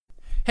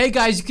Hey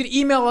guys, you can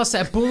email us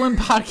at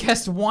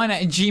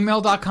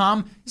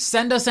boolinpodcast1@gmail.com.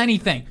 Send us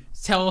anything.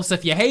 Tell us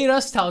if you hate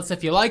us. Tell us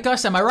if you like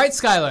us. Am I right,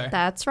 Skylar?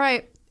 That's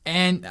right.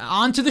 And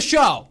on to the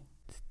show.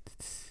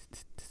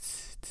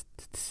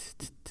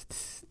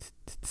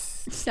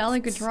 Sound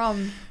like a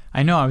drum.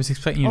 I know. I was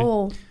expecting you to...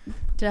 Oh,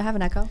 did I have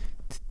an echo?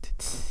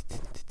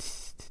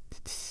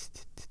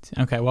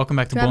 Okay, welcome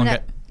back to Do I have Bullin.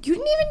 an You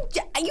didn't even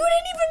mic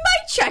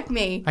check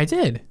me. I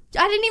did.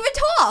 I didn't even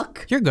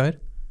talk. You're good.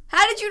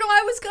 How did you know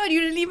I was good?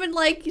 You didn't even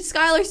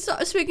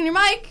Skylar, speak in your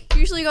mic.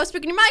 Usually go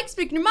speak in your mic,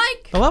 speak in your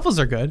mic. The levels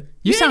are good.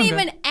 You sound didn't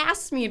good. even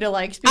ask me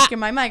to speak in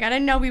my mic. I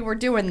didn't know we were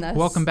doing this.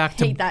 Welcome back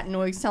to... hate that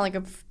noise. Sound like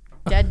a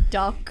dead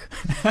duck.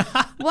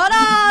 What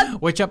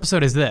up? Which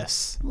episode is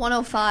this?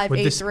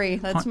 10583.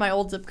 That's my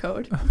old zip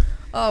code.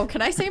 Oh,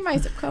 can I say my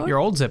zip code? Your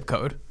old zip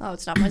code. Oh,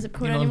 it's not my zip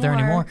code You don't anymore. live there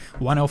anymore.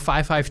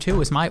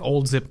 10552 is my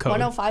old zip code.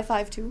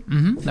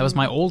 10552? That was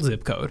my old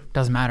zip code.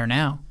 Doesn't matter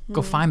now.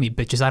 Go find me,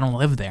 bitches. I don't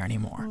live there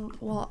anymore.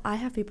 Well, I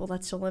have people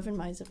that still live in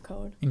my zip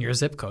code. In your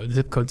zip code. The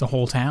zip code's a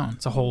whole town.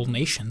 It's a whole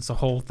nation. It's a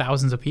whole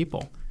thousands of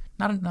people.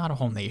 Not a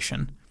whole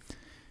nation.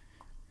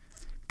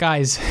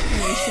 Guys.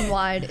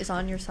 Nationwide is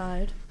on your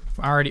side.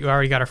 We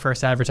already got our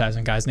first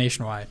advertisement, guys.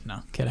 Nationwide.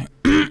 No, kidding.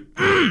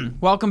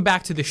 Welcome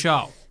back to the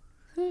show.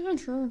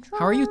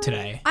 How are you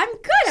today? I'm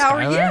good. How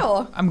are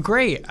you? I'm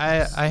great.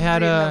 I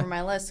had remember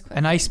my list quick.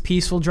 a nice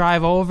peaceful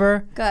drive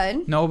over.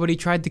 Good. Nobody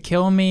tried to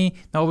kill me.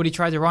 Nobody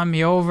tried to run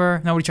me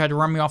over. Nobody tried to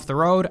run me off the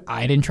road.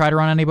 I didn't try to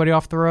run anybody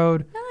off the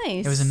road.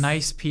 Nice. It was a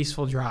nice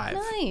peaceful drive.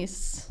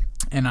 Nice.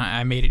 And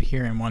I made it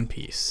here in one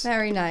piece.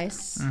 Very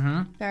nice.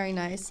 Mm-hmm. Very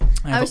nice.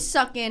 I was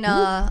stuck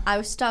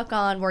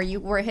on where you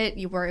hit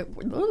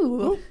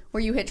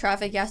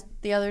traffic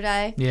the other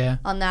day. Yeah.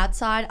 On that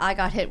side, I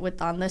got hit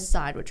on this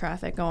side with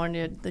traffic going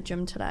to the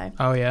gym today.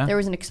 Oh yeah. There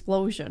was an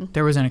explosion.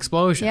 There was an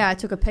explosion. Yeah, I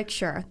took a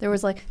picture. There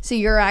was see,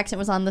 your accident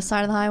was on this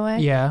side of the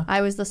highway. Yeah.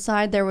 I was the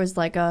side. There was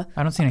I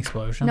don't see an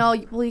explosion.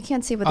 No, well you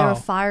can't see, but there were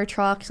fire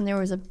trucks and there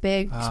was a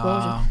big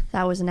explosion.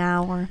 That was an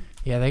hour.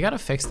 Yeah, they gotta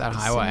fix that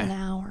highway. An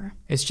hour.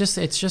 It's just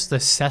a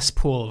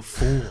cesspool of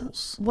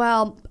fools.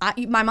 Well,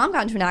 my mom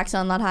got into an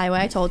accident on that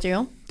highway. I told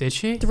you. Did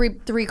she?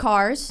 Three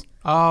cars.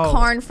 Oh.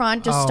 Car in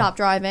front just stopped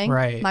driving.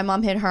 Right. My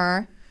mom hit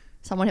her.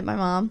 Someone hit my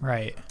mom.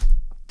 Right.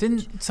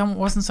 Wasn't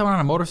someone on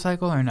a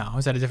motorcycle or no?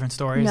 Is that a different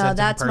story? No,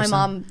 that's my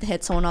mom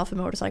hit someone off a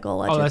motorcycle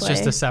allegedly. Oh, that's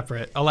just a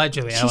separate.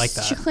 Allegedly, I like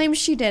that. She claims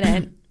she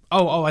didn't.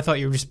 Oh, I thought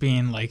you were just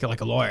being like a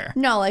lawyer.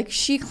 No, no, if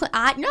she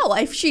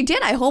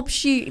did, I hope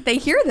they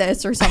hear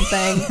this or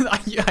something.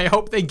 I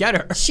hope they get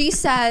her. She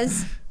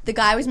says the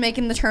guy was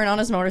making the turn on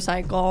his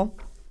motorcycle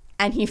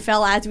and he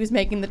fell as he was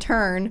making the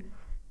turn.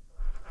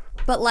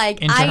 But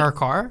into her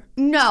car?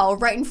 No,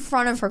 right in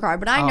front of her car.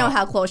 But I know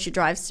how close she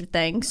drives to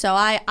things, so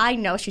I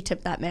know she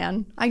tipped that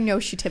man. I know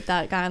she tipped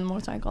that guy on the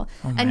motorcycle.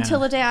 Oh, until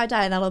the day I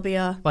die, that'll be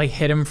a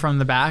hit him from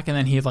the back and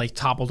then he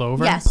toppled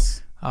over.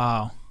 Yes.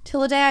 Oh.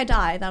 Till the day I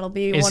die, that'll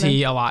be. Is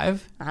he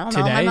alive? I don't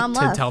know. Today My mom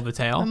left. To tell the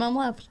tale. My mom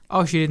left.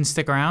 Oh, she didn't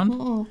stick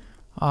around.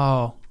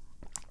 Oh.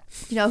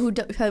 You know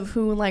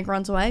who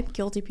runs away?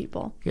 Guilty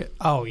people.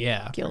 Oh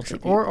yeah. Guilty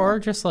people. Or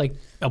just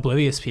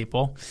oblivious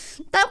people.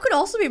 That could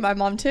also be my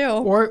mom too.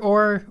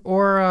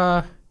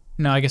 Or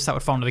no, I guess that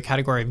would fall into the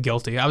category of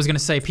guilty. I was gonna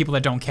say people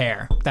that don't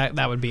care.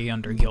 That would be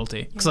under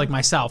guilty. Because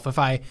myself,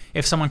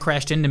 if someone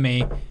crashed into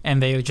me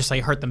and they just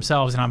hurt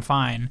themselves and I'm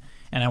fine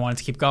and I wanted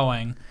to keep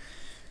going.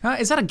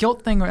 Is that a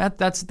guilt thing or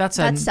that's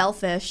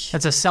selfish?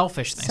 That's a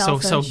selfish thing.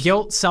 Selfish. So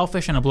guilt,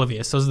 selfish, and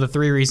oblivious. Those are the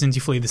three reasons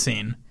you flee the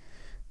scene.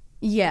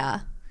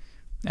 Yeah.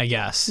 I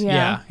guess.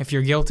 Yeah. If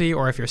you're guilty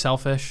or if you're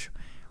selfish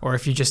or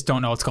if you just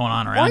don't know what's going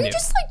on around you. Or you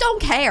just don't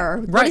care.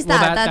 Right. What is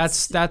that?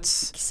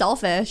 That's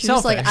selfish.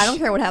 You're just I don't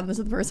care what happens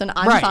to the person.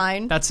 I'm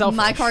fine. That's selfish.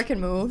 My car can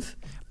move.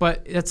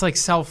 But it's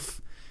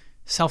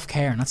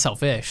self-care, not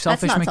selfish.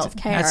 That's not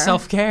self-care. That's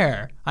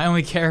self-care. I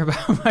only care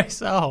about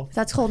myself.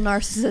 That's called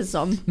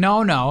narcissism.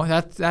 No,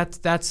 that's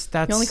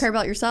you only care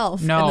about yourself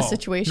in the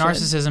situation.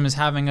 Narcissism is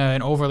having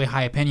an overly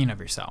high opinion of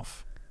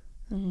yourself.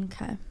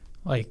 Okay.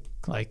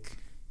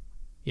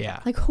 Yeah.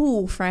 Like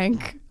who,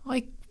 Frank?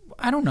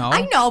 I don't know.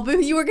 I know,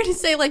 but you were gonna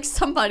say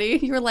somebody.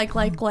 You were like.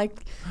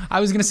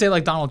 I was gonna say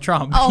Donald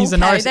Trump. Oh, he's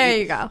okay. There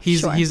you go.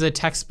 He's a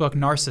textbook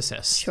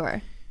narcissist.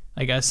 Sure.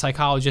 A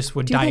psychologist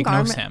would Do you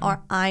diagnose think him.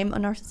 I'm a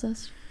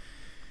narcissist?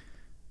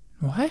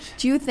 What?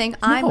 Do you think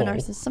I'm a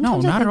narcissist?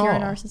 Sometimes not I think at you're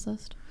all. a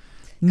narcissist.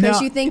 No,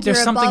 Because you think there's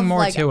you're something above,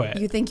 more to it.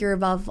 You think you're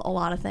above a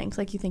lot of things.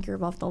 You think you're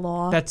above the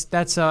law.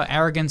 That's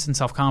arrogance and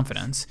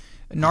self-confidence.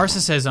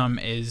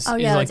 Narcissism is the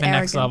next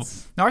arrogance. level.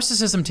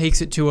 Narcissism takes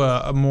it to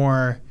a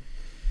more,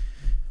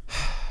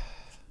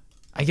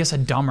 I guess, a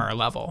dumber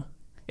level.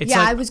 It's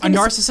I was a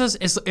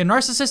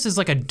narcissist is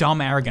like a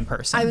dumb, arrogant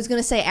person. I was going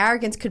to say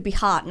arrogance could be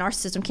hot.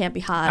 Narcissism can't be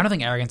hot. I don't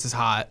think arrogance is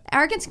hot.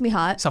 Arrogance can be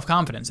hot.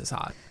 Self-confidence is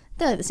hot.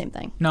 They're the same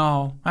thing.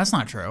 No, that's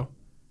not true.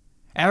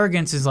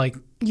 Arrogance is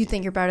you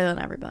think you're better than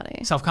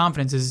everybody.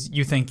 Self-confidence is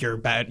you think you're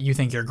bad. You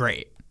think you're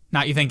great.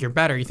 Not you think you're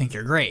better. You think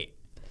you're great.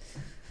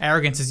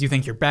 Arrogance is you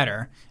think you're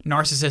better.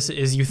 Narcissist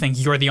is you think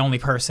you're the only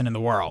person in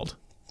the world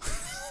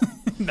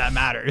that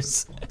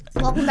matters.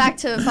 Welcome back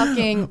to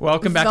fucking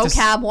Welcome back to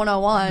Vocab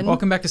 101.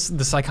 Welcome back to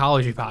the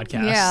Psychology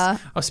Podcast. Yeah.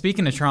 Oh,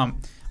 speaking of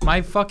Trump,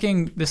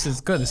 this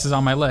is good. This is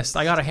on my list.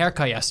 I got a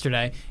haircut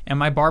yesterday, and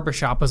my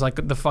barbershop was like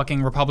the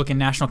fucking Republican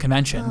National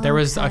Convention. There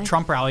was a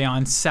Trump rally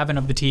on 7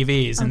 of the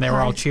TVs, and they were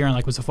all cheering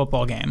like it was a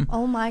football game.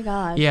 Oh my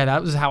God. Yeah,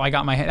 that was how I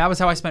got that was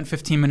how I spent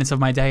 15 minutes of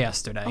my day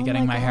yesterday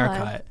getting my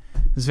haircut.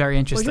 It was very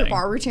interesting. Was your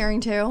barber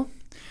cheering too?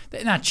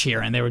 They're not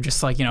cheering. They were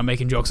just like,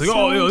 making jokes like,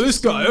 this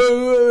guy.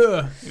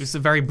 It was a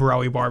very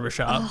broy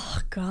barbershop. Oh,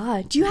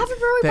 God. Do you have a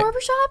broy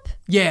barbershop?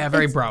 Yeah,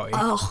 very broy.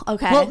 Oh,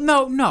 okay.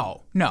 Well,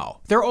 no.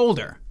 They're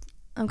older.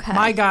 Okay.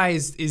 My guy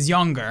is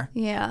younger.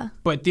 Yeah.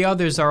 But the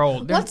others are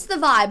older. What's the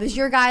vibe? Is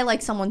your guy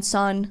like someone's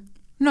son?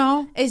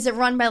 No. Is it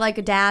run by like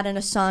a dad and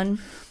a son?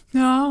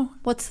 No.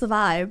 What's the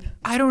vibe?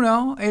 I don't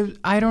know.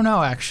 I don't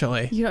know,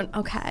 actually. You don't?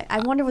 Okay.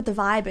 I wonder what the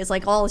vibe is.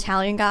 Like all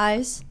Italian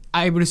guys?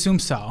 I would assume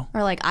so.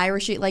 Or like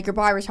Irish, like your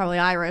barber's probably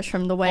Irish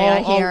from the way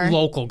I hear. All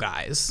local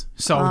guys.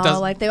 So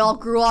like they all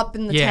grew up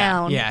in the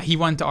town. Yeah, he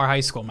went to our high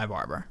school, my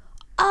barber.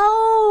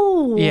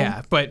 Oh.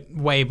 Yeah, but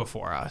way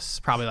before us.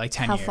 Probably like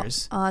 10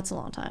 years. Oh, that's a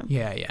long time.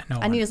 Yeah. No.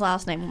 I need his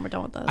last name when we're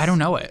done with this. I don't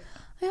know it.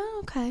 Yeah,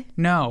 okay.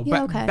 No, Yeah,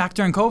 but okay. back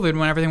during COVID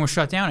when everything was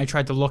shut down, I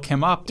tried to look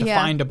him up to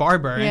find a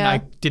barber, and I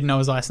didn't know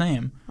his last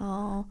name.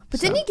 Oh. But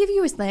didn't he give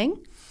you his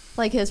thing?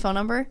 Like his phone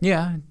number?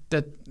 Yeah,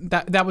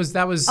 that was.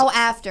 Oh,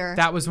 after.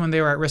 That was when they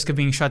were at risk of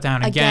being shut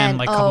down again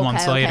like a couple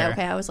months later.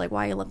 Okay. I was like,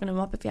 why are you looking him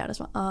up if you had his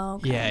phone? Oh,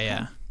 okay.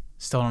 Yeah.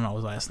 Still don't know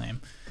his last name.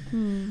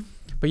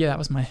 But yeah, that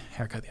was my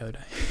haircut the other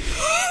day.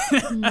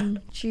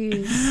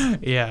 Jeez.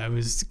 Yeah, it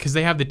was because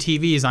they have the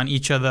TVs on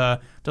each of they're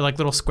like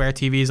little square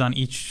TVs on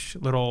each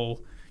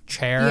little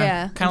chair.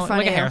 Yeah. Kind of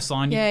like a hair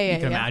salon. You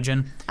can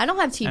imagine. I don't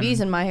have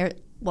TVs in my hair.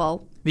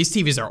 Well, these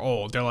TVs are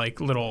old. They're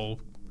like little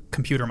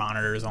computer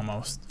monitors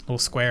almost, little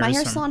squares. My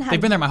hair salon had they've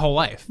been there my whole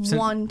life.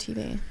 one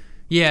TV.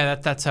 Yeah,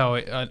 that's how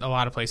a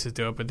lot of places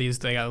do it. But they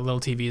got little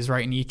TVs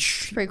right in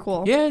each. It's pretty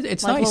cool. Yeah,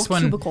 it's like nice a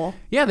little cubicle.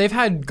 Yeah, they've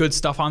had good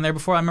stuff on there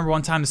before. I remember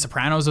one time The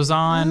Sopranos was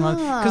on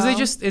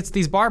because it's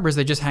these barbers.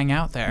 They just hang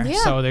out there.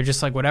 Yeah. So they're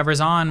just like whatever's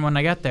on when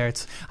I get there.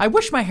 I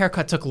wish my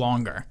haircut took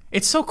longer.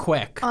 It's so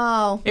quick.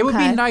 Oh, it would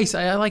be nice.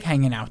 I like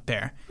hanging out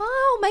there.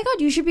 Oh my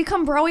God, you should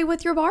become broy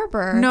with your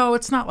barber. No,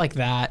 it's not like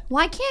that.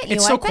 Why can't you?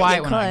 It's so I bet quiet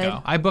you when could.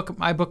 I go.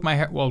 I book my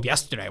hair. Well,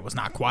 yesterday was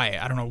not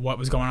quiet. I don't know what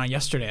was going on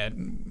yesterday.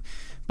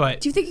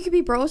 But do you think you could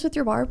be bros with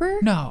your barber?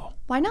 No.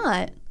 Why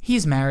not?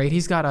 He's married.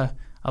 He's got a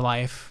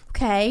life.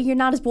 Okay, you're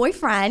not his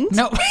boyfriend.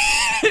 No,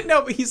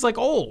 no, but he's like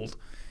old.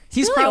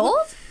 He's really probably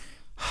old.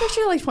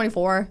 Actually, like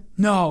 24.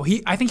 No,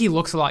 I think he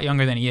looks a lot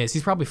younger than he is.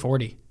 He's probably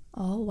 40.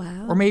 Oh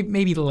wow. Or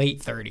maybe late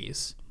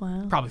 30s.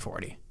 Wow. Probably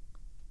 40.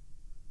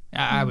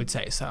 I would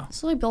say so.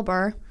 So like Bill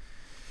Burr.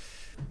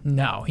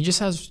 No, he just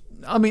has.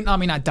 I mean,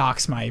 not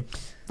dox my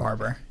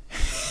barber.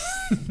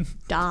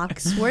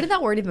 Docs. Where did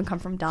that word even come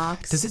from?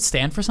 Docs. Does it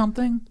stand for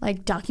something?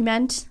 Like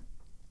document?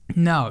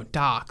 No,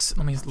 dox.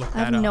 Let me look that up. I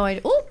have no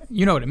idea. Ooh.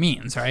 You know what it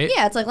means, right?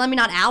 Yeah, it's like let me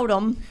not out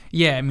them.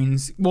 Yeah, it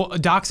means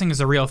doxing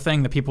is a real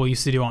thing that people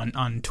used to do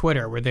on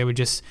Twitter, where they would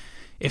just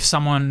if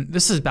someone.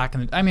 This is back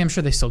in the. I mean, I'm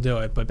sure they still do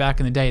it, but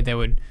back in the day, they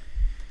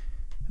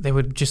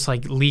would just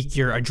like leak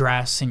your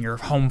address and your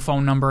home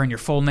phone number and your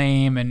full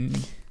name,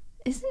 and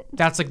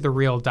that's like the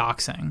real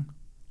doxing.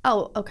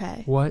 Oh,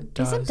 okay. What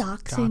does Isn't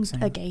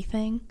doxing a gay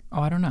thing?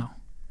 Oh, I don't know.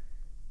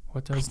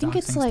 What does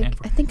doxing stand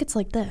for? I think it's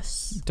like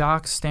this.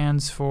 Dox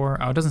stands for.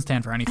 Oh, it doesn't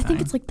stand for anything. I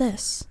think it's like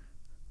this.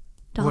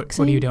 Doxing.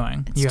 What are you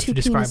doing? You have to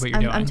describe what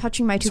you're doing. I'm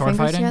touching my two Sword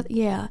fingers fighting? together.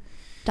 Yeah.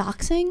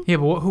 Doxing? Yeah,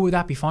 but who would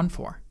that be fun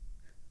for?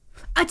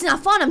 It's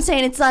not fun. I'm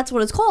saying that's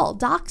what it's called.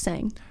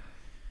 Doxing.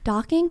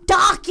 Docking?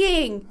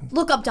 Docking!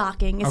 Look up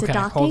docking. Is it Okay,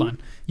 docking? hold on.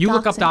 You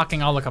look up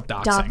docking, I'll look up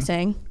doxing.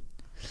 Doxing.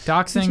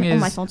 Doxing Oh,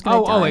 is my phone's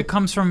gonna die. it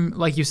comes from,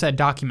 like you said,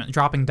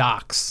 dropping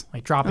docs,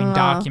 like dropping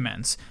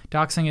documents.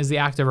 Doxing is the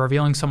act of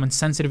revealing someone's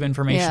sensitive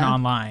information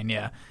online.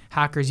 Yeah,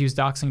 hackers use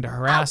doxing to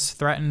harass,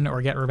 threaten,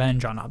 or get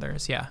revenge on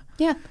others. Yeah.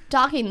 Yeah,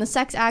 docking, the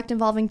sex act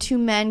involving two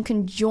men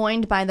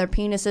conjoined by their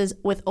penises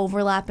with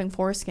overlapping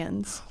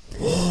foreskins.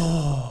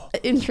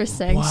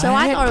 Interesting. What? So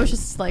I thought it was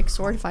just like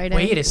sword fighting.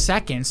 Wait a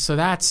second.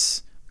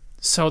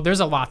 So there's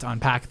a lot to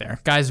unpack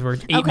there. Guys, we're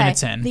 8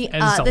 minutes in.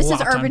 This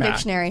is Urban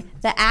Dictionary.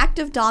 The act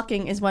of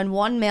docking is when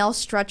one male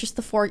stretches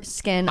the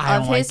foreskin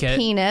of his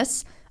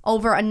penis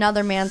over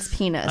another man's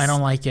penis. I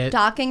don't like it.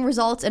 Docking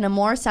results in a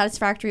more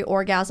satisfactory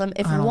orgasm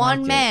if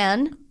one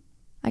man...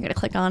 I gotta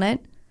click on it.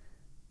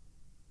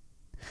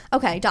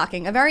 Okay,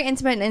 docking. A very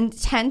intimate and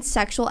intense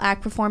sexual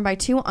act performed by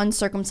two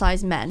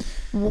uncircumcised men.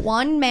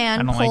 One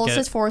man pulls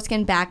his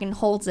foreskin back and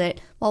holds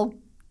it, while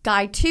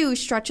guy 2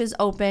 stretches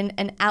open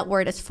and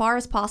outward as far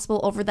as possible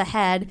over the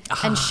head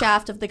and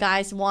shaft of the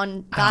guy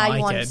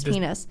one's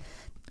penis.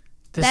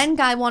 Then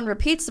guy 1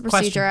 repeats the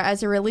procedure as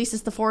he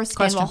releases the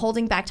foreskin while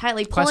holding back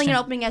tightly, pulling and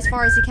opening as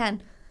far as he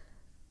can.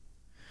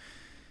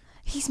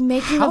 He's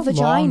making a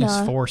vagina. How long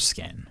is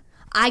foreskin?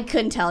 I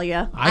couldn't tell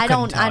you. I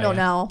don't know. I don't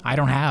know.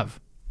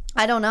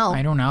 I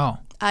don't know.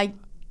 A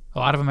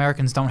lot of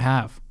Americans don't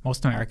have.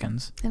 Most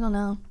Americans. I don't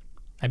know.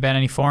 I bet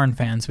any foreign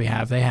fans we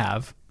have,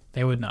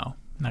 they would know.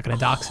 I'm not going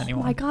to dox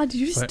anyone. Oh my God, did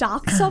you just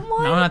dox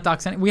someone? No, I'm not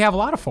doxing. We have a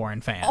lot of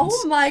foreign fans.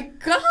 Oh my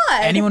God.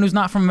 Anyone who's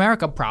not from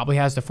America probably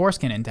has the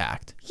foreskin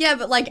intact. Yeah,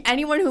 but like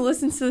anyone who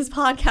listens to this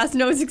podcast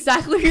knows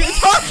exactly what you're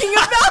talking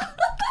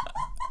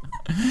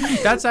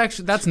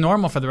about. That's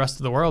normal for the rest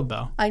of the world,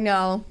 though. I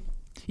know.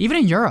 Even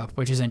in Europe,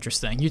 which is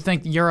interesting. You'd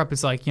think Europe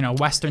is like,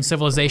 Western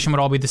civilization would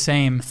all be the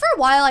same. For a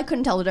while, I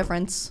couldn't tell the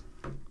difference.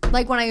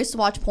 Like when I used to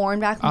watch porn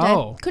back in the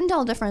day, couldn't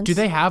tell the difference. Do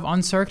they have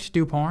uncirced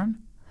do porn?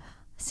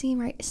 See,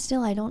 right?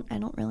 Still, I don't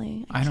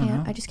really. I don't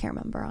know. I just can't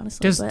remember,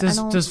 honestly.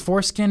 Does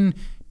foreskin,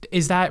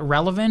 is that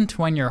relevant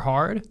when you're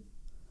hard?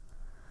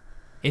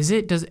 Is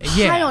it?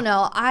 I don't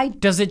know.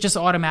 Does it just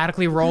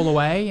automatically roll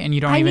away and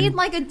you don't even? I need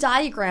like a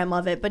diagram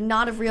of it, but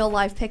not a real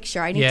life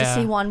picture. I need to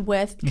see one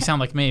with. You sound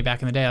like me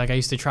back in the day. Like I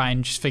used to try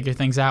and just figure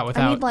things out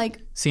without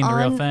seeing the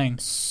real thing.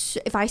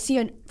 If I see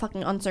a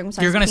fucking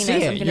uncircumcised you're gonna penis,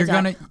 see it. You're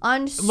gonna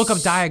look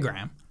up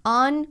diagram.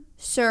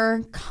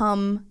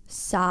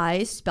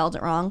 Uncircumcised, spelled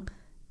it wrong.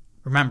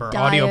 Remember,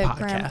 audio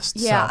podcast.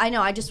 Yeah, so. I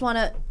know. I just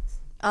want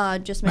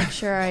to just make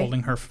sure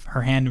holding her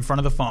hand in front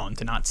of the phone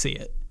to not see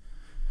it.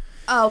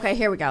 Oh, okay.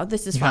 Here we go.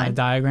 This is fine. Got a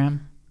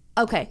diagram?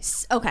 Okay.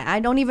 I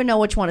don't even know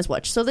which one is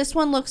which. So this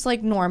one looks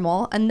like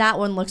normal, and that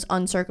one looks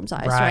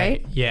uncircumcised,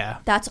 right? Yeah.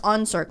 That's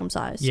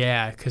uncircumcised.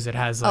 Yeah, because it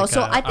has like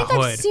so I think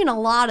I've seen a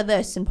lot of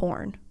this in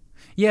porn.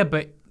 Yeah,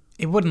 but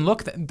it wouldn't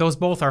look those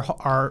both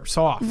are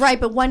soft. Right,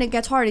 but when it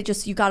gets hard,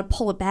 you got to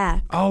pull it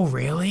back. Oh,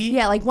 really?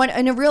 Yeah, like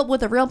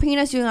with a real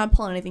penis, you don't got to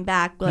pull anything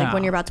back. Like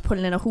when you're about to put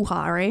it in a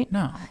hoo-ha, right?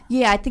 No.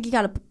 Yeah, I think you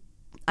got to.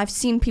 I've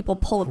seen people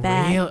pull it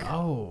back. Really?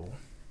 Oh.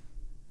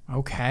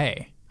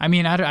 Okay. I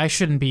mean, I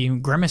shouldn't be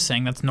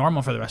grimacing. That's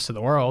normal for the rest of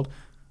the world.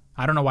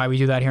 I don't know why we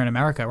do that here in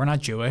America. We're not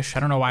Jewish. I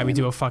don't know why we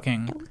do a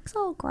fucking. It looks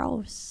all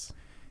gross.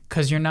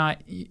 Because you're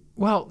not.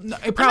 Well,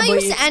 it probably. I'm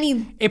not used to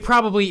any. It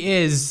probably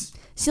is.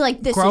 See,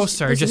 like this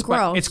grosser. This is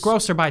gross. It's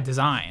grosser by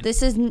design.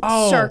 This is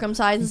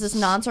circumcised. This is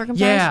non-circumcised.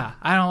 Yeah,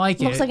 I don't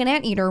like it. Looks like an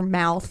anteater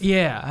mouth.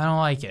 Yeah, I don't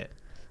like it.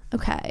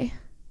 Okay.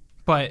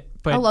 But.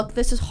 Oh look,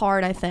 this is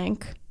hard. I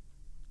think.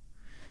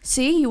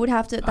 See, you would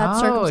have to. That's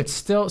circumcised. Oh, it's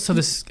still so.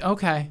 This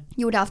okay.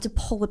 You would have to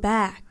pull it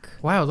back.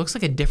 Wow, it looks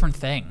like a different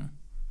thing.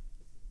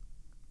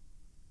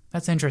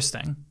 That's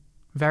interesting.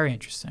 Very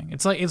interesting.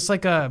 It's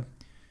like a.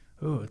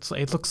 Ooh,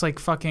 it looks like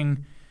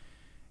fucking.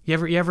 You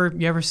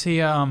ever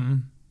see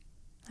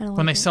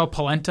when they sell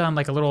polenta and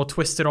like a little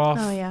twisted off,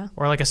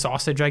 or like a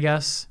sausage, I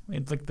guess.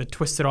 It's like the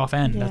twisted off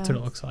end. Yeah. That's what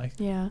it looks like.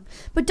 Yeah,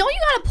 but don't you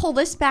gotta pull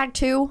this back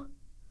too?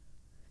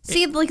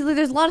 See, like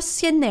there's a lot of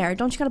skin there.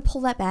 Don't you gotta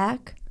pull that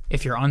back?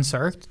 If you're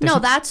uncirced? No,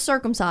 that's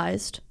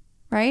circumcised,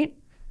 right?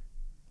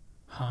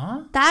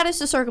 Huh? That is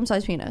the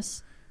circumcised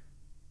penis.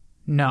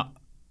 No.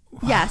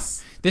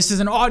 Yes. This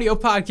is an audio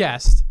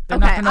podcast. They're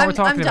not gonna know what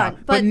we're talking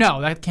about. But no,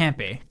 that can't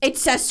be. It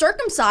says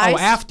circumcised. Oh,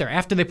 after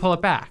they pull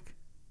it back.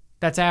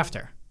 That's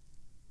after.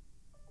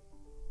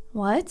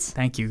 What?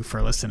 Thank you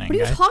for listening. What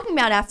are you talking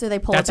about after they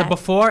pull it back? That's a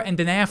before and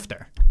an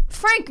after.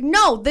 Frank,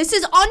 no. This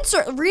is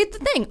read the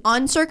thing.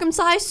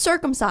 Uncircumcised,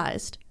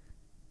 circumcised.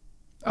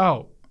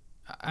 Oh,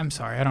 I'm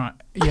sorry. I don't.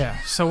 Yeah.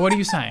 So what are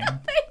you saying?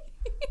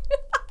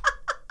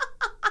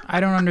 I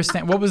don't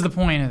understand. What was the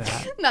point of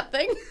that?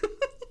 Nothing.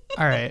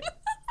 All right.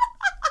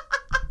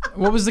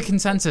 What was the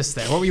consensus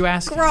there? What were you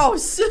asking?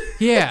 Gross.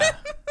 Yeah.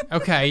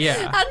 Okay,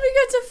 yeah. How did we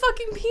get to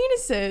fucking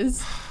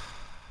penises?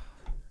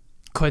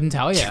 Couldn't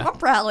tell you.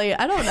 Trump rally.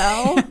 I don't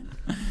know.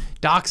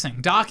 Docking.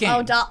 Docking.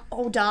 I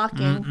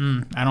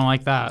don't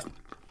like that.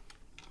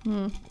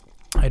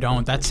 I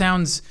don't. That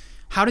sounds.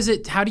 How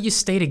do you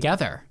stay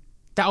together?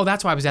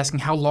 That's why I was asking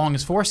how long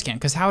is foreskin?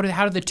 Because how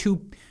do the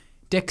two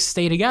dicks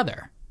stay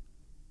together?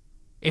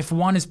 If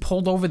one is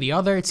pulled over the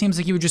other, it seems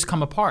like you would just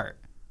come apart.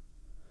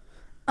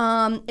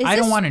 I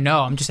don't want to know.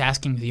 I'm just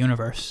asking the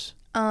universe.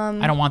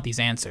 I don't want these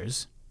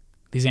answers.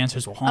 These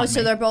answers will haunt me. Oh,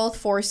 so they're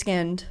both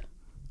foreskinned.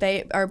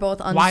 They are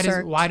both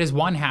uncircumcised. Why does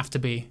one have to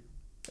be?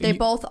 They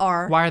both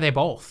are. Why are they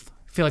both?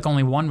 I feel like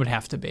only one would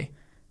have to be.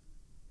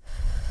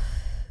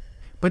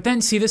 But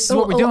then, see, this is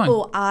what we're doing.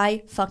 Oh,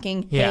 I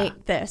fucking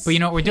hate this. But you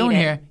know what we're doing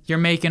here? You're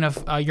making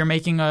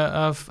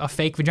a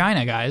fake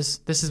vagina, guys.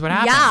 This is what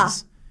happens. Yeah.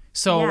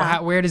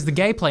 So where does the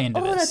gay play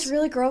into this? Oh, that's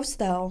really gross,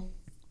 though.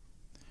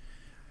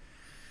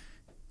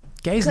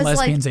 Gays and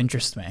lesbians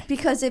interest me.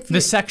 Because if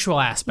the sexual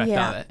aspect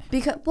of it.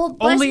 Because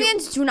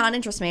lesbians do not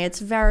interest me. It's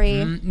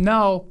very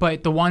no,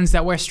 but the ones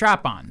that wear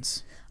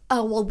strap-ons.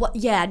 Oh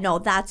well,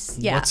 that's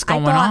What's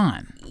going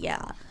on?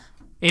 Yeah.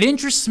 It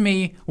interests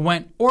me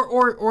when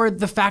or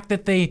the fact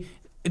that they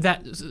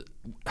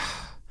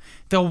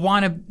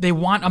want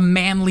a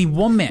manly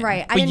woman,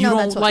 right? But you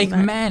don't like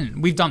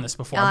men. We've done this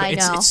before, but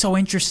it's so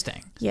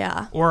interesting.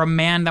 Yeah. Or a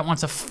man that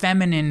wants a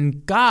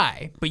feminine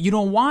guy, but you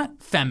don't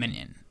want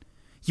feminine.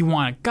 You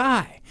want a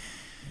guy.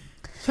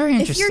 Very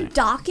interesting. If you're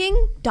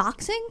docking.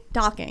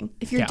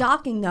 If you're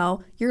docking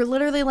though, you're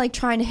literally like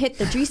trying to hit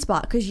the G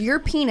spot because your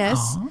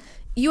penis.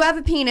 You have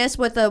a penis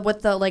with a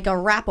like a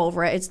wrap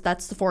over it.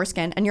 That's the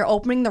foreskin, and you're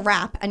opening the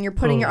wrap and you're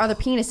putting your other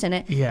penis in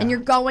it, and you're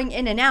going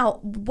in and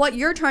out. What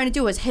you're trying to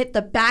do is hit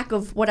the back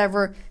of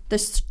whatever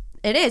this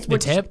It is. The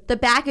tip? The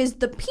back is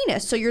the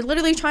penis. So you're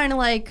literally trying to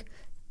like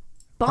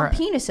bump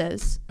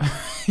penises.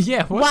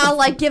 Yeah. While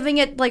like giving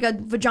it like a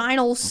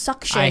vaginal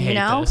suction, I hate you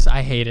know? this.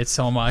 I hate it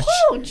so much.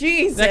 Oh,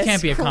 Jesus. That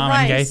can't be a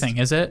common gay Christ. thing,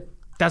 is it?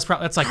 That's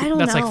like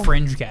know.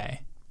 fringe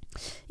gay.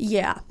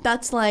 Yeah,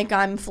 that's like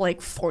I'm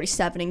like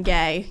 47 and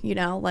gay, you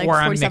know, like or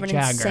I'm 47 Mick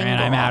Jagger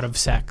and I'm out of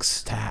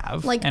sex to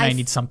have, like, and I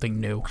need something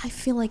new. I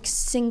feel like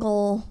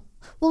single,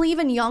 well,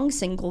 even young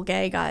single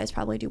gay guys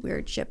probably do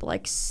weird shit, but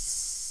like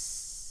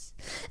that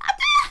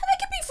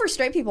could be for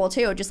straight people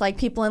too, just like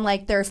people in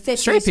like their 50s,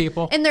 straight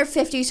people in their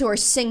 50s who are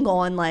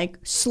single and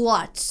like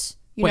sluts.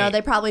 You know,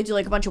 they probably do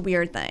like a bunch of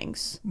weird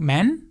things.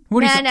 Men?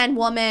 Men and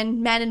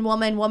woman, men and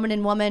woman, woman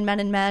and woman, men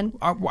and men.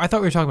 I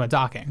thought we were talking about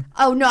docking.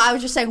 Oh no, I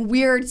was just saying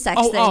weird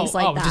sex things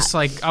like that. Just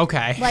like,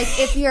 okay. Like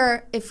if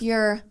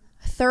you're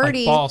 30,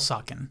 like ball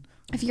sucking.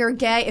 If you're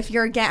gay,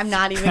 I'm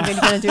not even going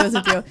to do as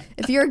a do.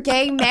 If you're a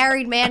gay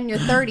married man in your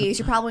 30s,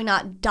 you're probably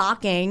not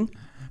docking.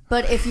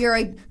 But if you're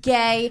a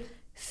gay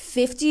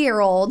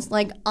 50-year-old,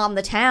 like on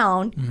the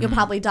town, you'll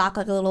probably dock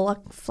like a little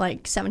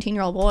like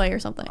 17-year-old boy or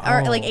something,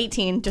 or like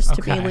 18, just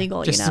to be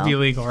legal. Just to be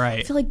legal, right?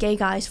 I feel like gay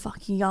guys fuck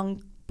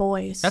young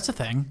boys. That's a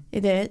thing.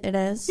 It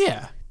is.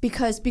 Yeah.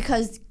 Because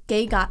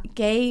gay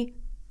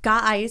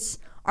guys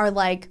are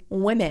like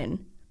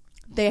women.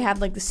 They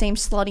have like the same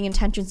slutty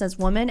intentions as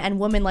women, and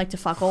women like to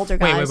fuck older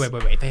guys.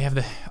 Wait. They have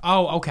the...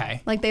 Oh,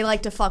 okay. Like they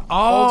like to fuck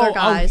older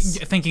guys.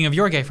 Thinking of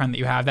your gay friend that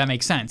you have, that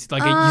makes sense.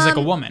 Like he's like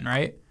a woman,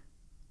 right?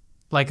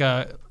 Like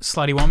a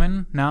slutty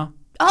woman? No?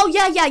 Oh,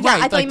 yeah. Right,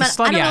 I thought you meant...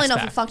 I don't really know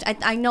if he aspect.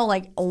 fucked... I know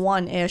like a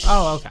one-ish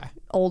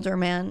older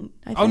man.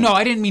 I think. Oh, no,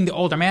 I didn't mean the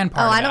older man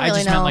part. I don't really I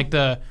just know. meant like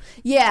the...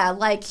 Yeah,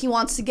 like he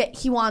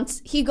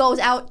goes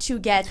out to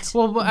get...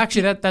 Well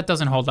actually, that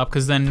doesn't hold up,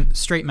 because then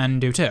straight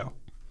men do too.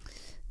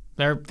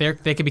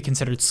 They could be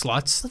considered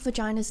sluts. The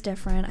vagina's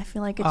different. I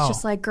feel like it's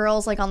just like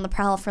girls like on the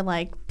prowl for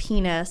like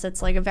penis.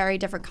 It's like a very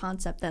different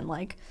concept than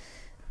like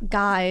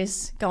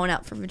guys going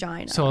out for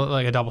vagina. So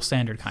like a double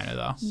standard kind of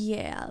though.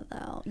 Yeah,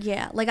 though.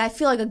 Yeah, like I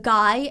feel like a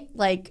guy,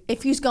 like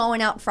if he's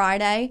going out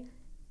Friday,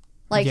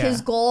 like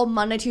his goal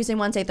Monday, Tuesday,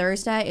 Wednesday,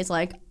 Thursday is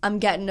like, I'm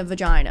getting a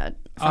vagina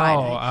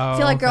Friday. I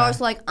feel like girls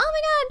are like, oh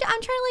my God,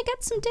 I'm trying to like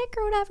get some dick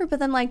or whatever. But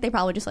then like they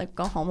probably just like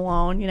go home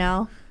alone, you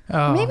know?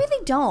 Oh. Maybe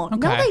they don't.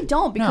 Okay. No, they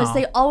don't, because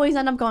they always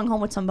end up going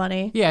home with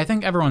somebody. Yeah, I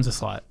think everyone's a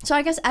slut. So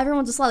I guess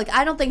everyone's a slut. Like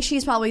I don't think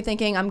she's probably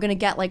thinking I'm gonna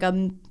get like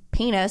a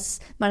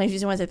penis Monday,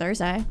 Tuesday, Wednesday,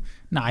 Thursday.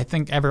 No, I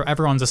think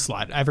everyone's a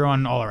slut.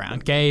 Everyone all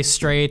around. Gay,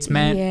 straights,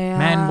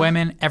 men,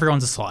 women,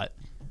 everyone's a slut.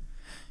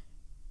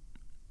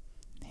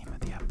 Name of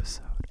the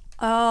episode.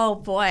 Oh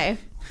boy.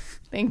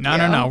 Thank you.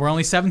 No. We're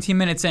only 17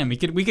 minutes in. We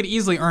could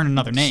easily earn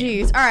another name.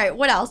 Jeez. All right.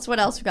 What else? What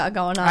else we got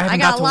going on? I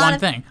got to one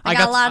thing. I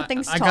got a lot of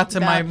things to talk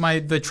about. I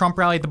got to the Trump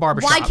rally at the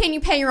barbershop. Why can't you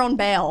pay your own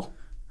bail?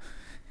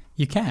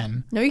 You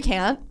can. No, you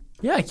can't.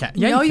 Yeah, I can.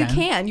 Yeah, no, you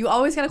can. You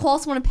always got to call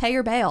someone to pay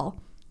your bail.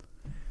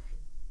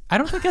 I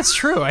don't think that's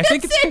true. I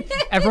think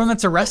everyone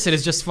that's arrested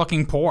is just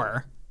fucking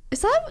poor.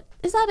 Is that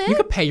it? You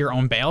could pay your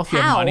own bail if you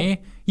have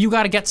money. You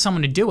got to get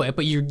someone to do it,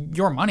 but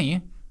your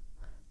money.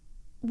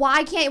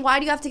 Why do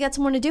you have to get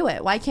someone to do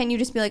it? Why can't you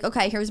just be like,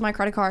 okay, here's my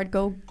credit card.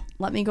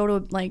 Let me go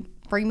to like,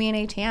 bring me an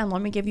ATM.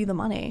 Let me give you the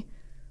money.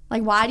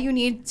 Like, why do you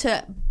need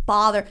to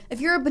bother? If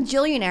you're a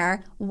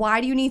bajillionaire, why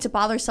do you need to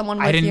bother someone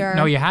with I didn't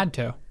know you had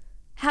to.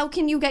 How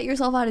can you get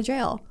yourself out of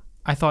jail?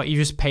 I thought you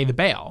just pay the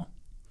bail.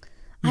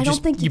 I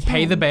don't think you can.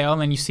 Pay the bail,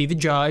 and then you see the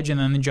judge, and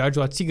then the judge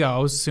lets you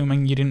go,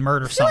 assuming you didn't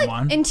murder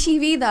someone. Like in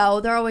TV, though,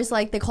 they're always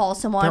like, they call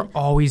someone. They're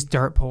always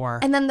dirt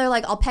poor. And then they're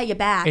like, I'll pay you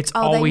back. It's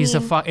always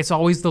it's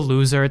always the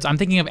loser. I'm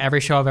thinking of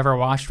every show I've ever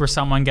watched where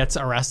someone gets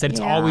arrested.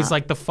 It's always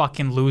like the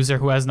fucking loser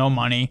who has no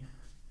money.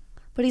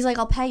 But he's like,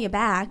 I'll pay you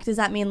back. Does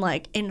that mean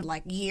like in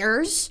like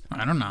years?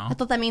 I don't know. I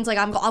thought that means like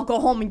I'll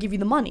go home and give you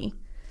the money.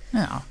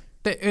 No.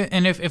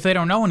 And if they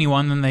don't know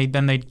anyone,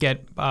 then they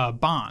get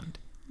bond.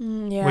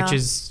 Which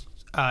is...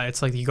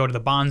 it's like you go to the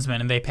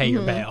bondsman and they pay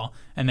your bail,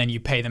 and then you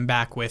pay them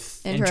back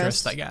with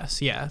interest, I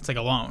guess. Yeah, it's like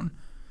a loan.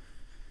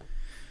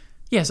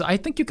 Yeah, so I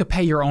think you could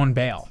pay your own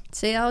bail.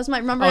 See, I was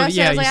I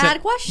had a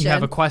question. You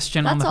have a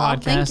question on the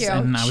podcast, thank you.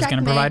 And I was going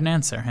to provide an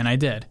answer, and I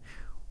did.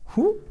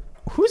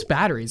 Whose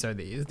batteries are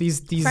these?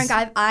 These Frank,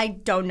 I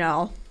don't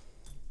know.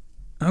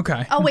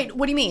 Okay. Oh, wait,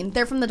 what do you mean?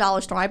 They're from the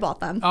dollar store. I bought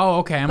them. Oh,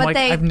 okay.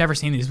 I've never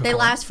seen these before. They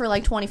last for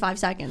like 25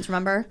 seconds,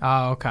 remember?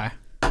 Oh, okay.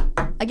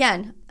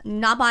 Again,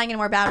 not buying any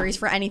more batteries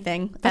for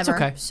anything That's ever.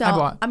 Okay.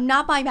 So I'm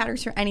not buying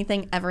batteries for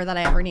anything ever that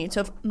I ever need.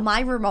 So if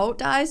my remote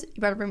dies,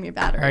 you better bring me a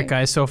battery. All right,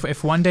 guys. So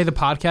if one day the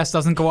podcast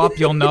doesn't go up,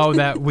 you'll know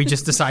that we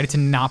just decided to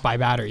not buy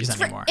batteries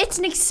anymore. It's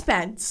an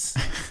expense.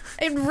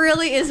 It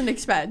really is an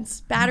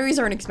expense. Batteries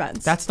are an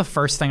expense. That's the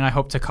first thing I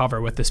hope to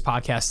cover with this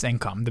podcast's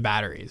income, the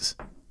batteries.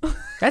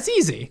 That's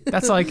easy.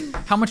 That's like,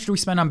 how much do we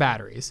spend on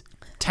batteries?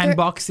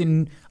 $10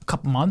 in a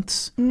couple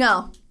months?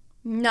 No,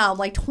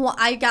 like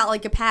I got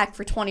like a pack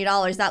for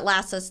 $20 that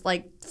lasts us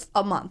like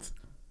a month.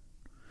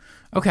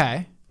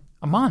 Okay,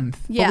 a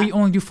month. Yeah, but we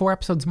only do 4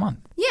 episodes a month.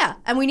 Yeah,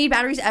 and we need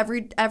batteries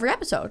every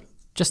episode.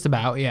 Just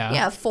about, yeah.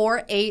 Yeah,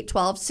 4, 8,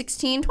 12,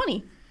 16,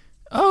 20.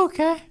 Oh,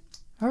 okay.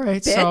 All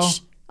right. Bitch.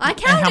 So I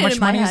counted how much in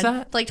my money head. is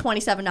that? Like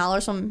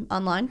 $27 from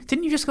online.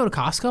 Didn't you just go to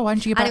Costco? Why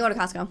didn't you get I didn't go to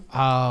Costco.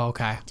 Oh,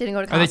 okay. Didn't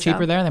go to Costco. Are they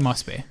cheaper there? They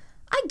must be.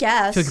 I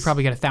guess. I feel like you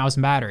probably get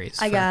 1,000 batteries.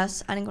 I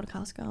guess. I didn't go to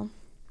Costco.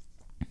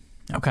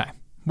 Okay.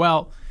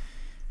 Well,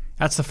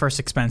 that's the first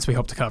expense we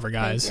hope to cover,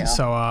 guys.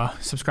 So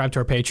subscribe to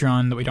our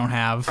Patreon that we don't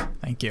have.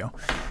 Thank you.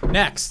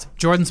 Next,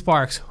 Jordin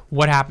Sparks.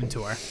 What happened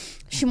to her?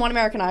 She won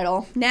American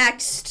Idol.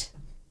 Next.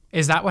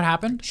 Is that what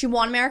happened? She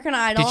won American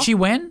Idol. Did she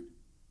win?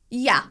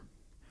 Yeah.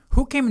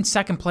 Who came in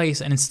second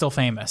place and is still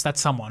famous? That's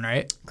someone,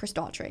 right? Chris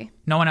Daughtry.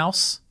 No one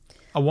else?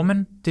 A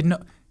woman? Did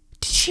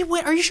she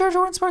win? Are you sure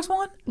Jordin Sparks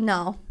won?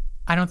 No.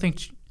 I don't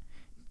think.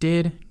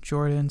 Did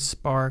Jordin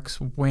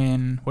Sparks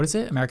win? What is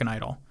it? American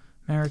Idol.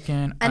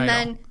 American Idol. And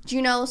then, do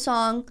you know the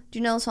song? Do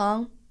you know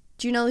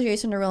the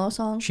Jason Derulo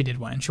song? She did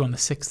win. She won the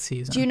 6th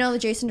season. Do you know the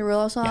Jason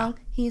Derulo song? Yeah.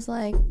 He's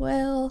like,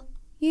 will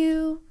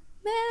you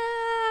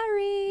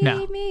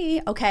marry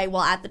me? Okay,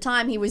 well, at the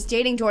time, he was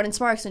dating Jordin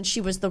Sparks, and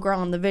she was the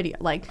girl in the video.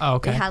 Like,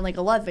 they had, like,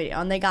 a love video,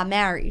 and they got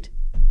married.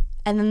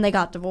 And then they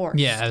got divorced.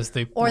 Yeah, as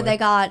they... Or they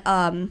got,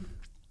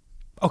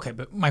 Okay,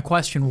 but my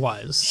question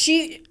was...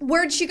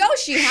 Where'd she go?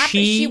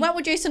 She went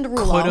with Jason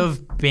Derulo.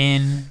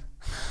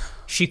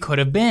 She could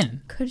have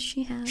been. Could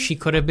she have? She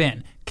could have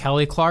been.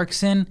 Kelly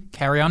Clarkson,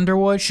 Carrie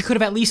Underwood. She could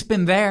have at least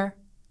been there,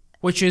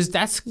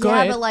 that's good.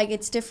 Yeah, but like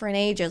it's different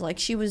ages. Like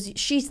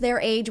she's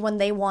their age when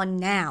they won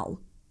now.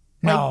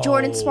 Like no.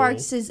 Jordin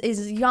Sparks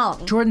is young.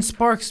 Jordin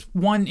Sparks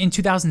won in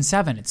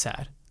 2007, it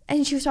said.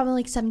 And she was probably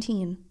like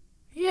 17.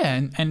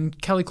 Yeah, and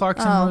Kelly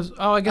Clarkson was...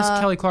 Oh, I guess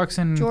Kelly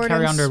Clarkson and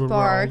Carrie Underwood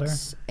were older.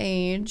 Sparks'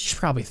 age. She's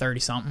probably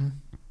 30-something.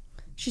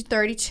 She's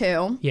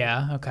 32.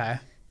 Yeah, okay.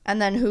 And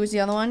then who's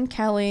the other one?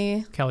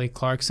 Kelly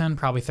Clarkson,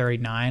 probably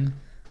 39.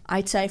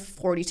 I'd say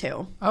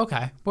 42.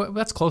 Okay. Well,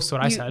 that's close to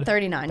what I said.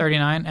 39.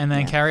 39. And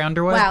then Carrie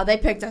Underwood. Wow, they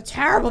picked a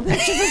terrible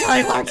picture for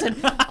Kelly Clarkson.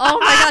 Oh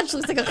my God, she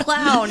looks like a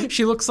clown.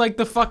 She looks like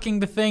the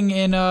thing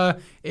in The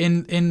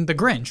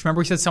Grinch. Remember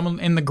we said someone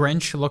in The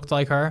Grinch looked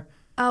like her?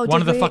 Oh,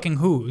 one of the fucking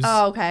Who's.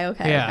 Oh, okay.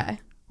 Yeah. Okay.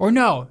 Or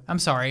no, I'm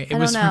sorry. It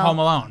was from Home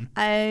Alone.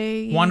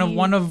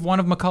 One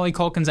of Macaulay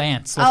Culkin's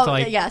aunts looked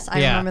like. Yes, I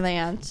remember the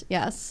aunt.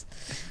 Yes.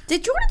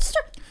 Did Jordin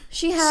start?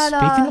 She had.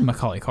 Speaking of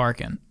Macaulay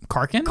Culkin.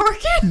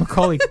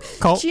 Macaulay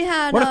Culkin. She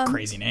had. What a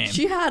crazy name.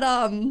 She had.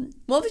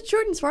 What was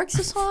Jordin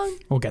Sparks' song?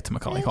 We'll get to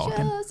Macaulay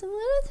Culkin.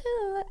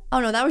 Oh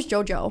no, that was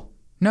JoJo.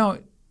 No. A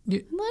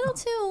little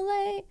too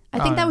late. I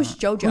think that was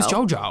JoJo. Who's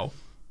JoJo?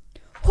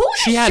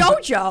 Who's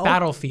JoJo?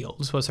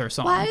 Battlefields was her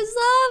song. Why is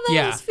love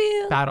as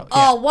feel? Yeah.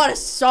 Oh, what a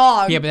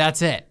song. Yeah, but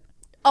that's it.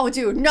 Oh,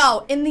 dude,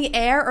 no. In the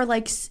Air or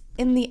like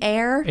In the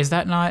Air. Is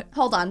that not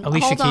Hold on.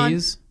 Alicia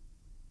Keys?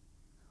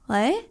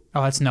 What?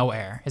 Oh, that's No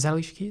Air. Is that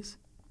Alicia Keys?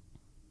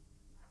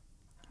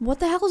 What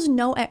the hell is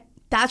No Air?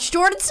 That's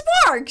Jordin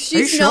Sparks. Are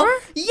you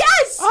sure?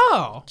 Yes.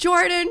 Oh.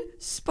 Jordin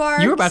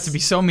Sparks. You were about to be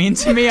so mean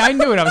to me. I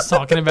knew what I was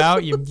talking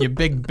about. You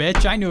big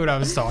bitch. I knew what I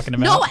was talking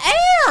about. No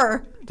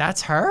Air.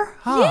 That's her?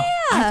 Oh, yeah.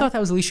 I thought that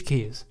was Alicia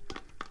Keys.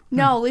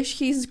 No, Alicia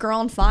Keys is Girl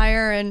on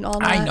Fire and all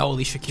that. I know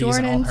Alicia Keys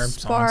and all her songs.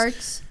 Jordin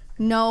Sparks,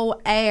 No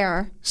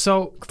Air.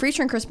 So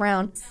featuring Chris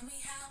Brown.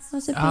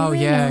 Oh,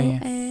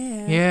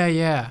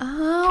 yeah.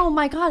 Oh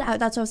my God,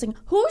 that's what I was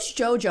thinking. Who's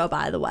JoJo,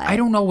 by the way? I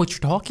don't know what you're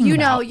talking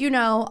about. You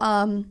know,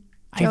 JoJo.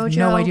 I have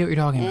no idea what you're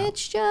talking about.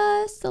 It's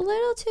just a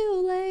little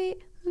too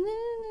late.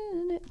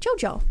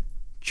 JoJo.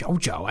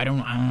 I don't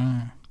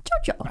know.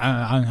 JoJo.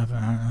 I don't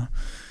know.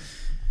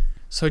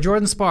 So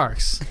Jordin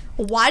Sparks.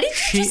 Why did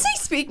you just say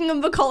speaking of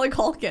Macaulay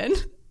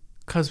Culkin?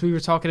 Because we were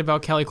talking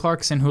about Kelly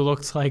Clarkson, who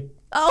looked like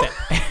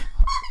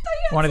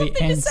one of the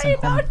aunts. To say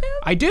about him.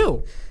 I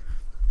do.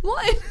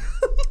 What?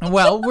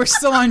 Well, we're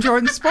still on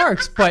Jordin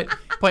Sparks, but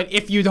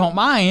if you don't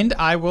mind,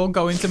 I will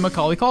go into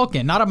Macaulay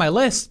Culkin. Not on my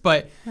list,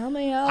 but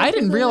I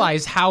didn't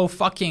realize how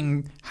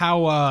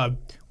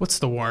what's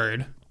the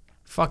word?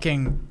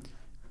 Fucking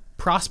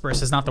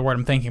prosperous is not the word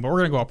I'm thinking, but we're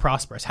gonna go with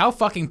prosperous. How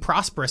fucking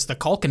prosperous the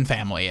Culkin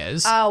family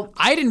is. Oh,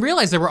 I didn't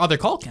realize there were other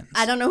Culkins.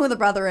 I don't know who the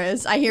brother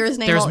is. I hear his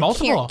name. There's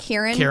multiple.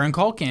 Kieran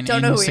Culkin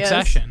don't know who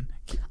Succession. He is.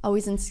 Oh,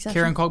 he's in Succession.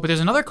 Kieran Culkin, but there's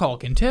another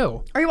Culkin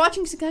too. Are you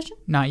watching Succession?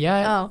 Not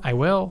yet. Oh. I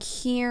will.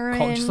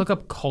 Kieran. Just look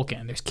up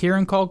Culkin. There's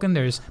Kieran Culkin.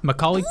 There's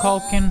Macaulay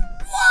Culkin.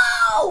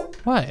 Whoa!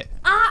 What?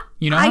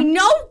 You know? I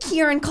know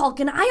Kieran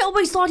Culkin. I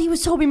always thought he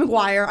was Tobey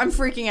Maguire. I'm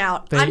freaking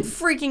out.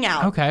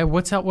 Okay,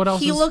 what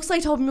else? He looks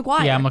like Tobey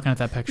Maguire. Yeah, I'm looking at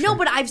that picture. No,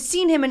 but I've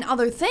seen him in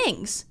other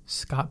things.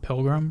 Scott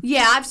Pilgrim?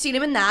 Yeah, I've seen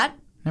him in that.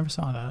 Never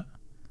saw that.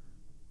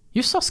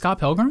 You saw Scott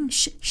Pilgrim?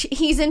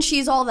 He's in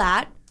She's All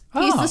That.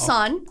 He's the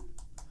son.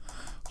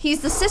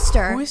 He's the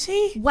sister. Who is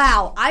he?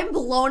 Wow, I'm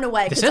blown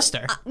away. The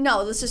sister?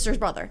 No, the sister's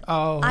brother.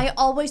 Oh. I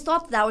always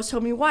thought that was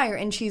Tobey Maguire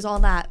and She's All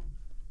That.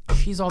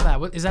 She's All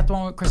That. Is that the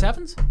one with Chris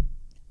Evans?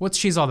 What's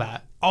She's All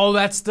That? Oh,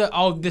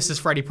 this is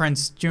Freddie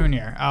Prinze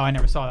Jr. Oh, I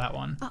never saw that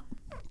one.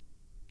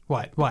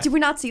 What? Did we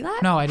not see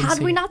that? No, I didn't How see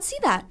did we it. not see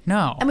that?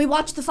 No. And we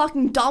watched the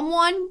fucking dumb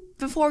one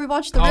before we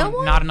watched the real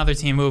one? Not Another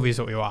Teen Movie is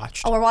what we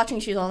watched. Oh, we're watching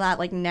She's All That,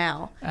 like,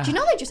 now. Do you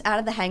know they just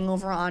added The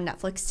Hangover on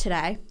Netflix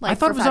today? Like, I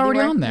thought it was already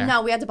on there.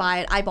 No, we had to buy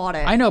it. I bought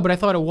it. I know, but I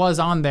thought it was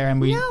on there,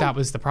 and that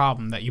was the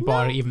problem, that you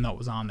bought it even though it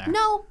was on there.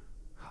 No.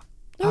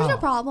 There was no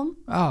problem.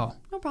 Oh.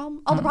 No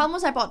problem. Oh, the problem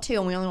was I bought 2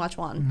 and we only watched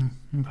 1.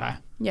 Okay.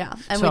 Yeah,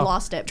 and we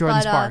lost it.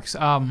 Jordan Sparks.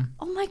 Oh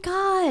my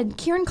God,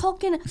 Kieran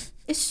Culkin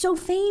is so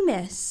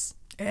famous.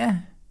 Yeah.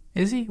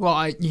 Is he?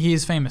 Well, he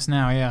is famous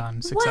now, yeah,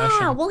 on Succession.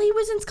 Wow, well, he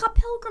was in Scott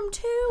Pilgrim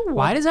too.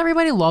 Why does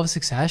everybody love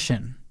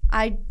Succession?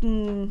 I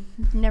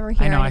never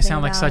hear I know, I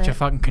sound about like such a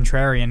fucking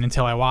contrarian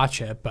until I watch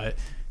it, but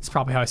it's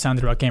probably how I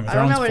sounded about Game of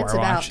Thrones before I watched it. I don't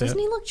know what it's about. Doesn't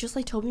he look just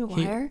like Tobey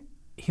Maguire?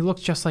 He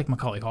looks just like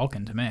Macaulay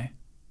Culkin to me.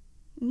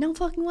 No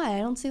fucking way. I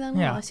don't see that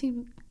at all. I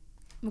see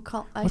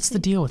Macaulay. What's the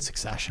deal with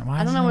Succession?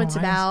 I don't know what it's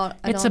about.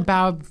 It's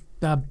about,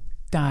 I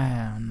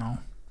don't know,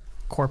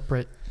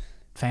 corporate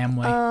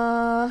family.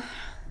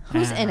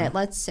 Who's in it?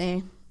 Let's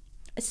see.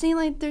 See,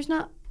 like, there's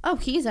not... Oh,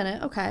 he's in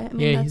it. Okay. I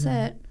mean, that's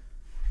it.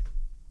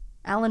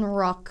 Alan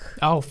Ruck.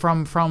 Oh,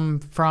 from...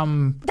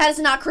 That is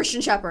not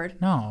Christian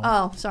Shepherd. No.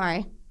 Oh,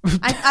 sorry.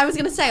 I was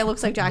going to say it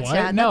looks like Jack's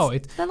dad. No,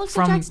 that looks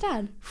like Jack's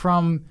dad.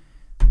 From...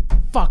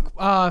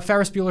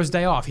 Ferris Bueller's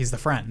Day Off. He's the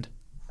friend.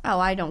 Oh,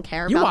 I don't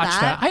care about that. You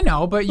watched that. I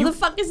know, but Who the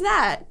fuck is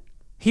that?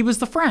 He was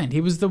the friend. He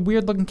was the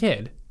weird-looking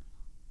kid.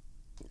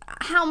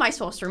 How am I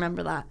supposed to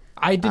remember that?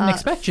 I didn't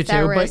expect you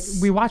to, but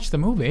we watched the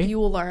movie.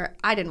 Bueller.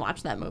 I didn't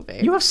watch that movie.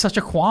 You have such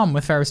a qualm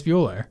with Ferris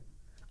Bueller.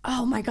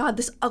 Oh my God,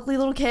 this ugly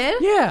little kid?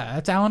 Yeah,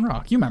 that's Alan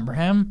Ruck. You remember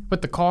him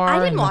with the car? I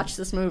didn't watch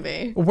this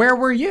movie. Where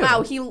were you?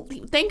 Wow,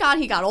 thank God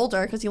he got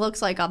older because he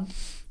looks like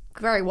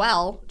very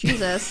well.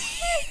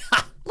 Jesus.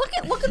 Look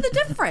at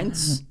the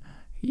difference.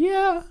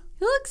 Yeah.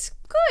 He looks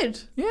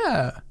good.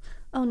 Yeah.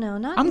 Oh no,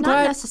 not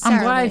glad, necessarily.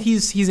 I'm glad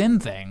he's in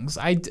things.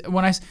 I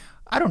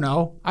don't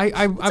know. It's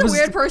a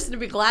weird person to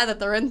be glad that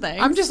they're in things.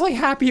 I'm just like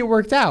happy it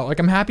worked out. Like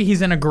I'm happy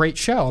he's in a great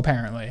show.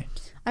 Apparently.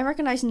 I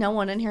recognize no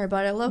one in here,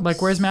 but it looks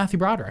like where's Matthew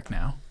Broderick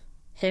now?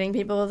 Hitting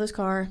people with his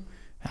car.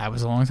 That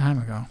was a long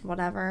time ago.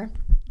 Whatever.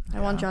 I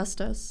want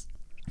justice.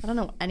 I don't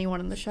know anyone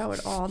in the show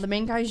at all. The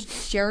main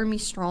guy's Jeremy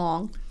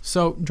Strong.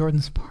 So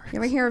Jordan Sparks. You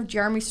ever hear of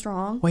Jeremy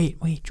Strong? Wait,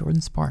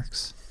 Jordan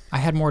Sparks. I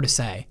had more to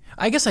say.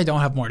 I guess I don't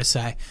have more to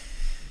say.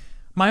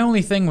 My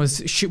only thing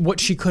was what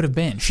she could have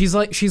been. She's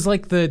like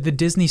the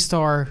Disney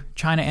star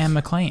China Anne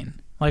McClain.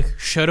 Like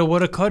shoulda,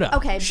 woulda, coulda.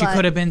 Okay, she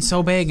could have been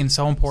so big and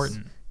so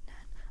important.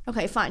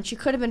 Okay, fine. She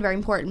could have been very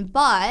important,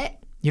 but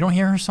you don't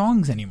hear her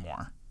songs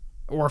anymore,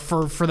 or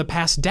for the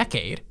past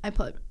decade.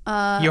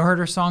 You heard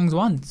her songs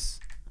once.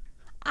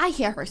 I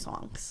hear her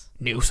songs.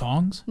 New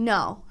songs?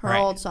 No, her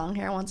old song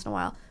here once in a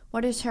while.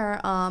 What is her?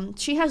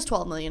 She has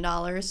 $12 million.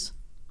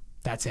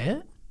 That's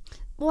it.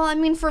 Well, I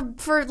mean,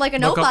 for like a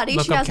nobody,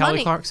 she has Kelly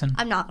money. Clarkson.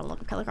 I'm not gonna look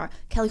up Kelly Clarkson.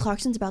 Kelly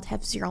Clarkson's about to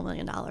have $0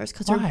 million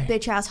because her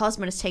bitch ass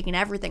husband has taken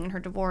everything in her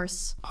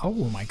divorce. Oh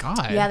my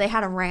God. Yeah, they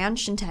had a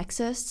ranch in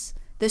Texas.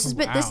 This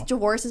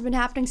divorce has been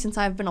happening since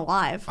I've been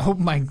alive. Oh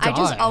my God. I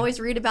just always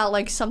read about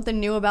like something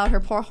new about her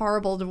poor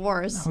horrible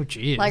divorce. Oh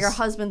jeez. Like her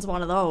husband's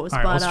one of those.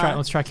 All right,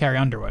 let's try Carrie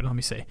Underwood. Let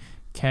me see.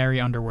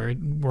 Carrie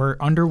Underwood.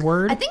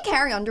 Underwood. I think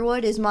Carrie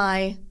Underwood is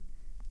my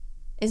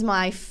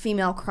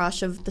female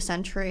crush of the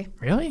century.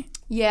 Really?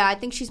 Yeah, I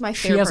think she's my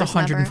favorite. She has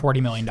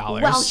 $140 million.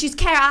 Well, she's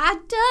Carrie. I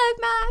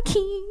dug my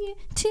key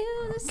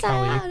to the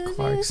side of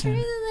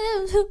Clarkson.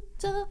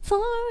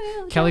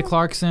 Kelly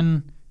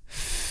Clarkson.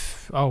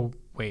 Oh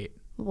wait.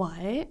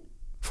 What?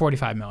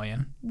 45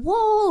 million.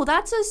 Whoa,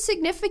 that's a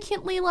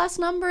significantly less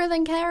number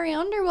than Carrie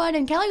Underwood.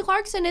 And Kelly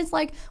Clarkson is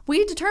like,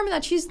 we determined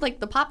that she's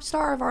like the pop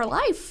star of our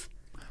life.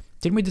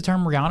 Didn't we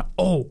determine Rihanna?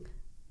 Oh.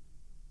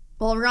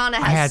 Well, Rihanna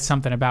has. I had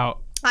something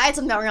about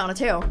Rihanna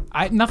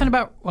too. Nothing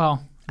about,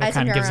 well, that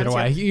kind of gives it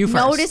away. You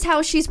first. Notice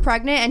how she's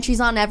pregnant and she's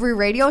on every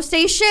radio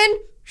station?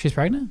 She's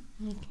pregnant?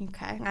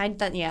 Okay.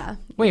 Yeah.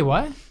 Wait,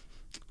 what?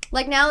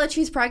 Like now that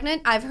she's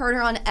pregnant, I've heard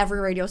her on every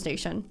radio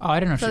station. Oh,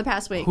 I don't know. For the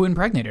past week. Who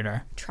impregnated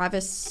her?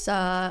 Travis,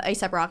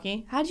 A$AP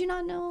Rocky. How did you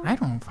not know? I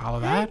don't follow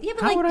that. Yeah,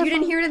 but you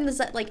didn't hear it in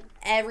the like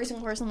every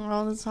single person in the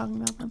world is talking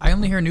about them. I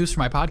only hear news for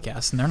my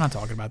podcast, and they're not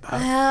talking about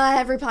that.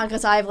 Every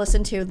podcast I've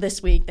listened to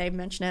this week, they've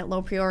mentioned it.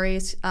 Low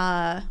Priori's,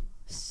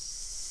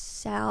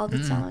 Sal.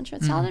 Did Sal mention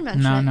it? Sal didn't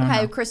mention it. No,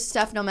 okay, no. Chris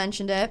Stefano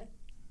mentioned it.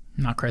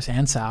 Not Chris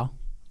and Sal.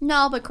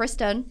 No, but Chris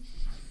did.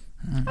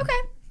 Okay.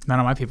 None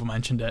of my people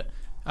mentioned it.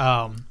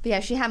 But yeah,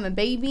 she had a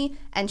baby,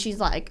 and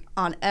she's like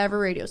on every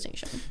radio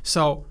station.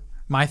 So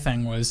my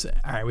thing was,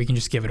 all right, we can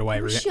just give it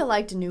away. She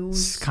liked news.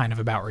 It's kind of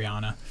about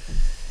Rihanna.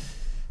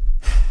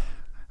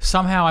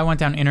 Somehow I went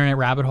down an internet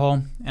rabbit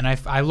hole, and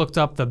I looked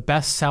up the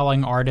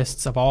best-selling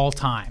artists of all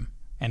time,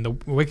 and the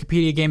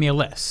Wikipedia gave me a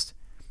list.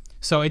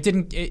 So it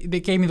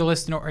gave me the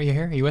list. Are you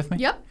here? Are you with me?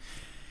 Yep.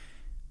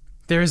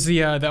 There's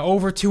the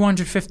over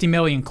 250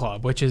 million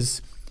club, which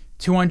is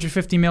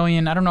 250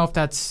 million. I don't know if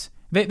that's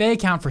they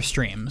account for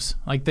streams.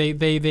 Like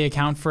they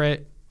account for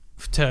it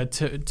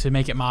to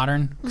make it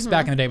modern. Because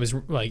back in the day, it was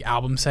like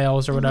album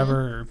sales or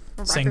whatever,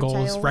 or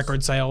singles,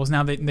 record sales.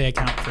 Now they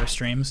account for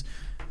streams.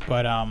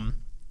 But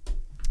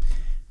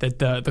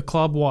the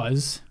club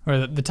was,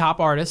 or the top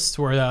artists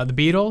were the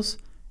Beatles,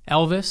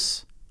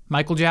 Elvis,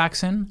 Michael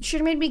Jackson. You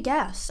should have made me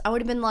guess. I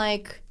would have been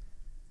like...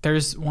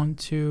 There's 1,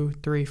 2,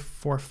 3,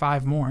 4,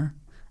 5 more.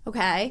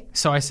 Okay.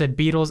 So I said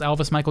Beatles,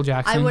 Elvis, Michael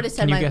Jackson. I would have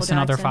said Michael Jackson.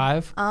 Can you guess another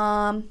 5?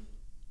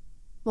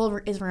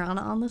 Well, is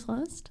Rihanna on this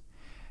list?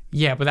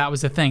 Yeah, but that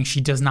was the thing.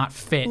 She does not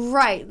fit.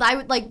 Right. I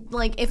would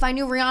like if I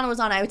knew Rihanna was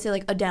on, I would say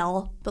like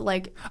Adele, but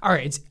like... All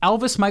right, it's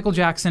Elvis, Michael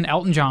Jackson,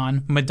 Elton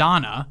John,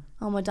 Madonna.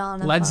 Oh,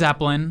 Madonna. Led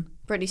Zeppelin.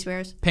 Britney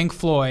Spears. Pink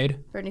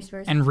Floyd. Britney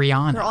Spears. And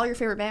Rihanna. They're all your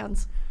favorite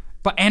bands.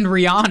 And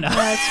Rihanna. Yeah,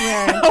 that's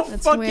weird. How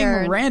that's fucking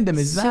weird. random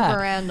is that?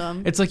 Super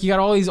random. It's like you got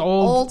all these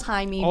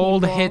old-timey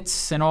old people.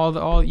 hits and all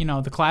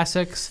the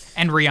classics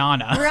and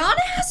Rihanna. Rihanna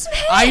has some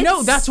hits. I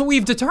know, that's what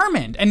we've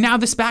determined. And now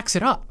this backs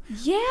it up.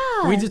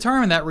 Yeah. We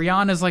determined that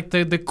Rihanna's like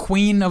the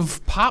queen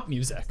of pop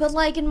music. But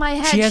like in my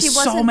head, she has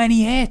so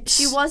many hits.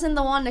 She wasn't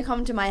the one to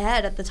come to my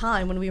head at the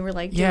time when we were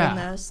like doing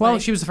this. Well,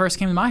 like, she was the first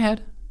that came to my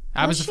head.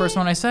 I was the first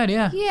one I said,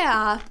 yeah.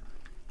 Yeah.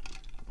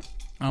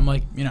 I'm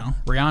like,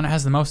 Rihanna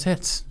has the most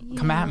hits. Yeah.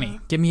 Come at me.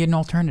 Give me an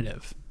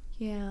alternative.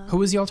 Yeah. Who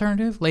was the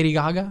alternative? Lady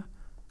Gaga?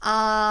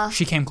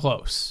 She came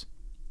close.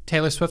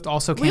 Taylor Swift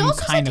also came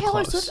kind of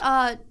close. Swift,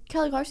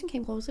 Kelly Clarkson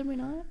came close, did we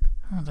not?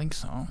 I don't think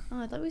so.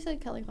 Oh, I thought we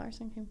said Kelly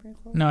Clarkson came pretty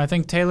close. No, I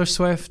think Taylor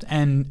Swift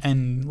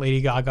and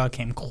Lady Gaga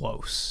came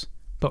close.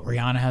 But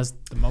Rihanna has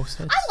the most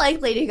hits. I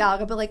like Lady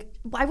Gaga, but like,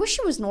 I wish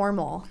she was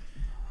normal.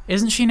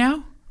 Isn't she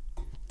now?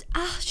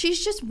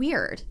 She's just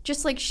weird.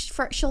 Just like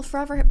she'll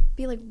forever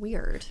be like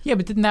weird. Yeah,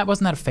 but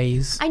wasn't that a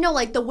phase? I know,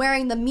 like the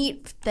wearing the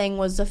meat thing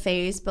was a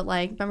phase, but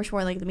like remember she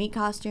wore like the meat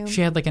costume?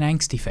 She had like an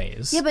angsty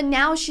phase. Yeah, but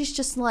now she's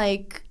just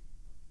like...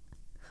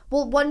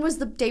 Well, one was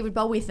the David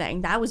Bowie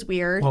thing. That was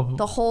weird. Well,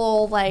 the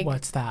whole like...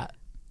 What's that?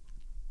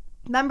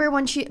 Remember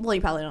when she... Well,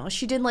 you probably don't know.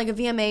 She did like a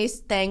VMAs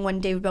thing when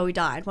David Bowie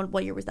died.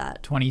 What year was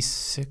that?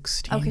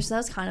 2016. Okay, so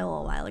that was kind of a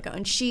little while ago.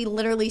 And she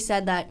literally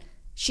said that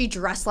she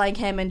dressed like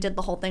him and did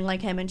the whole thing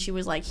like him, and she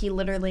was like, he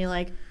literally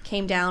like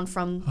came down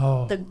from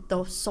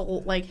the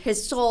soul, like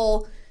his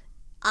soul.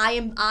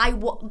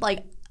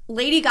 Like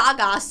Lady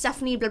Gaga,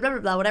 Stephanie, blah, blah, blah,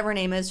 blah, whatever her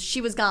name is,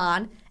 she was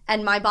gone,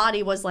 and my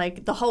body was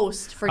like the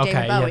host for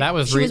David Bowie.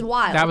 Yeah, she was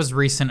wild. That was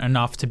recent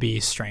enough to be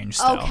strange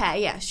still.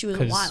 Okay, yeah, she was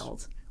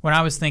wild. When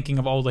I was thinking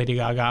of old Lady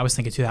Gaga, I was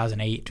thinking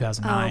 2008,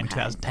 2009,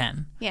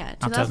 2010. Yeah,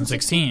 not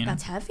 2016.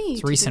 That's heavy.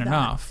 It's recent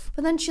enough.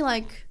 But then she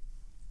like...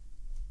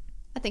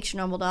 I think she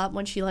normaled up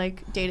when she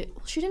like dated...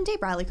 She didn't date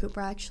Bradley Cooper,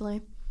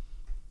 actually.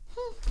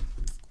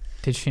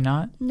 Did she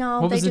not?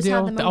 No, what was the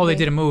deal? Had the movie. Oh, they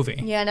did a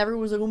movie. Yeah, and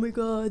everyone was like, "Oh my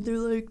god, they're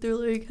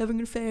like having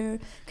an affair,"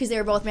 because they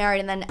were both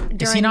married. And then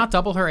during... Is he not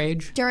double her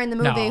age? During the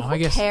movie,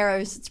 who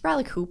cares? It's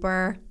Bradley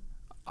Cooper.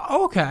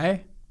 Oh,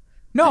 okay.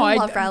 No, I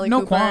love Bradley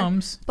Cooper. No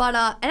qualms. But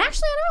and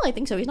actually, I don't really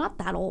think so. He's not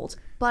that old.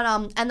 But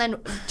and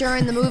then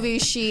during the movie,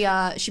 she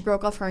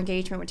broke off her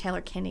engagement with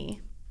Taylor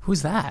Kinney.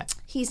 Who's that?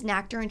 He's an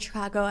actor in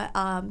Chicago.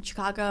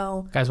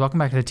 Guys, welcome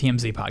back to the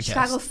TMZ podcast.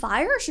 Chicago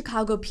Fire or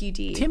Chicago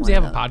PD? TMZ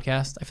have a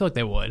podcast? I feel like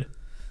they would.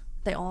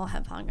 They all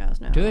have podcasts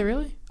now. Do they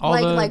really?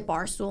 Like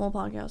Barstool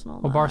podcast and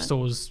all that. Well,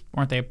 Barstool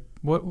weren't they?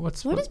 What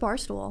is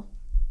Barstool?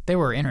 They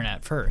were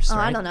internet first,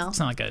 right? I don't know. It's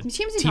not like a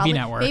TMZ TV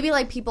network. Maybe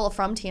like people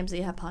from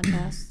TMZ have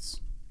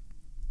podcasts.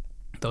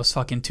 Those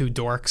fucking two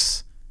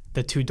dorks.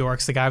 The two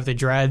dorks, the guy with the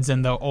dreads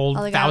and the old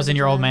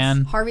 1,000-year-old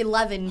man. Harvey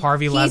Levin.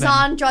 He's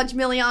on Judge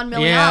Million.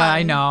 Yeah,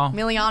 I know.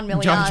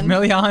 Million. Judge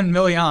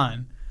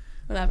Million.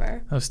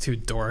 Whatever. Those two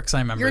dorks, I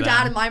remember Your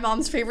dad and my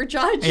mom's favorite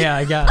judge. Yeah,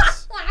 I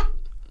guess.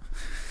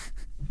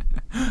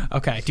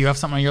 Okay, do you have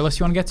something on your list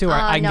you want to get to?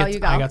 Or you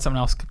go. I got something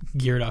else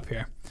geared up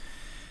here.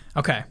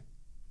 Okay.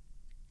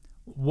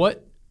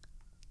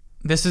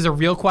 This is a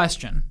real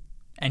question,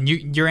 and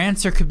your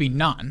answer could be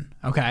none,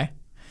 okay?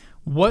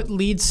 What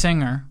lead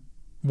singer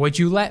would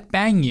you let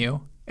bang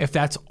you if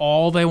that's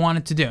all they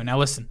wanted to do? Now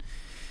listen,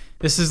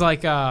 this is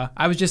like,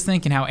 I was just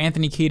thinking how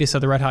Anthony Kiedis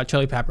of the Red Hot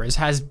Chili Peppers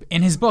has,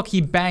 in his book,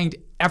 he banged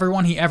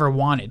everyone he ever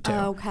wanted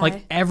to. Okay.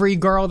 Like every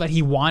girl that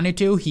he wanted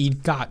to, he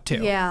got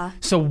to. Yeah.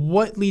 So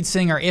what lead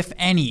singer, if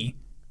any,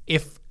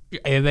 if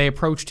they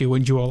approached you,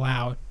 would you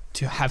allow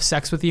to have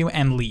sex with you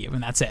and leave,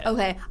 and that's it?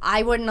 Okay,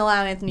 I wouldn't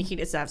allow Anthony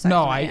Kiedis to have sex with me.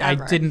 No, I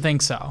didn't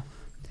think so.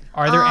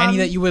 Are there any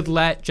that you would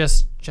let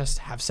just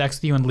have sex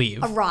with you and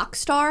leave? A rock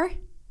star?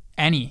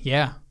 Any,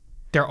 yeah.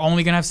 They're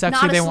only going to have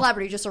sex with you. Not a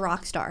celebrity, just a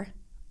rock star.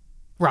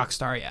 Rock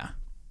star, yeah.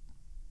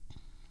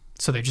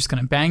 So they're just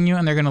going to bang you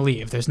and they're going to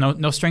leave. There's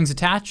no strings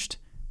attached,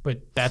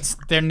 but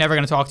they're never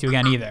going to talk to you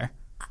again either.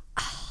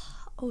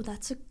 Oh,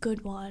 that's a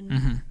good one.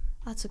 Mm-hmm.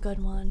 That's a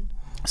good one.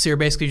 So you're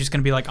basically just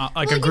going to be like a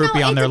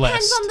groupie on their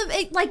list.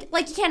 It depends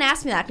on you can't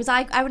ask me that because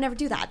I would never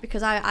do that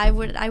because I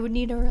would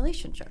need a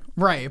relationship.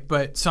 Right,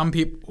 but some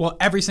people,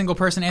 every single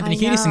person Anthony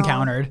Kiedis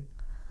encountered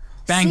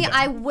banged them.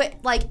 I would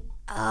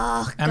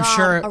I'm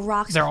sure a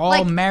rock star. They're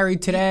all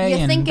married today.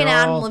 You're thinking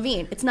Adam all...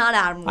 Levine. It's not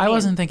Adam Levine. I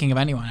wasn't thinking of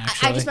anyone,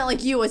 actually. I just meant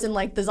like you as in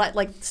like the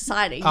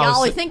society.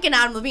 Y'all are thinking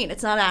Adam Levine.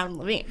 It's not Adam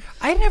Levine.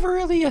 I never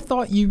really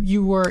thought you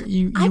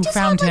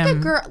found him. A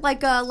girl,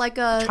 like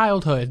a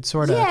childhood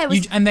sort of. Yeah,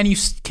 and then you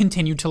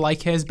continued to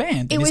like his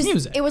band and his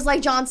music. It was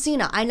like John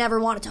Cena. I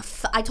never wanted to.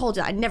 I told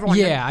you I never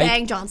wanted to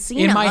bang John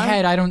Cena. In my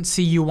head, I don't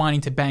see you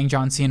wanting to bang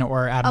John Cena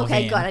or Adam Levine.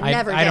 Okay, good. I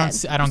never did. I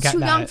don't get that. Too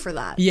young for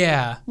that.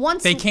 Yeah.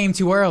 They came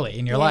too early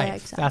in your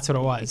life. Exactly. That's what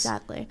it was.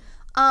 Exactly.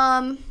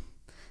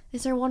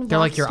 Is there one? They're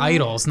like your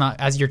idols, not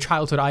as your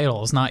childhood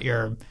idols, not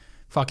your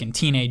fucking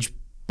teenage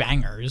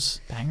bangers.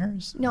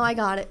 Bangers? No, I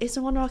got it. Is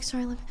there one rock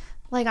star?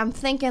 Like I'm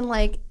thinking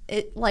like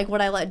would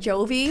I let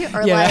Jovi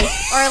or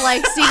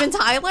like Steven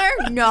Tyler?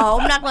 No,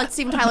 I'm not gonna let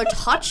Steven Tyler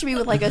touch me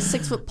with like a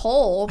 6-foot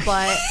pole,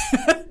 but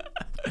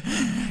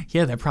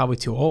yeah, they're probably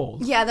too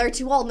old. Yeah, they're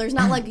too old. And there's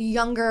not like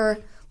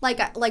younger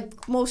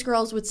like most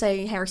girls would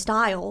say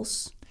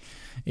hairstyles.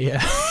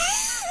 Yeah.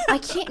 I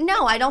can't.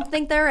 No, I don't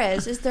think there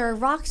is. Is there a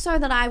rock star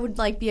that I would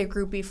like be a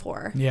groupie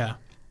for? Yeah.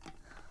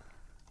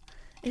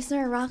 Is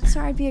there a rock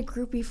star I'd be a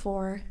groupie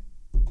for?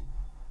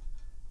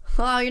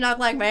 Oh, you're not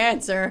like my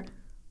answer.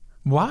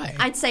 Why?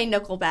 I'd say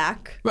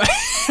Nickelback.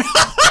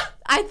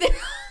 I think.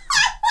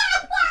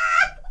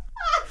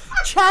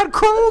 Chad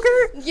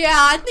Kroeger? Yeah,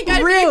 I think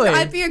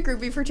I'd be a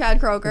groupie for Chad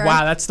Kroeger.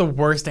 Wow, that's the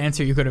worst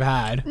answer you could have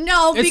had.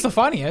 No, it's the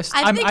funniest.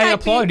 I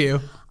applaud you.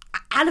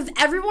 Out of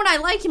everyone I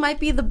like, he might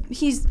be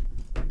he's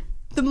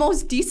the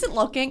most decent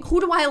looking. Who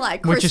do I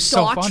like? Which Chris is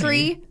so Daughtry,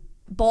 funny.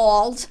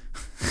 Bald.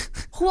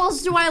 Who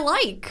else do I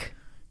like?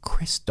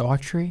 Chris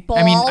Daughtry?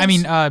 Bald. I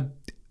mean,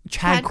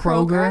 Chad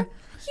Kroeger.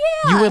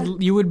 Yeah.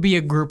 You would be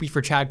a groupie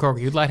for Chad Kroeger.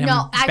 You'd let him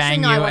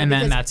bang you, and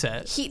then that's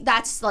it.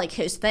 That's like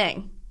his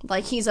thing.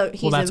 Like he's a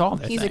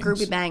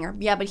groupie banger.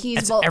 Yeah, but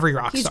he's every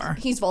rock star.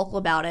 He's vocal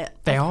about it.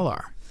 They all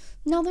are.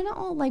 No, they're not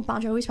all. Like Bon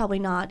Jovi's probably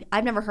not.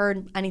 I've never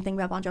heard anything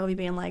about Bon Jovi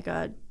being like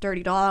a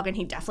dirty dog, and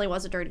he definitely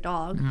was a dirty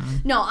dog.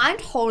 Mm-hmm. No, I'm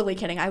totally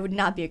kidding. I would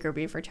not be a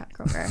groupie for Chad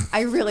Kroeger.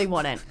 I really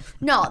wouldn't.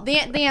 No, the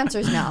answer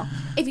is no.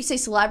 If you say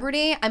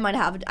celebrity, I might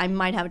have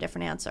a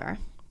different answer.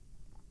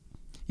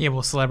 Yeah,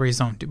 well, celebrities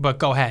don't do. But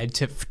go ahead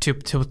to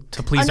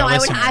please our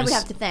listeners. I would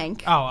have to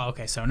think. Oh,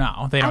 okay. So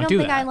no, they don't do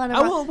that. I let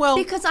them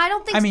because I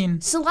don't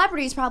think.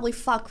 Celebrities probably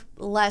fuck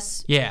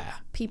less. Yeah.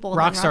 People.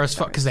 Rock stars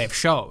fuck because they have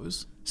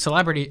shows.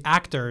 Celebrity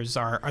actors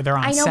they're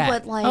on set.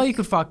 But like, you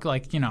could fuck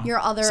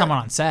someone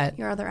on set.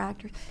 Your other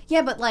actors.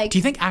 Yeah, but like. Do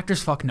you think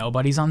actors fuck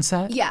nobodies on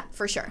set? Yeah,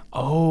 for sure.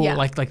 Oh, yeah.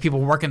 like people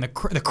working the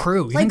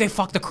crew. You think they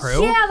fuck the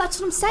crew? Yeah,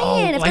 that's what I'm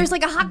saying. If there's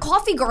like a hot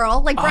coffee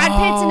girl, like Brad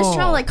Pitt's in his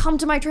trailer, like come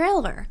to my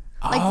trailer.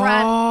 Like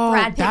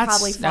Brad Pitt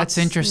probably fucks that's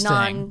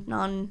interesting.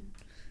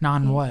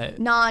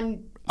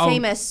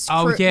 Non-famous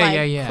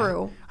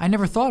crew. I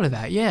never thought of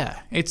that. Yeah,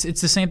 it's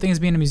the same thing as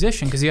being a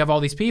musician because you have all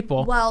these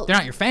people. Well, they're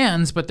not your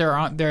fans, but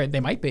they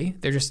might be.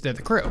 They're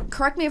the crew.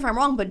 Correct me if I'm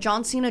wrong, but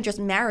John Cena just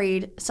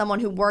married someone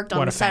who worked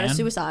on the set of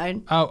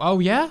Suicide. Oh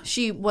yeah.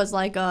 She was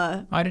like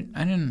a. I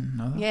didn't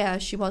know that. Yeah,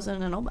 she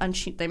wasn't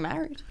and they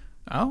married.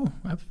 Oh,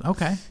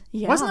 okay.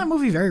 Yeah. Wasn't that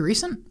movie very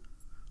recent?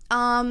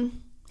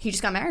 He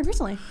just got married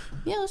recently.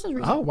 Yeah, this was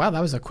recent. Oh, wow,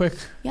 that was a quick...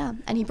 Yeah,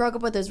 and he broke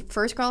up with his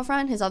first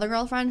girlfriend, his other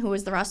girlfriend, who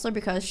was the wrestler,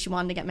 because she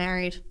wanted to get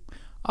married.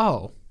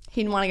 Oh.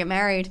 He didn't want to get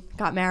married,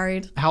 got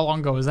married. How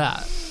long ago was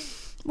that?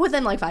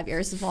 Within like 5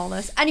 years of all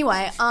this.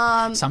 Anyway,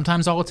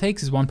 sometimes all it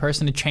takes is one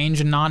person to change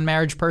a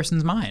non-marriage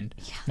person's mind,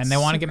 and they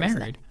want to get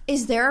married.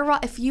 Is there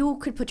if you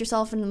could put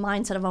yourself in the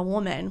mindset of a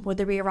woman, would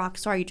there be a rock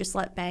star you just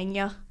let bang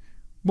you?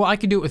 Well, I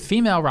could do it with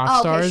female rock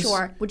stars. Okay,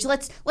 sure. Would you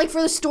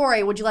for the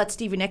story, would you let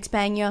Stevie Nicks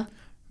bang you?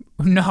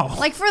 No.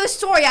 Like for the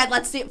story, I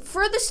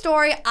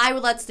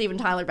would let Steven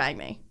Tyler bang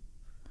me.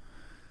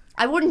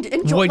 I wouldn't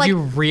enjoy. Would you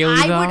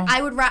really though?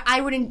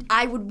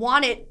 I would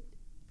want it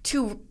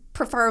to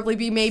preferably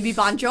be maybe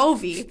Bon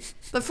Jovi,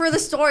 but for the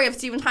story, if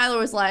Steven Tyler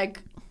was like,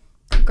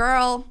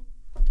 "Girl,"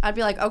 I'd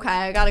be like, "Okay,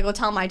 I gotta go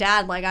tell my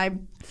dad like I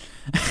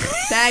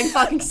bang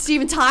fucking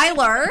Steven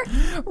Tyler."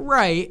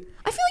 Right.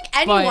 I feel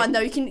like anyone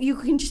though, you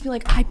can just be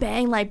like, I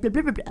bang like blah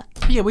blah blah blah.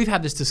 Yeah, we've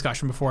had this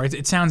discussion before.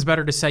 It sounds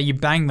better to say you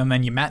banged them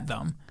than you met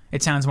them.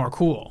 It sounds more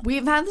cool.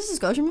 We've had this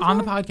discussion before? On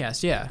the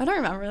podcast, yeah. I don't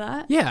remember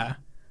that. Yeah.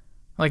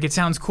 Like it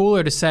sounds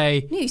cooler to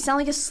say. Yeah, you sound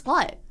like a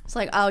slut. It's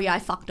like, oh yeah, I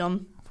fucked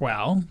him.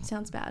 Well.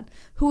 Sounds bad.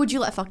 Who would you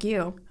let fuck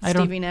you?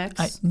 Stevie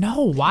Nicks?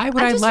 No, why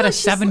would I let a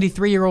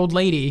 73-year-old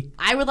lady?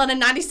 I would let a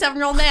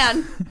 97-year-old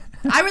man.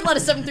 I would let a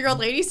 73-year-old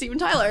lady, Steven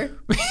Tyler.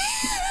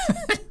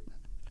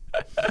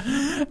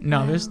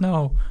 No, there's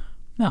no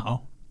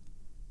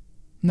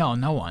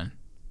one.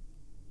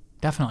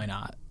 Definitely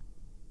not.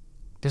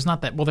 There's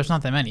not that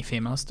many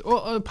females.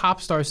 Well,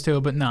 pop stars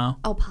too, but no.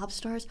 Oh, pop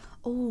stars?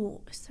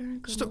 Oh, is there a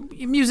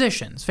good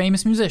musicians,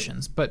 famous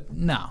musicians, but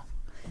no.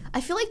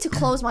 I feel like to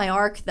close my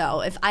arc,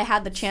 though, if I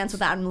had the chance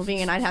with Adam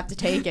Levine, I'd have to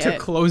take it. To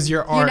close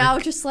your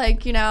arc. Just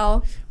like,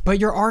 But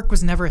your arc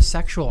was never a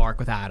sexual arc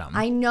with Adam.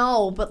 I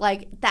know, but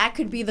like, that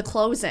could be the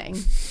closing.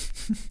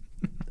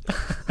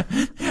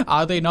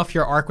 Oddly enough,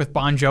 your arc with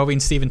Bon Jovi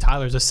and Steven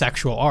Tyler is a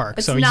sexual arc.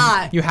 It's so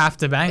not. You have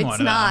to bang one of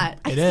them. It's not.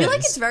 I feel like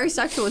it's very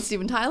sexual with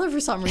Steven Tyler for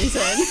some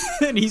reason.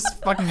 And he's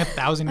fucking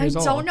 1,000 years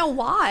old. I don't know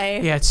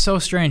why. Yeah, it's so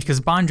strange because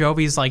Bon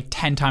Jovi's like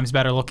 10 times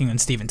better looking than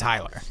Steven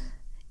Tyler.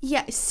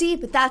 Yeah, see,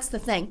 but that's the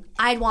thing.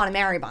 I'd want to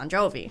marry Bon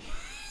Jovi.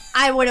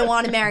 I wouldn't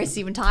want to marry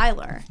Steven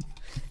Tyler.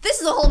 This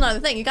is a whole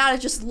nother thing. You gotta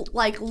just,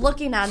 like,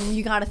 looking at him,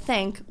 you gotta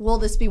think, will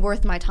this be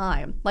worth my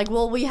time? Like,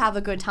 will we have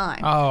a good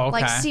time? Oh,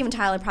 okay. Like, Steven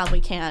Tyler probably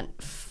can't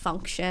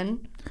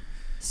function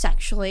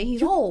sexually.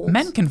 He's old.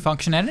 Men can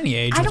function at any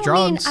age with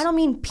drugs. I don't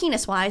mean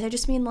penis-wise. I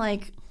just mean,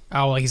 like...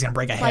 Oh, like he's gonna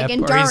break a hip, like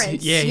endurance, or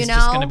he's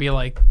just gonna be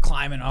like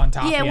climbing on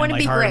top of you and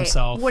like hurt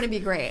himself. Wouldn't it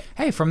be great?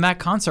 Hey, from that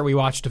concert we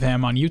watched of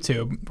him on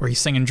YouTube where he's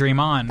singing "Dream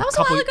On," that was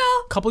a while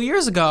ago. Couple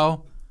years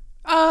ago,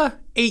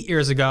 8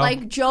 years ago.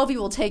 Like Jovi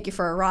will take you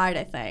for a ride,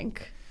 I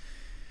think.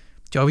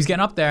 Jovi's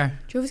getting up there.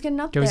 Jovi's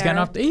getting up.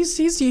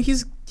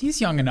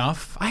 He's young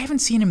enough. I haven't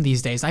seen him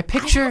these days. I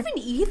haven't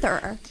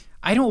either.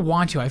 I don't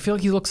want to. I feel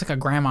like he looks like a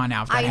grandma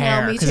now with that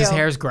hair because his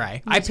hair's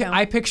gray. Me too.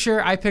 I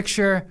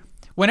picture.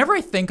 Whenever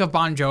I think of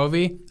Bon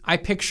Jovi, I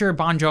picture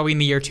Bon Jovi in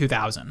the year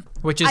 2000,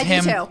 which is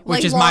him,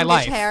 which is My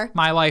Life. Hair.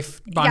 My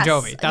Life, Bon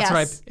Jovi. That's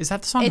what is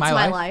that the song? It's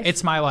My Life?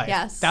 It's My Life.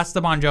 Yes. That's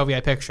the Bon Jovi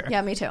I picture.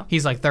 Yeah, me too.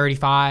 He's like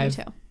 35.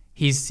 Me too.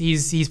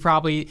 He's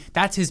probably,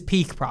 that's his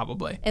peak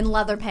probably. In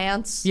leather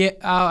pants. Yeah,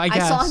 I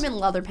guess. I saw him in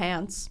leather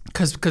pants.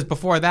 Because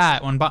before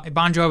that, when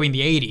Bon Jovi in the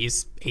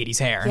 80s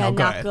hair, yeah,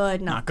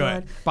 not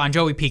good. Bon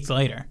Jovi peaked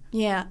later.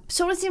 Yeah.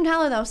 So did Steven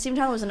Tyler, though. Steven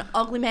Tyler was an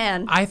ugly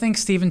man. I think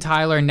Steven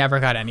Tyler never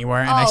got anywhere,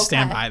 and I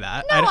stand by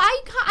that. No,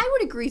 I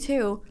would agree,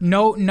 too.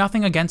 No,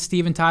 nothing against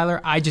Steven Tyler.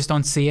 I just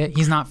don't see it.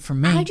 He's not for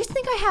me. I just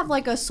think I have,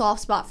 like, a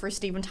soft spot for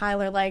Steven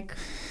Tyler, like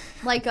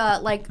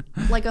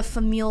a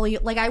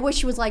familial, like, I wish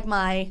he was, like,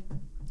 my...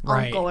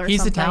 uncle or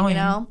he's something, Italian.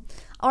 You know?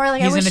 Or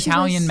like he's an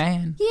Italian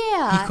man.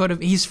 Yeah. He could have.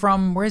 He's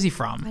from. Where is he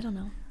from? I don't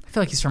know. I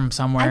feel like he's from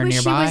somewhere nearby. I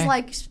wish he was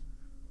like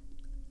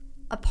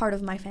a part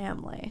of my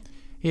family.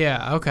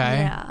 Yeah. Okay.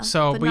 Yeah.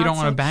 So, but you don't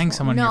want to bang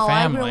someone in your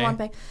family. No, I don't want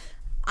to bang.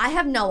 I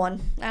have no one.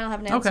 I don't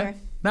have an answer. Okay.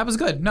 That was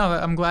good. No,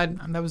 I'm glad.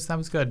 That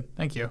was good.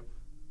 Thank you.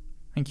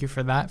 Thank you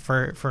for that.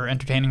 For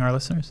entertaining our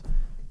listeners.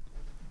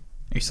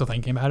 Are you still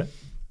thinking about it?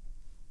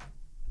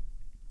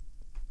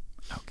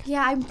 Okay.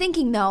 Yeah, I'm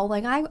thinking though,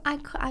 like I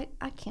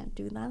can't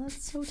do that.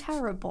 That's so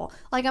terrible.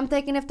 Like I'm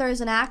thinking if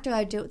there's an actor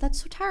I do,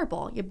 that's so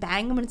terrible. You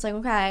bang them and it's like,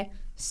 okay,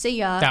 see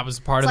ya. That was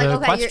part of the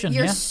question.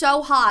 You're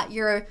so hot.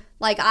 You're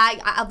like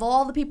I of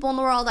all the people in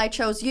the world, I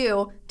chose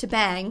you to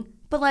bang.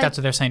 But like that's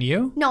what they're saying to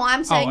you? No,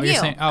 I'm saying you.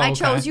 I okay.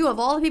 chose you of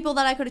all the people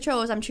that I could have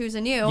chose. I'm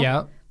choosing you.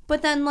 Yeah.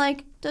 But then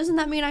like, doesn't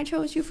that mean I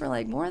chose you for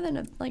like more than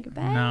a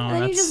bang? No, and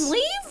then you just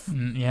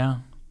leave? Yeah.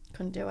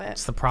 Couldn't do it.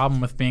 It's the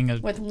problem with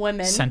being with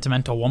women.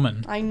 Sentimental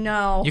woman. I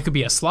know. You could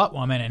be a slut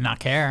woman and not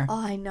care.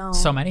 Oh, I know.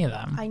 So many of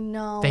them. I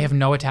know. They have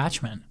no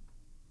attachment.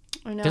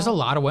 I know. There's a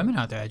lot of women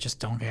out there that just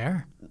don't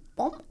care.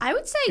 Well, I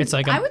would say it's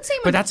like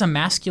but that's a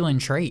masculine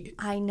trait.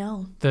 I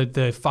know.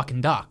 The fucking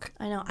duck.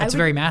 I know. That's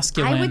very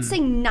masculine. I would say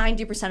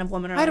 90% of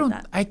women are like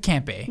that. I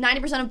can't be.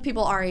 90% of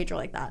people our age are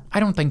like that. I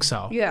don't think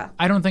so. Yeah.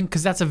 I don't think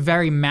because that's a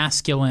very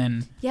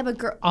masculine. Yeah,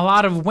 but a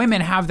lot of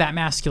women have that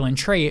masculine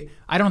trait.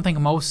 I don't think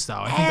most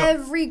though.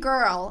 Every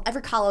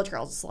college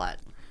girl's a slut.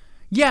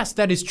 Yes,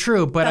 that is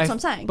true, but that's what I'm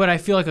saying. But I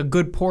feel like a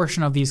good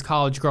portion of these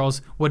college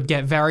girls would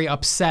get very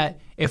upset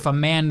if a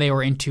man they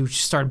were into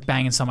started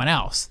banging someone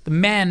else. The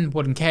men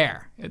wouldn't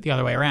care the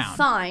other way around.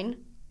 Fine,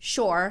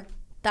 sure,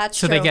 that's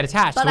true. So they get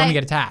attached. Women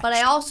get attached. But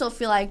I also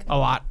feel like a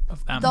lot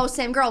of them. Those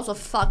same girls will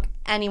fuck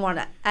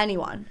anyone,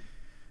 and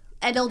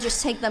it'll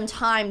just take them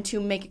time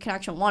to make a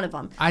connection with one of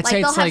them. I'd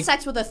say they'll have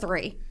sex with a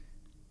 3.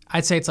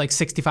 I'd say it's like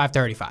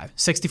 65-35.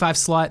 65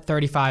 slut,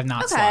 35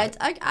 not slut.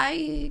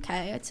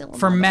 Okay, it's a little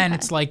for men,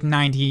 it's like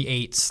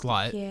 98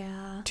 slut.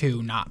 Yeah.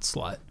 2 not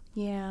slut.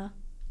 Yeah.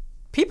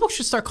 People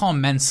should start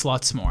calling men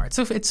sluts more.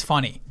 It's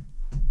funny.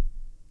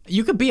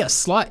 You could be a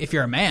slut if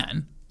you're a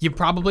man. You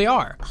probably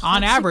are.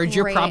 On average,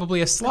 you're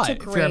probably a slut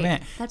if you're a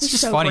man. It's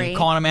just funny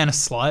calling a man a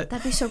slut.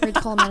 That'd be so great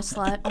to call a man a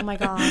slut. Oh my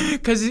god.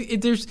 Because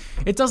it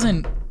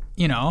doesn't,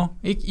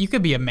 you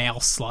could be a male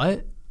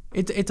slut.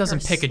 It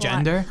doesn't pick a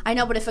gender. I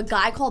know, but if a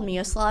guy called me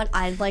a slut,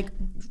 I'd like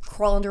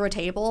crawl under a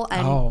table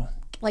and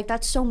like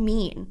that's so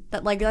mean.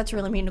 That's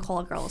really mean to call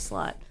a girl a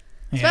slut.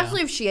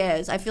 Especially if she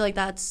is. I feel like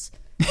that's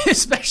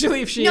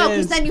especially if she is. No,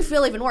 because then you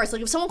feel even worse.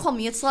 Like if someone called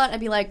me a slut, I'd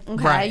be like,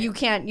 okay, you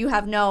can't. You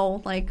have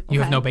no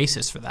You have no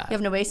basis for that. You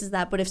have no basis for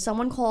that. But if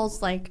someone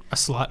calls like a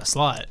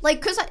slut,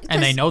 like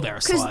and they know they're a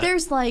slut,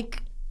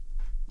 because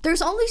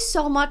there's only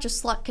so much a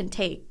slut can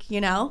take,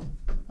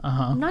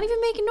 I'm not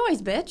even making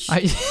noise, bitch.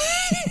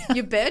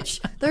 You bitch.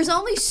 There's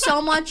only so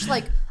much,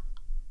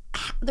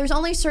 there's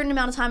only a certain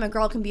amount of time a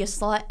girl can be a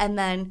slut, and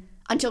then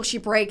until she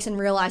breaks and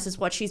realizes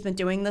what she's been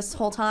doing this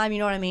whole time, you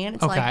know what I mean?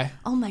 It's like,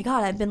 oh my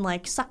god, I've been,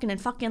 sucking and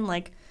fucking,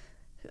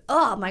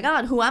 oh my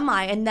god, who am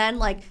I? And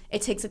then,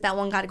 it takes, that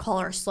one guy to call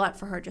her a slut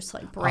for her just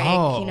to, break,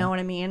 you know what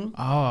I mean?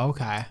 Oh,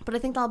 okay. But I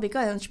think that'll be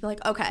good, and she'll be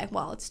like, okay,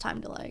 well, it's time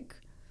to,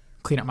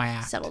 clean up my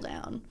act. Settle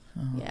down.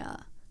 Yeah.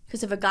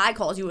 Because if a guy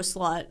calls you a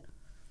slut,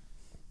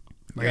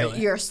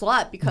 really? you're a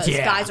slut because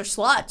guys are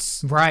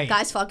sluts. Right.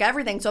 Guys fuck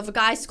everything. So if a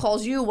guy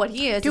calls you what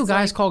he is, do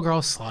guys call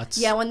girls sluts?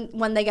 Yeah,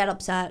 when they get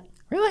upset.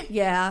 Really?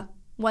 Yeah,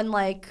 when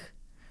like.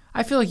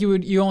 I feel like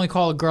you only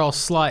call a girl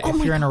slut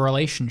if you're in a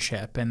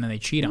relationship and then they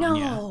cheat on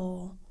you.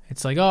 No.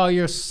 It's like, oh,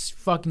 you're a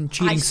fucking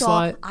cheating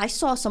slut. I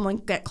saw someone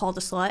get called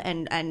a slut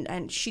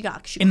and she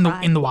cried. In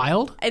the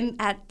wild? And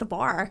at the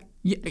bar.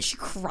 Yeah. She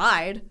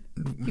cried.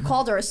 He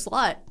called her a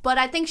slut, but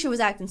I think she was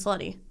acting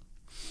slutty.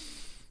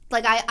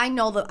 Like I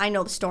know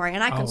the story,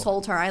 and I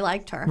consoled her. I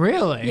liked her.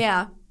 Really?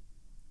 Yeah.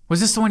 Was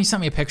this the one you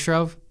sent me a picture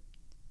of?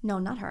 No,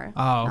 not her.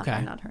 Oh,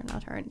 okay. Not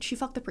her. And she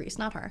fucked the priest,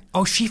 not her.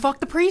 Oh, she fucked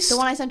the priest? The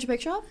one I sent you a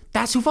picture of?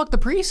 That's who fucked the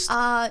priest?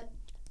 I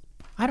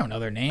don't know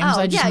their names.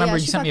 I just remember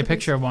you sent me a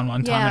picture of one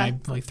time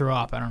and I threw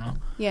up. I don't know.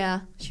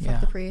 Yeah, she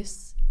fucked the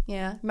priest.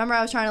 Yeah. Remember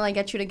I was trying to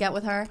get you to get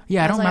with her?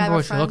 Yeah, I don't remember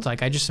what she looked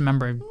like. I just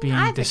remember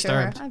being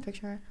disturbed. I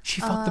picture her.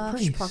 She fucked the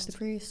priest. She fucked the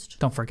priest.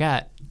 Don't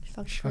forget. She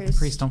fucked the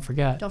priest. Don't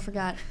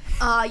forget.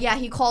 Yeah,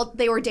 he called.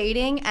 They were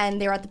dating and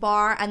they were at the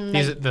bar and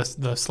is it the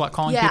slut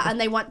calling people? and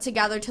they went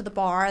together to the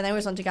bar and they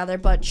always went together,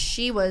 but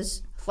she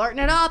was flirting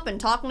it up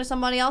and talking to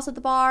somebody else at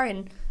the bar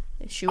and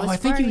she was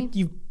flirting. Think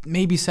you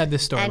maybe said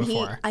this story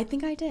before. I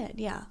think I did,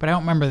 yeah. But I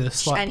don't remember the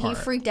slut and part.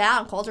 He freaked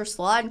out and called her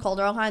slut and called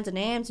her all kinds of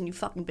names and you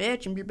fucking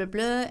bitch and blah blah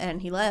blah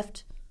and he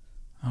left.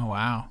 Oh,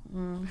 wow.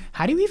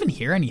 How do you even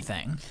hear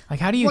anything? Like,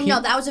 how do you hear?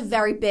 No, that was a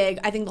very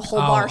big, I think the whole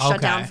bar shut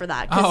down for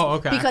that.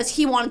 Okay. Because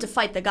he wanted to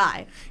fight the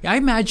guy. Yeah, I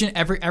imagine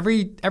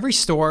every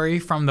story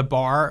from a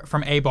bar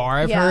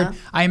I've heard,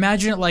 I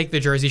imagine it like the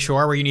Jersey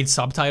Shore where you need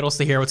subtitles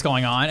to hear what's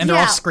going on and they're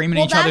all screaming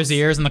in each other's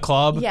ears in the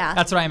club. Yeah.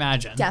 That's what I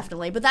imagine.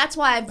 Definitely. But that's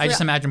why I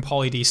just imagine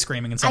Pauly D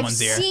screaming in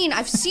someone's ear.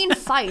 I've seen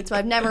fights, but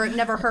I've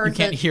never heard you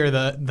can't hear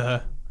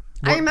the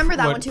I remember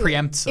that one too.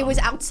 Preempts them. It was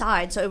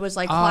outside, so it was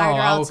quieter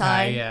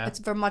outside. Okay, yeah.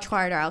 It's much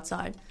quieter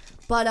outside.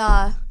 But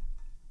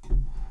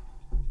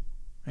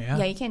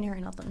yeah, you can't hear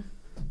nothing.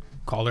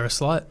 Called her a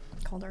slut.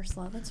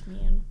 That's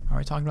mean. Are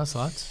we talking about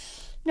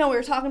sluts? No, we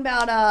were talking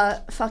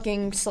about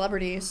fucking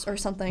celebrities or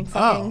something.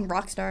 Fucking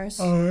rock stars.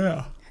 Oh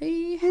yeah.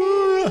 Hey,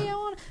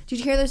 did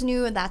you hear there's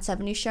new That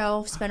 70s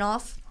Show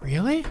spinoff?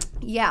 Really?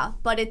 Yeah,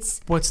 but it's...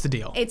 What's the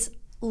deal? It's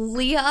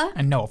Leah.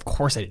 And no, of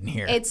course I didn't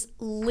hear. It's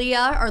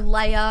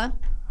Leah.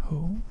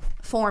 Who?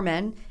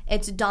 Foreman.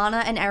 It's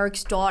Donna and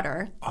Eric's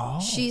daughter.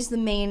 Oh. She's the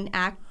main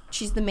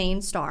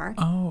star.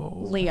 Oh.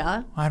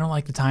 Leah. I don't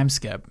like the time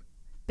skip.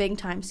 Big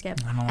time skip.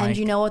 And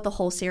you know what the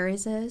whole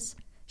series is?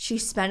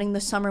 She's spending the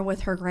summer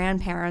with her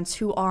grandparents,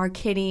 who are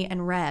Kitty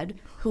and Red,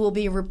 who will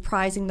be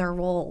reprising their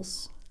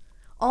roles.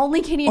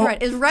 Only Kitty and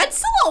Red. Is Red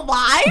still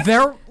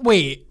alive?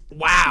 Wait.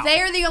 Wow. They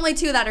are the only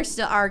two that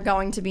are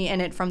going to be in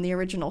it from the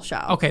original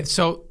show. Okay,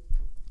 so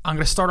I'm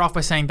going to start off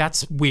by saying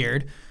that's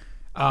weird.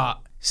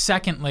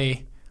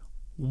 Secondly,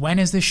 when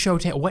is this show?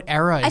 What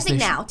era is this? I think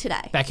now,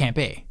 today. That can't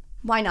be.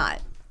 Why not?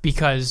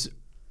 Because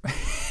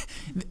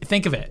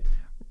think of it.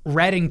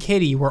 Red and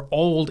Kitty were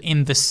old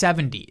in the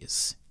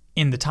 70s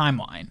in the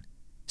timeline.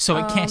 So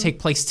it can't take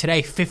place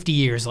today, 50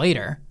 years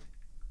later.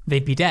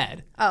 They'd be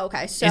dead. Oh,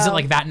 okay. So is it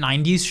like That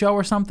 90s Show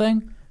or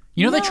something?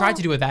 You know, they tried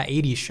to do That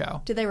 80s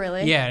Show. Did they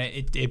really? Yeah,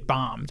 it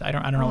bombed. I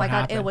don't know what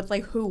happened. Oh my God,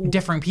 with who?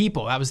 Different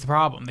people. That was the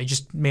problem. They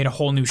just made a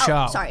whole new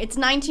show. Sorry, it's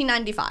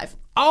 1995.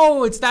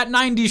 Oh, it's That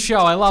 90s Show.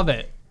 I love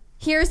it.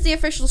 Here's the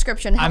official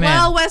description.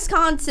 Hello,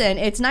 Wisconsin.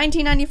 It's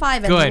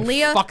 1995. And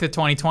Good. Fuck the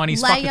 2020s.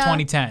 Fuck the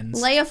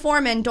 2010s. Leah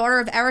Foreman, daughter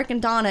of Eric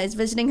and Donna, is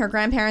visiting her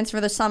grandparents for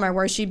the summer,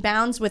 where she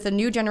bounds with a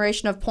new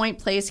generation of Point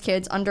Place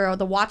kids under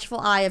the watchful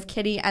eye of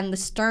Kitty and the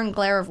stern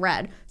glare of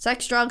Red.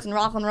 Sex, drugs, and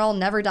rock and roll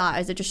never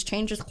dies. It just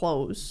changes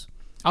clothes.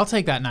 I'll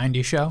take That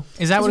 90s Show.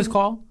 Is that what it's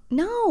called?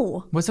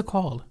 No. What's it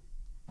called?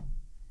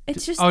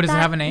 It's just. Oh, does it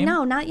have a name?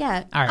 No, not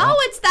yet. All right,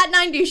 it's That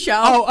 90s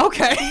Show. Oh,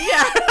 okay.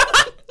 Yeah.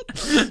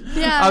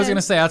 Yeah, I was going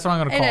to say, that's what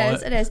I'm going to call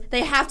it. It is.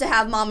 They have to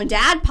have mom and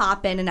dad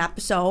pop in an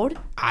episode.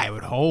 I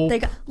would hope.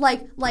 They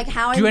like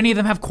how. Do any of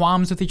them have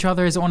qualms with each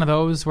other? Is it one of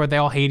those where they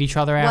all hate each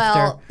other after?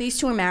 Well, these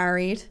two are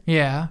married.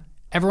 Yeah.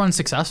 Everyone's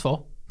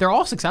successful. They're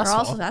all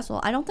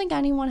successful. I don't think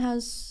anyone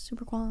has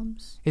super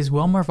qualms. Is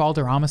Wilmer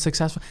Valderrama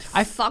successful?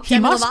 He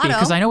must be,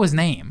 because I know his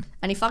name.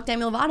 And he fucked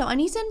Demi Lovato. And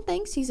he's in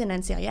things. He's in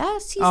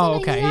NCIS.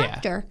 He's an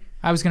actor.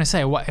 I was gonna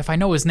say, what if I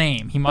know his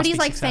name? He must. But he's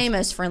be successful.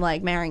 Famous for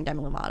marrying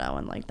Demi Lovato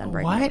and then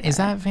breaking up. What is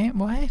that?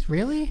 What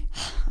really?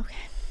 Okay.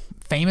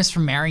 Famous for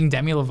marrying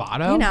Demi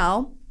Lovato? You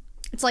know,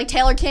 it's like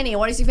Taylor Kinney.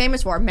 What is he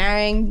famous for?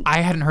 Marrying. I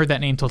hadn't heard that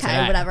name till today.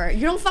 Okay, whatever.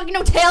 You don't fucking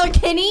know Taylor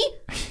Kinney?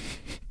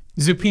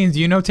 Zupine, do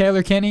you know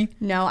Taylor Kinney?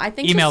 No, I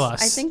think. Email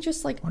us. I think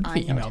just I know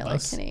Taylor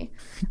Kinney.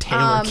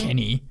 Taylor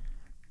Kinney.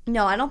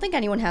 No, I don't think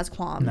anyone has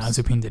qualms. No,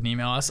 Zupine didn't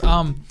email us.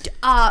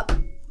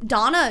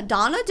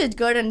 Donna did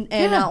good in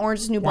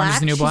Orange is the New Black. Orange is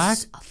the New Black.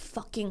 She's a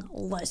fucking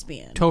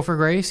lesbian. Topher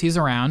Grace, he's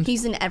around.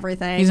 He's in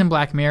everything. He's in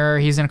Black Mirror.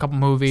 He's in a couple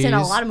movies. He's in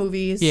a lot of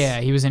movies. Yeah,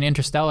 he was in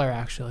Interstellar,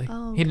 actually.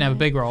 Oh, okay. He didn't have a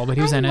big role, but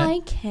he was in it. I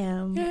like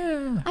him.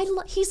 Yeah.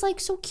 He's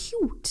so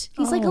cute.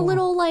 He's like a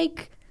little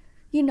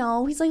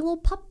he's like a little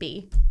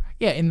puppy.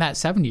 Yeah, in that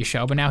 70s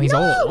show, but now he's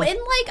old. No, and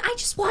like I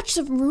just watched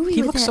a movie.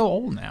 He looks so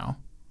old now.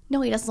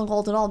 No, he doesn't look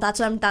old at all.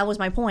 That was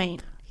my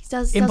point. He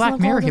does. In Black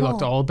Mirror, he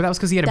looked old, but that was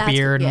because he had a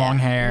beard and long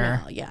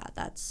hair. Yeah,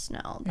 that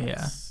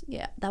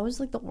was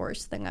like the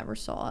worst thing I ever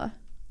saw.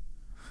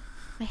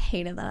 I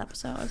hated that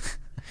episode.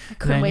 I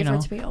couldn't wait for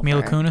it to be over.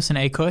 Mila Kunis and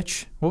A.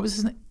 Kutch. What was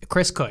his name?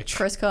 Chris Kutch.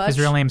 Chris Kutch. His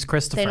real name's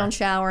Christopher. They don't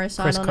shower,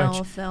 so Chris I don't Kutch.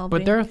 know if they'll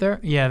But they're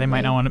they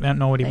might not want to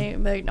know what he.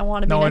 They don't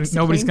want to be next to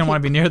nobody's gonna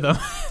want to be near them.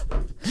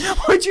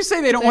 What'd you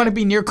say? They don't want to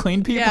be near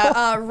clean people?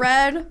 Yeah,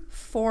 Red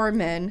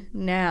Foreman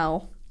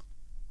now.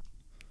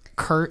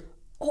 Kurt.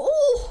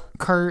 Oh.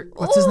 Kurt.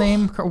 What's his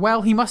name?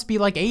 Well, he must be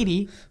like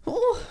 80.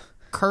 Oh.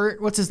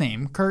 Kurt. What's his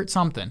name? Kurt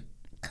something.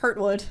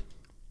 Kurtwood.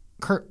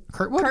 Kurtwood?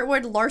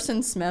 Kurtwood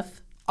Larson Smith.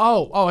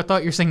 Oh, I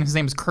thought you were saying his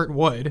name is Kurt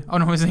Wood. Oh,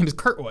 no, his name is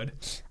Kurtwood.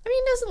 I mean,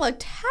 he doesn't look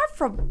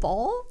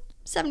terrible.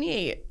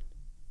 78.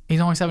 He's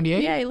only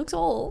 78? Yeah, he looks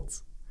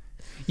old.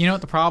 You know what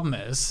the problem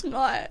is?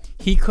 What?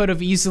 He could have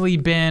had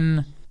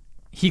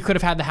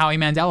the Howie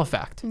Mandel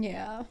effect.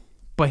 Yeah.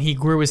 But he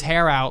grew his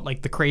hair out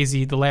like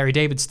the Larry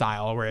David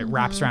style where it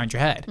wraps around your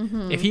head.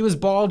 Mm-hmm. If he was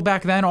bald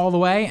back then all the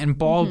way and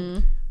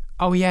bald,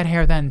 oh, he had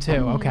hair then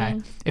too.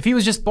 Okay. If he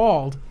was just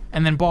bald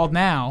and then bald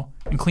now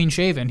and clean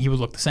shaven, he would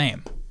look the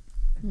same.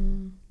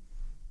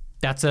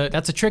 That's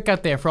a trick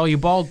out there for all you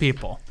bald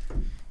people.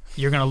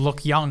 You're gonna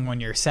look young when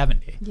you're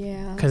 70.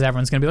 Yeah. Because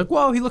everyone's gonna be like,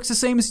 "Whoa, he looks the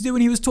same as he did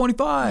when he was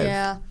 25."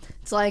 Yeah.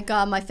 It's like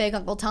my fake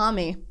Uncle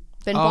Tommy,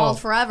 been bald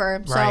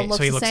forever, so right. looks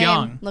so he the looks same.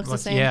 young. Looks the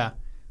same. Yeah.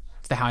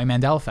 It's the Howie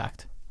Mandel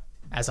effect,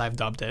 as I've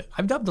dubbed it.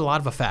 I've dubbed a lot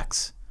of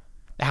effects.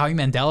 The Howie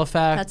Mandel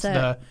effect. That's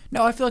it.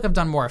 No, I feel like I've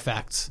done more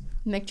effects.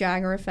 Mick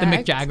Jagger effect. The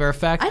Mick Jagger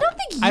effect. I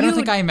don't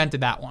think I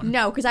invented that one.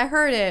 No, because I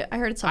heard it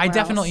somewhere I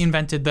definitely else.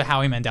 invented the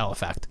Howie Mandel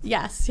effect.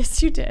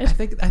 Yes, you did. I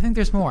think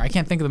there's more. I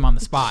can't think of them on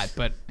the spot,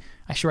 but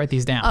I should write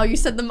these down. Oh, you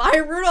said the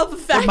Maya Rudolph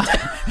effect.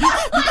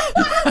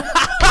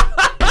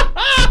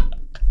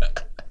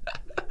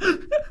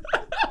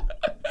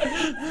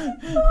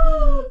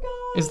 Oh, God.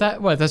 Is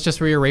that what? That's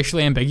just where you're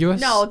racially ambiguous?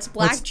 No, it's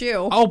Black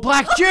Jew. Oh,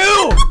 Black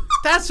Jew!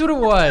 That's what it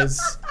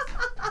was.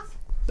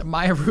 The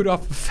Maya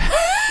Rudolph effect.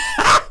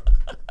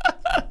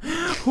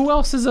 Who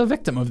else is a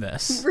victim of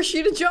this?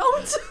 Rashida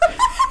Jones.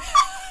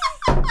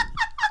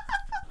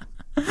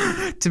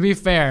 To be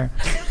fair,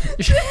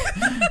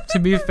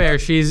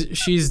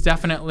 she's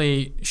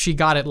definitely, she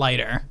got it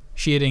lighter.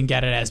 She didn't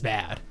get it as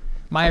bad.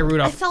 Maya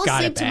Rudolph got it bad. I fell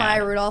asleep to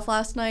Maya Rudolph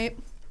last night.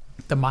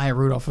 The Maya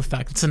Rudolph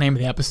effect. It's the name of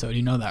the episode.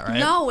 You know that, right?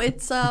 No,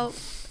 it's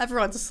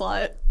everyone's a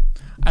slut.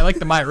 I like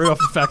the Maya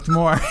Rudolph effect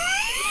more.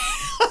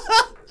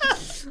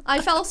 I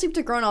fell asleep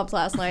to Grown Ups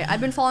last night.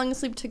 I've been falling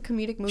asleep to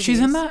comedic movies. She's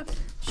in that?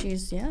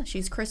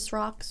 She's Chris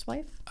Rock's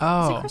wife.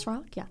 Oh. Is it Chris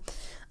Rock? Yeah.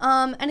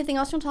 Anything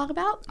else you want to talk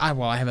about? I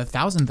have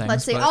 1,000 things.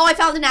 Let's see. Oh, I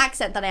found an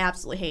accent that I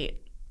absolutely hate.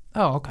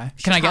 Oh, okay.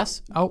 Can I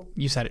guess? Oh,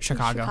 you said it.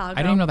 Chicago. I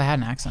didn't even know they had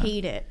an accent.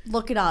 Hate it.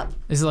 Look it up.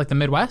 Is it like the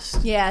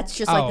Midwest? Yeah, it's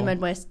just like the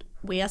Midwest.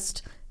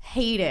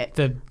 Hate it.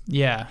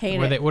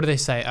 Hate it. What do they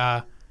say?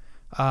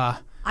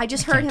 I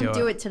just heard him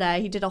do it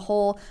today. He did a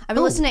whole. I've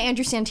been listening to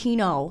Andrew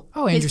Santino.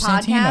 Oh, Andrew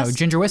Santino,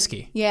 Ginger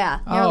Whiskey. Yeah,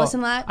 you ever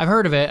listen to that? I've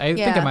heard of it. I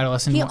think I might have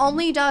listened. He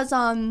only does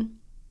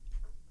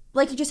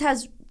like he just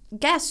has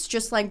guests,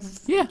 just like I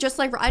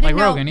didn't like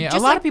know. Rogan. Yeah, a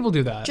lot of people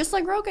do that. Just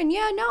like Rogan.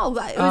 Yeah, no,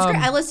 it was great.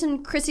 I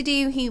listened. Chrissy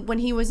D. When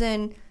he was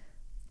in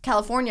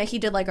California, he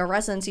did like a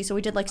residency, so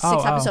we did like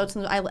 6 episodes,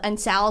 and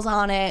Sal's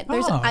on it.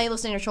 I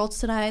listened to Schultz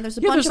today. There's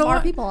a bunch of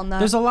our people on that.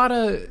 There's a lot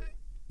of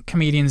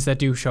comedians that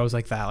do shows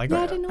like that. Like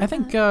I didn't know I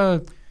think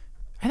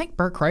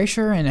Bert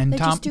Kreischer and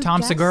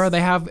Tom Segura, they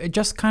have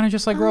just kind of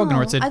just like Rogan,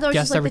 where it's a guest every time. I thought it was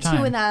just like the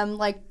two of them,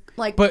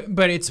 like.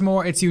 But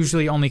it's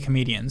usually only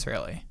comedians,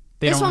 really.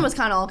 This one was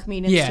kind of all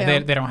comedians, too. Yeah,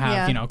 they don't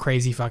have,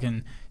 crazy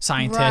fucking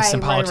scientists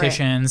and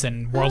politicians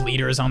and world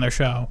leaders on their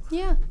show.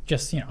 Yeah.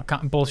 Just,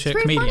 bullshit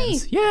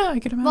comedians. Funny. Yeah, I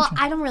could imagine. Well,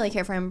 I don't really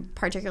care for him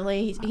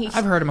particularly.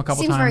 I've heard him a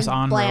couple times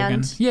on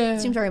Rogan. Yeah.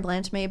 Seems very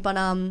bland to me, but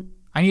I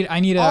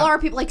need all our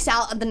people, like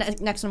Sal, the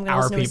next one I'm going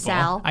to listen to is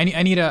Sal. I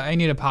need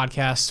a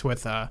podcast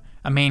with a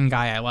main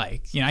guy I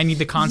like. I need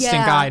the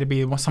constant guy to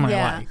be someone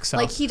I like. So.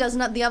 Like he does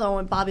not the other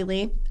one, Bobby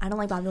Lee. I don't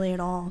like Bobby Lee at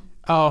all.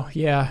 Oh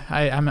yeah,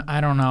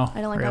 I don't know.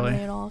 I don't like Bobby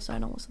Lee at all, so I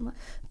don't listen to that.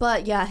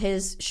 But yeah,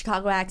 his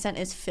Chicago accent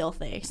is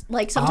filthy.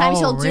 Like sometimes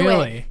he'll do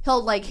it.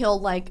 He'll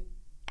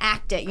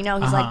act it. He's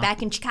like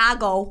back in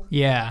Chicago.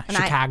 Yeah, and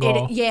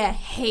Chicago.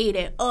 Hate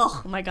it.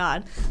 Oh my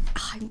god,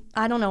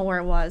 I don't know where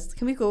it was.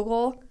 Can we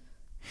Google?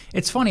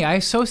 It's funny. I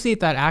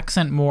associate that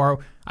accent more.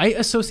 I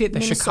associate the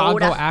Minnesota.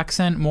 Chicago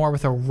accent more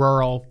with a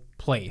rural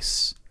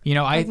place.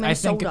 I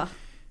think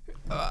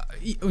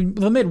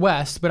the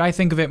Midwest, but I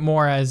think of it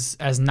more as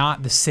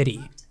not the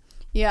city.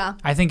 Yeah.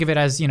 I think of it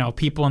as,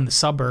 people in the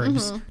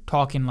suburbs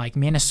talking like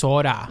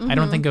Minnesota. I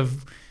don't think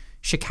of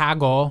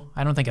Chicago.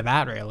 I don't think of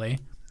that really.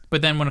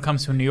 But then when it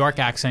comes to a New York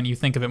accent, you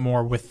think of it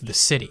more with the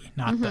city,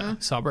 not the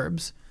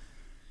suburbs.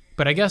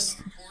 But I guess.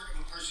 Report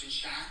of a person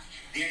shot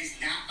that is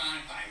not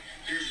bona fide.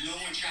 There is no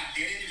one shot.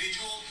 That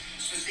individual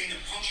sustained a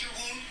puncture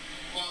wound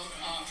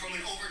from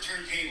an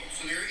overturned table.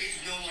 So there is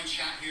no one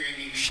shot here in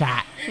the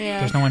Shot. Yeah.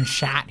 There's no one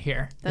shot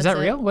here. Is that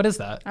real? What is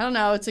that? I don't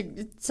know.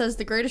 It says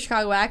the Greater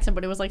Chicago accent,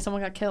 but it was like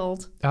someone got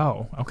killed.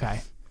 Oh,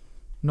 okay.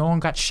 No one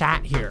got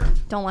shot here.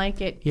 Don't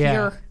like it.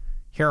 Yeah.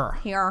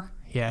 Here.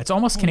 Yeah, it's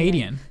almost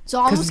Canadian. It's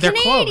almost they're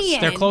Canadian.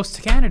 Close. They're close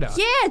to Canada.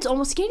 Yeah, it's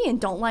almost Canadian.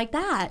 Don't like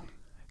that.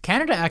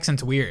 Canada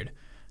accent's weird.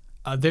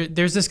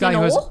 There's this guy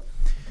who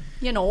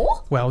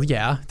Well,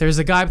 yeah. There's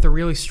a guy with a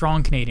really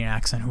strong Canadian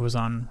accent who was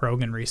on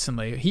Rogan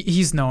recently.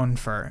 He's known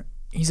for...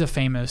 He's a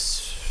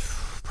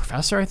famous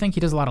professor, I think. He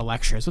does a lot of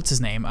lectures. What's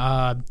his name?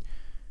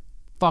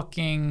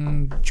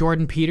 Fucking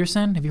Jordan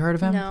Peterson. Have you heard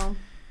of him? No.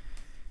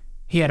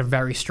 He had a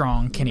very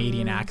strong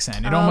Canadian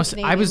accent. It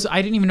Canadian.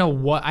 I didn't even know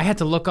what... I had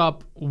to look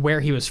up where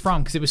he was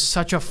from because it was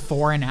such a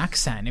foreign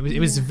accent. It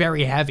was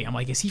very heavy. I'm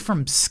like, is he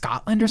from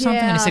Scotland or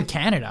something? And it said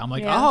Canada. I'm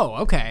like, oh,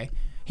 okay.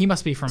 He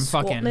must be from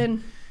Scotland.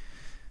 fucking...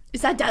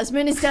 Is that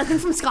Desmond? Is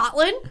Desmond from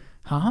Scotland?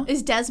 Huh?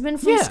 Is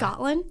Desmond from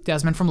Scotland?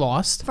 Desmond from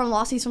Lost. From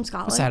Lost, he's from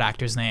Scotland. What's that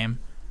actor's name?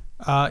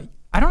 I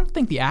don't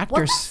think the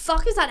actor's... What the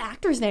fuck is that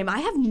actor's name? I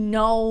have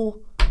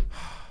no...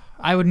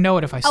 I would know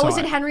it if I saw it. Oh, is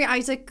it Henry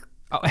Isaac?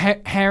 Oh,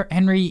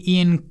 Henry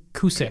Ian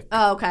Cusick.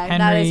 Oh, okay.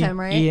 That is him,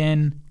 right?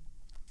 Ian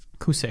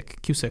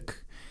Cusick.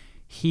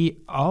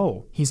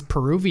 He's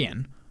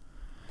Peruvian.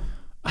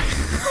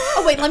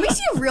 Oh, wait, let me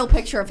see a real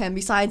picture of him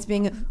besides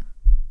being...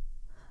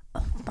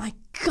 Oh, my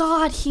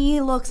God,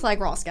 he looks like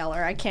Ross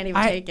Geller. I can't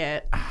even take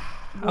it.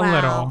 A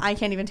little. I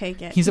can't even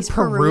take it. He's a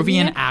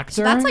Peruvian actor?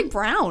 So that's like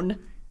brown.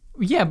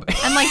 Yeah.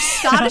 And like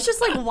Scottish is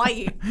like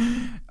white.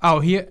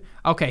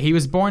 He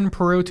was born in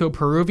Peru to a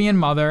Peruvian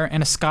mother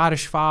and a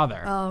Scottish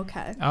father. Oh,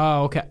 okay.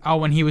 Oh, okay. Oh,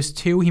 when he was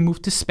 2, he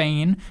moved to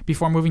Spain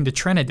before moving to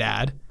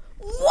Trinidad.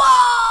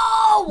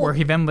 Whoa! Where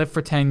he then lived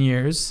for 10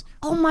 years.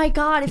 Oh my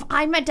God, if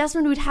I met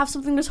Desmond, we'd have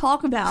something to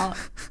talk about.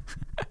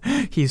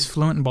 He's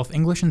fluent in both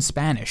English and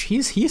Spanish.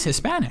 He's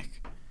Hispanic.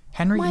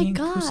 Henry Ian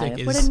Cusick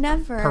is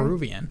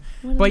Peruvian.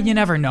 But you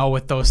never know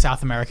with those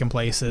South American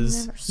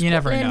places. You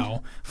never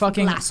know.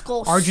 Fucking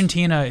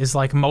Argentina is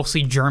like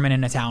mostly German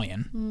and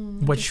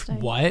Italian. Which,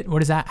 what?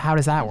 What is that? How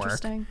does that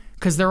work?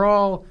 Because they're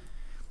all...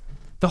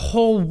 The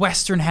whole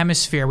Western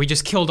Hemisphere, we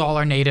just killed all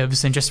our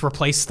natives and just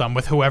replaced them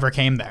with whoever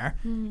came there.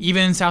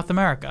 Even in South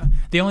America.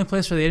 The only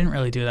place where they didn't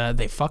really do that,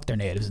 they fucked their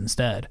natives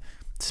instead.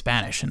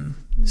 Spanish in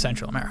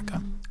Central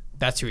America.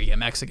 That's where you get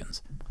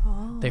Mexicans.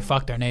 Oh. They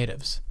fucked their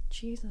natives.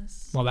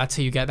 Jesus. Well, that's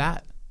how you get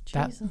that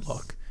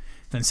look.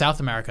 Then South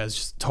America is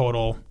just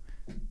total,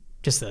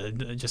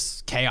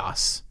 just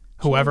chaos.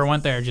 Whoever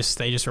went there,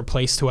 they just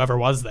replaced whoever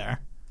was there.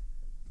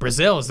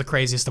 Brazil is the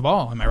craziest of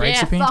all. Am I right,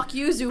 Zupin? Yeah, fuck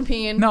you,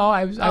 Zupin. No,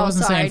 I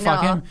wasn't saying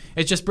fuck him.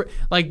 It's just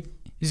like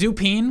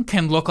Zupin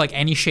can look like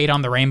any shade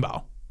on the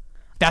rainbow.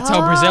 That's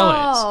how Brazil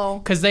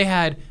is. Because they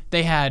had.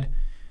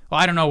 Well,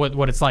 I don't know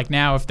what it's like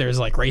now, if there's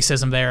like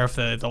racism there, if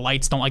the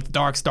lights don't like the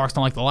darks don't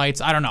like the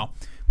lights. I don't know.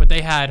 But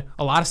they had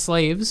a lot of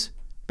slaves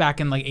back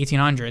in like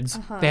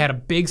 1800s. They had a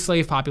big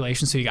slave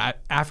population, so you got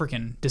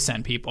African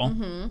descent people.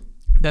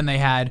 Then they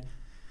had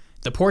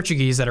the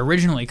Portuguese that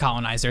originally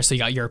colonized there, so you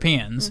got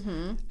Europeans.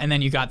 And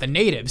then you got the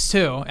natives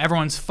too.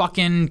 Everyone's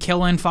fucking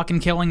killing,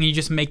 and you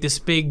just make this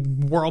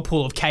big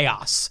whirlpool of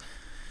chaos.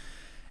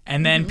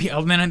 And then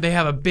they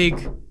have a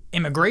big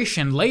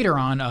immigration later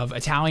on of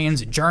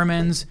Italians and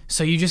Germans.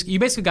 So you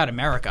basically got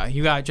America.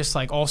 You got just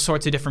like all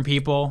sorts of different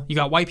people. You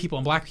got white people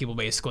and black people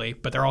basically,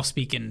 but they're all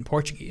speaking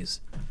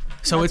Portuguese.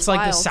 So it's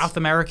like the South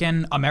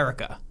American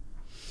America.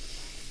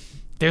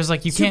 There's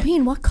like you can't.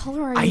 Zupin, what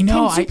color are you? I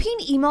know. Can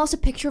Zupin email us a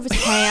picture of his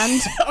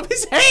hand? Of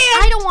his hand.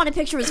 I don't want a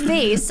picture of his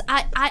face.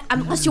 I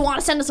unless you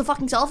want to send us a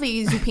fucking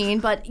selfie, Zupin.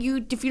 But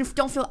if you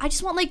don't feel, I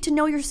just want like to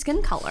know your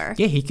skin color.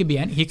 Yeah, he could be.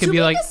 He could Zupin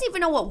be like. doesn't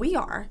even know what we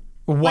are.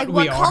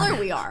 What color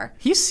we are.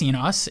 He's seen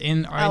us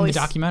in the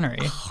documentary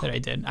that I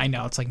did. I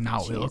know it's like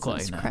not what we look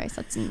like. Jesus Christ,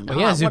 that's not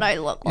what I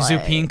look like.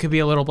 Zupin could be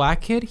a little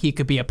black kid. He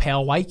could be a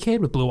pale white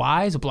kid with blue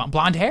eyes, with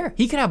blonde hair.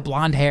 He could have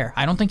blonde hair.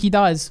 I don't think he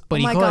does,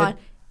 but he could. Oh my God.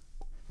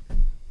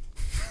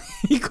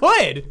 He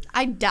could.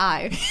 I'd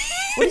die.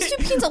 What if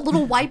Zupin's a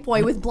little white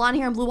boy with blonde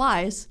hair and blue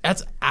eyes?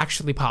 That's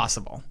actually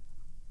possible.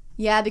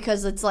 Yeah,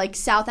 because it's like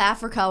South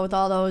Africa with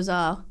all those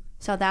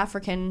South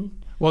African...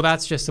 Well,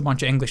 that's just a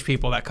bunch of English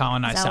people that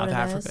colonized South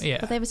Africa. Yeah,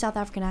 but they have a South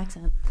African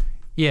accent.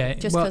 Yeah,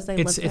 just because they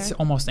live there. It's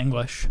almost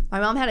English. My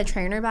mom had a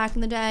trainer back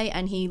in the day,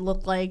 and he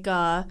looked like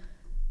Sylvester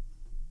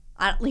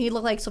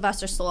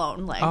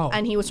Stallone,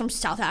 and he was from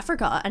South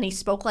Africa, and he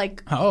spoke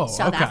like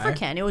South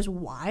African. It was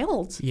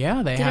wild.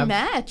 Yeah, they didn't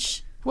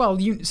match. Well,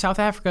 South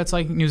Africa, it's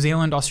like New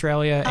Zealand,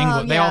 Australia,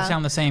 England. They all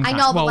sound the same. I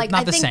know, but like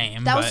not I the think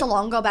same. That was so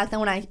long ago back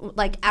then when I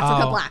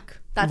Africa Black.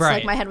 That's right.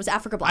 like my head was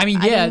Africa Black. I mean,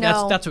 yeah,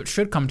 that's what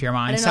should come to your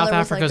mind. South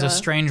Africa is a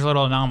strange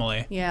little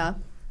anomaly. Yeah.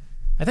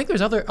 I think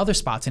there's other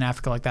spots in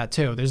Africa like that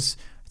too. I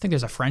think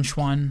there's a French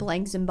one.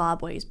 Blank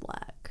Zimbabwe is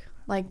black.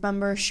 Like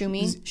remember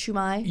Shumari?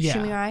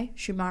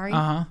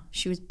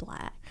 She was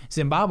black.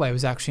 Zimbabwe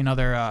was actually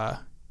another. I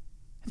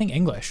think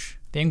English.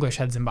 The English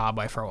had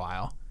Zimbabwe for a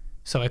while,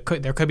 so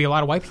there could be a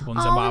lot of white people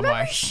in Zimbabwe.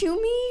 Remember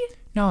Shumi?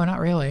 No, not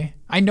really.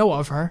 I know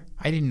of her.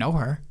 I didn't know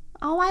her.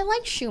 Oh, I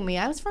like Shumi.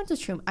 I was friends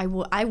with Shumi.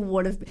 I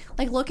would have,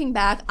 like, looking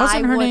back,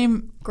 Wasn't her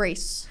name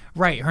Grace?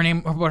 Right,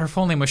 her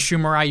full name was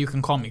Shumarai. You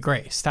can call me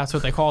Grace. That's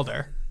what they called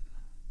her.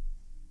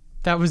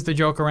 That was the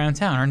joke around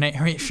town.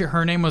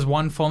 Her name was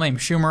one full name,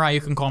 Shumarai.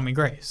 You can call me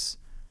Grace.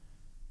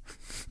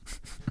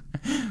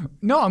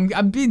 No,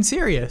 I'm being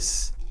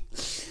serious.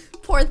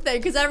 Poor thing,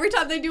 because every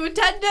time they do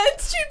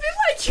attendance, she'd be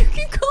like, "You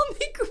can call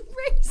me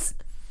Grace."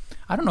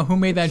 I don't know who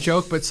made that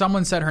joke, but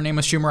someone said her name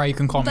was Shumarai. You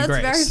can call me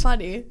Grace. That's very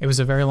funny. It was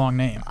a very long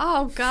name.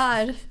 Oh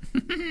God.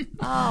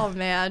 Oh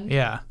man.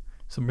 Yeah.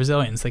 Some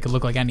Brazilians, they could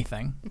look like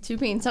anything.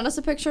 Tupin, send us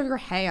a picture of your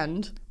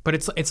hand. But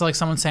it's like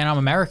someone saying I'm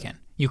American.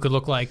 You could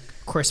look like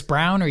Chris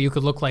Brown or you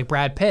could look like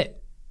Brad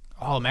Pitt.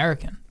 All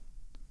American.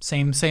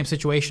 Same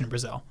situation in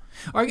Brazil.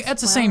 Or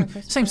it's the same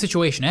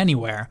situation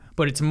anywhere,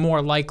 but it's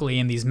more likely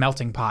in these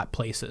melting pot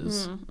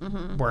places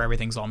where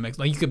everything's all mixed.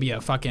 Like you could be a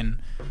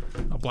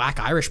black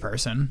Irish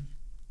person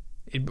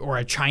or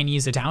a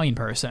Chinese Italian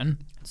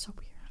person. It's so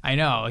weird. I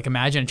know. Like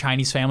imagine a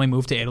Chinese family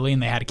moved to Italy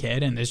and they had a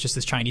kid and there's just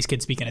this Chinese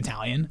kid speaking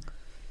Italian.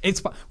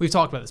 We've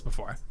talked about this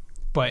before,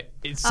 but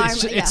it's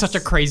such a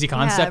crazy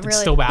concept. Really. It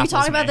still baffles me. We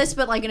talked about this,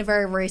 but like in a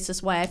very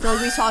racist way. I feel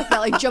like we talked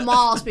about like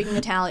Jamal speaking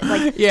Italian.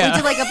 Like we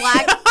did like a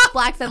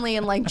black family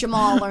and like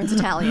Jamal learns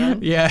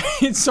Italian. Yeah,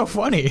 it's so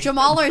funny.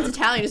 Jamal learns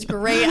Italian is a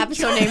great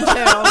episode name too.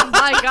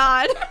 My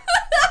God.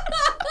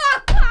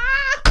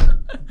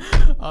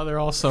 Oh, they're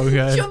all so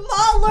good.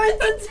 Jamal learns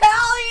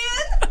Italian.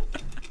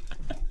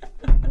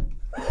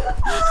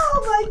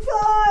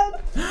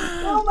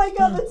 Oh my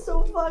God, that's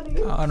so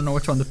funny. I don't know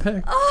which one to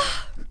pick.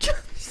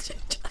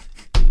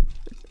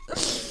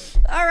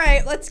 All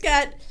right, let's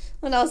get,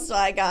 what else do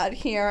I got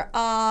here?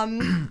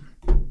 I'm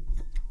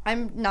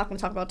not going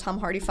to talk about Tom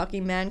Hardy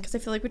fucking men because I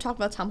feel like we talk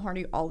about Tom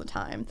Hardy all the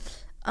time.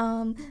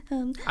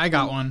 I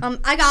got one.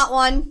 I got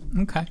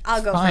one. Okay.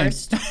 I'll go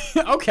first.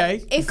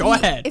 Okay. Go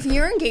ahead. If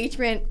your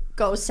engagement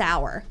goes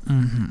sour,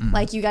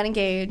 like you got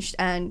engaged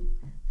and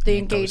the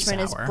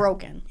engagement is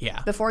broken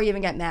before you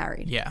even get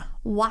married. Yeah.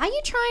 Why are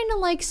you trying to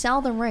like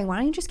sell the ring? Why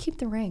don't you just keep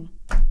the ring?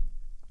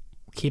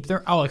 Keep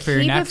the like for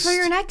your next. Keep it for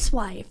your next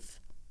wife.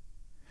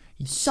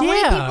 So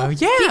yeah.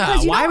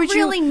 Because you Why don't would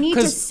really need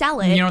to sell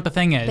it. You know what the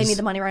thing is? They need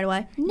the money right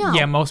away. No.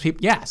 Yeah, most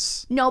people.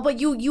 Yes. No, but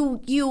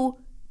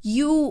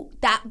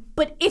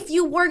but if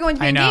you were going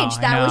to be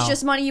engaged, that was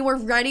just money you were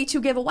ready to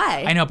give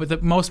away. I know,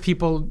 but most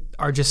people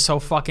are just so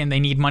fucking, they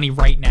need money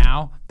right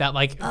now that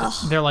like,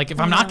 they're like, if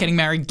I'm not getting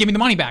married, give me the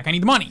money back. I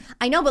need the money.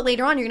 I know, but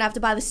later on, you're going to have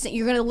to buy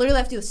you're going to literally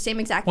have to do the same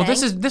exact thing. Well,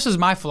 this is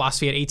my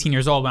philosophy at 18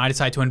 years old when I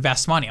decided to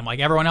invest money. I'm like,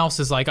 everyone else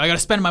is like, I got to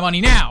spend my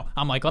money now.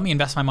 I'm like, let me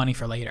invest my money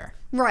for later.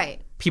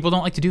 Right. People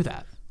don't like to do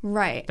that.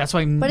 Right. That's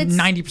why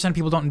 90% of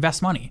people don't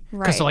invest money.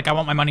 Because they're like, I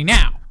want my money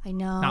now. I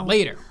know. Not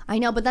later. I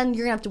know, but then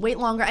you're going to have to wait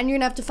longer and you're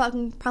going to have to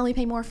fucking probably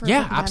pay more for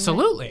Yeah,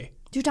 absolutely.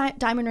 Do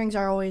diamond rings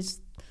are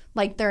always,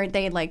 like, they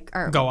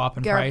go up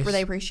in price? Where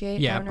they appreciate?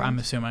 Yeah, I'm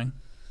assuming.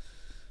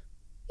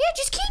 Yeah,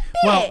 just keep it.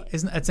 Well,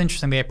 it's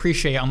interesting. They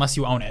appreciate it unless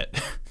you own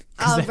it.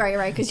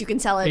 Right, because you can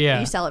sell it. Yeah.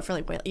 You sell it for,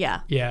 like,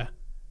 yeah. Yeah.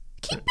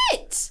 Keep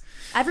it.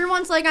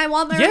 Everyone's like, I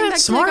want my ring back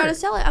because I gotta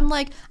sell it. I'm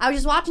like, I was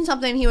just watching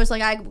something and he was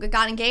like, I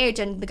got engaged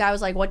and the guy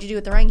was like, what'd you do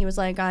with the ring? He was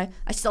like, I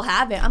still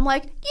have it. I'm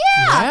like,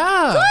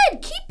 yeah,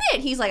 good, keep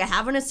it. He's like, I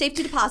have it in a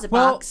safety deposit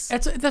box.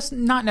 That's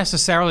not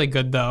necessarily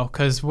good though,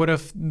 because what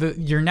if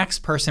your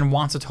next person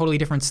wants a totally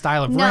different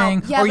style of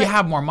ring, or you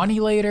have more money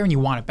later and you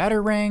want a better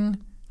ring?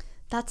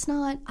 That's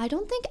not, I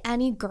don't think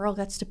any girl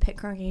gets to pick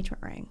her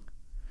engagement ring.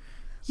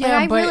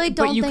 Yeah, like,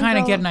 but you kind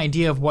of get an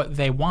idea of what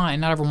they want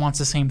and not everyone wants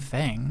the same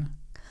thing.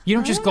 You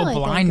don't just go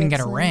blind and get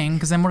a ring,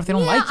 because then what if they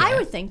don't like it? I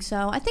would think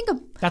so. I think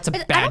that's a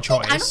bad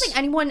choice.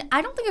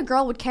 I don't think a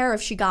girl would care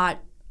if she got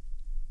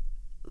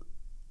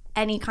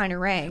any kind of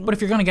ring. But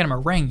if you're going to get them a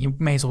ring, you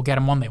may as well get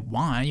them one they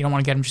want. You don't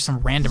want to get them just some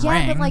random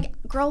ring. Yeah,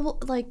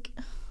 but like,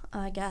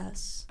 I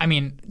guess. I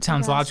mean, it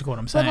sounds logical what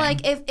I'm saying. But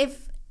like,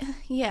 if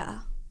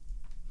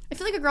I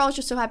feel like a girl is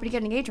just so happy to get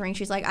an engagement ring.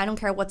 She's like, I don't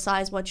care what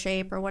size, what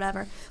shape, or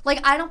whatever.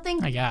 Like, I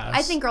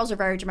think girls are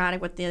very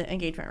dramatic with the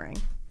engagement ring.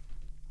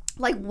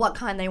 Like, what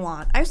kind they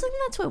want. I was thinking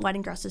that's what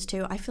wedding dresses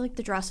too. I feel like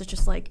the dress is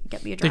just like,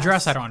 get me a dress. The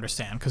dress I don't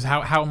understand, because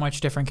how much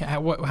different, how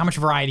much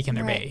variety can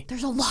there be?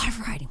 There's a lot of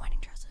variety in wedding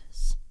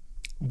dresses.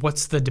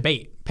 What's the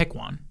debate? Pick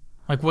one.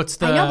 Like, what's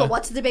the... I know, but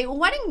what's the debate with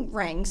wedding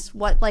rings?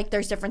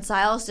 There's different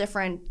styles,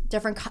 different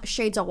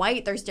shades of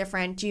white. There's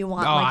different, do you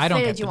want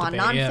fitted, do you want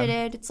non-fitted?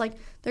 Yeah. It's like,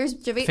 there's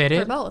debate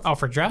for both. Oh,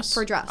 for dress?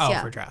 For dress, yeah.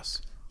 Oh, for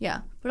dress.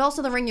 Yeah. But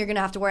also the ring you're going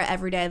to have to wear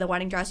every day. The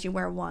wedding dress you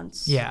wear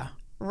once. Yeah.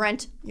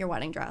 Rent your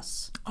wedding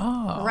dress.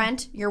 Oh.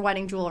 Rent your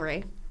wedding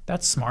jewelry.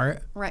 That's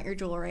smart. Rent your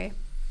jewelry.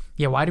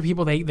 Yeah, why do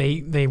people,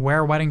 they wear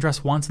a wedding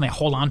dress once and they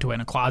hold on to it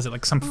in a closet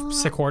like some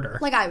sick hoarder?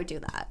 Like, I would do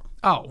that.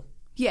 Oh.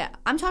 Yeah,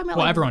 I'm talking about.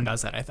 Well, everyone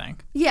does that, I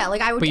think. Yeah,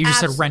 like I would. But you just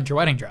said rent your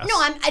wedding dress. No,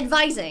 I'm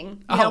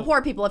advising. You know,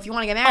 poor people if you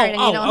want to get married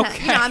and you don't.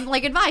 Okay. I'm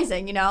like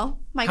advising. You know,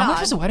 my God. How much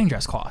does a wedding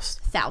dress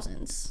cost?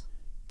 Thousands.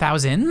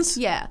 Thousands?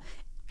 Yeah.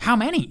 How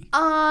many?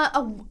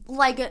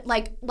 Like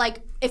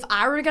if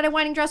I were to get a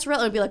wedding dress for it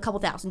would be like a couple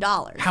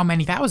 $1,000s. How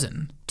many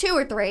thousand? 2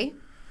 or 3.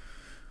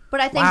 But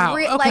I think wow.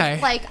 Okay.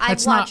 like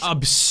that's not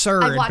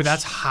absurd, but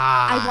that's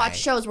high. I've watched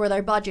shows where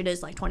their budget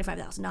is like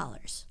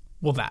 $25,000.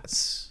 Well,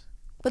 that's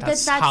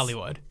that's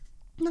Hollywood.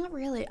 Not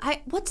really.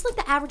 What's like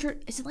the average?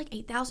 Is it like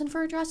 8,000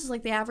 for a dress? Is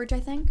like the average? I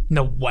think.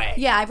 No way.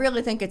 Yeah, I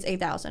really think it's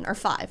 8,000 or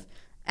 5.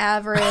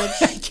 Average.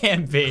 It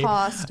can't be.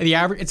 Cost. The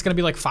average. It's gonna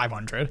be like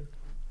 500.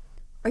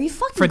 Are you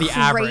fucking for the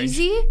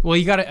crazy? Average. Well,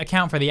 you got to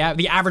account for the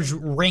average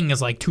ring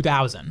is like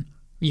 2,000.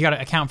 You got to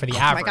account for the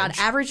average. Oh my god,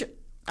 average.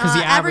 Because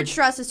the average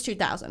dress is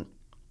 2,000.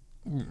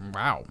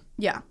 Wow.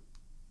 Yeah.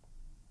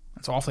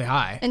 That's awfully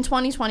high. In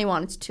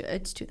 2021, it's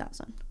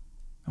 2,000.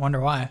 I wonder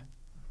why.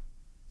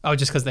 Oh,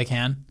 just because they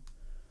can.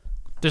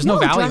 There's no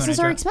value in it. Dresses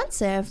are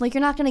expensive. Like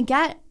you're not going to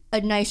get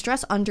a nice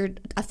dress under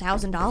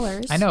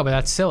 $1,000. I know, but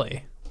that's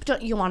silly.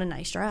 You want a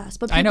nice dress,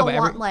 but people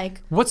want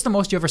like. What's the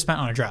most you ever spent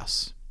on a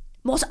dress?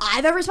 Most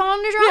I've ever spent on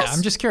a dress? Yeah,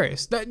 I'm just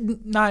curious.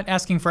 Not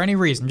asking for any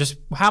reason. Just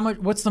how much?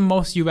 What's the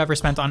most you've ever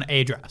spent on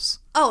a dress?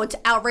 Oh, it's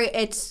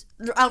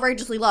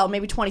outrageously low.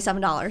 Maybe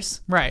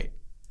 $27. Right.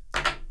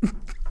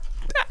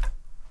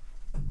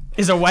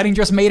 Is a wedding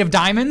dress made of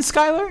diamonds,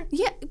 Skylar?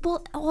 Yeah.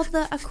 Well, all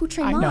the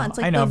accoutrements,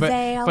 like the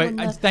veil.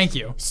 But thank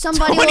you.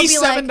 Somebody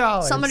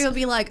will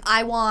be like,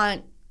 I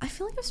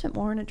feel like I've spent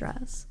more on a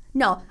dress.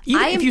 No,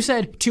 even if you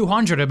said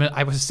 200,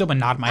 I would still been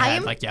nodding my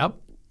head like, yep.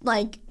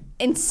 Like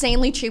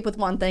insanely cheap with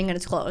one thing, and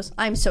it's clothes.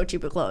 I'm so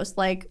cheap with clothes,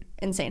 like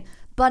insane.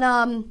 But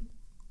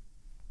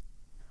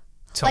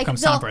so like, it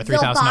comes down for a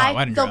 $3,000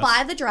 wedding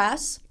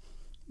dress.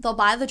 They'll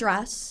buy the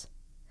dress,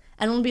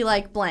 and it'll be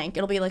like blank.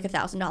 It'll be like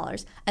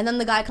 $1,000, and then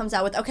the guy comes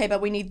out with, okay,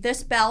 but we need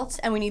this belt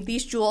and we need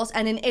these jewels.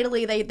 And in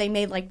Italy, they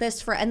made like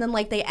this and then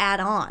like they add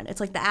on. It's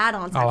like the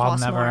add-ons that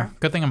cost more.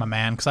 Good thing I'm a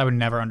man because I would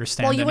never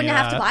understand. Well, you wouldn't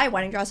have to buy a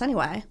wedding dress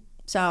anyway.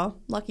 So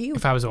lucky you.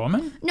 If I was a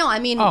woman? No, I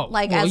mean as a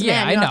man, you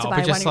have to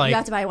buy a wedding. You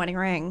have to buy a wedding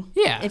ring.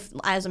 Yeah. If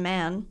as a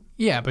man.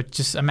 Yeah, but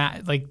just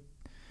like.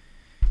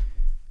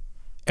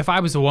 If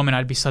I was a woman,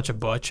 I'd be such a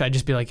butch. I'd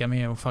just be like, get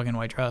me a fucking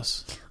white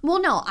dress. Well,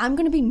 no, I'm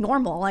going to be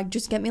normal. Like,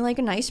 just get me, like,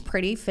 a nice,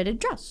 pretty, fitted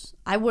dress.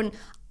 I wouldn't...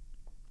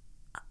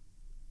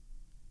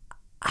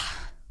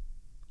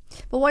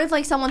 But what if,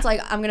 like, someone's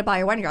like, I'm going to buy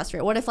your wedding dress for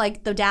you? What if,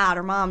 like, the dad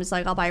or mom is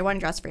like, I'll buy your wedding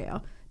dress for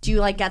you? Do you,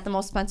 like, get the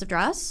most expensive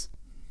dress?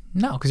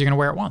 No, because you're going to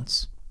wear it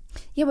once.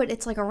 Yeah, but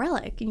it's, like, a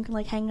relic. And you can,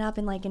 like, hang it up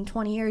and, like, in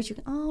 20 years, you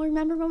can,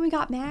 remember when we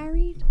got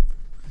married?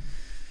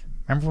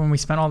 Remember when we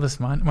spent all this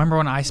money? Remember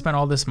when I spent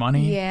all this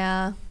money?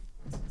 Yeah.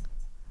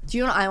 Do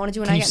you know what I want to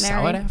do when I get married? Can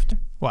you sell it after?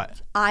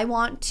 What? I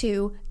want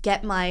to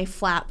get my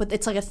but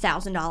it's like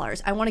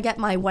 $1,000. I want to get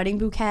my wedding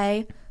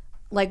bouquet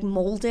like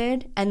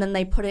molded, and then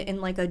they put it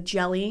in like a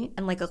jelly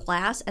and like a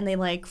glass, and they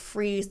like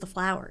freeze the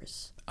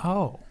flowers.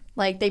 Oh.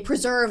 Like they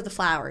preserve the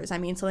flowers. I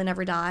mean, so they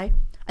never die.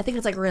 I think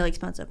it's like really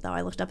expensive though.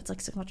 I looked up; it's like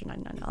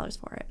 $699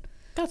 for it.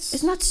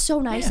 Isn't that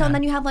so nice? Yeah. So, and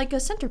then you have like a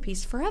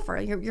centerpiece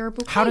forever. Your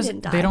bouquet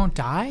didn't die. They don't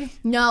die?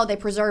 No, they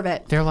preserve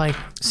it. They're like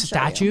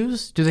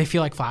statues. Do they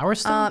feel like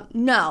flowers still?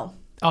 No.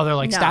 Oh, they're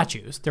like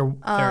statues. They're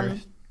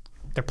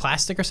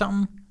plastic or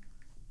something.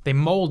 They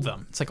mold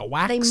them. It's like a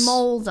wax. They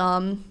mold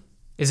them.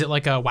 Is it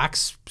like a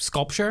wax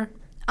sculpture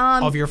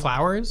of your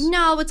flowers?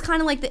 No, it's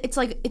kind of like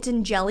it's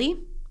in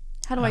jelly.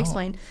 How do I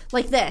explain?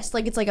 Like this,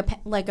 like it's like a.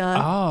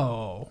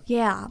 Oh.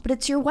 Yeah, but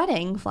it's your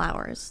wedding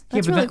flowers.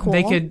 That's really cool.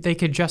 They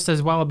could just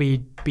as well be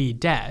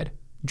dead,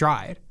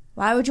 dried.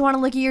 Why would you want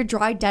to look at your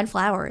dried dead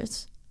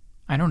flowers?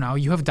 I don't know.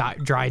 You have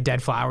dried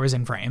dead flowers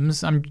in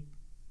frames.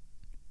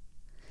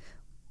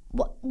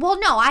 Well,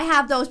 no, I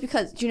have those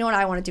because do you know what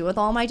I want to do with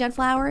all my dead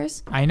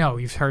flowers? I know.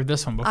 You've heard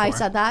this one before. I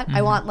said that. Mm-hmm.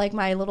 I want like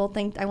my little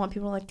thing. I want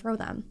people to like throw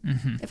them.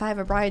 Mm-hmm. If I have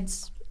a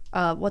bride's,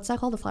 what's that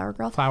called? The flower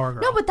girl? Flower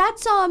girl. No, but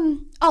that's,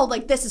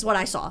 like this is what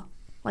I saw.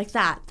 Like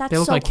that. That's they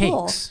look so like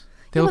cool. Cakes.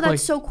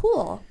 That's so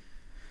cool.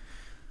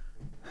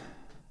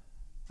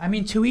 I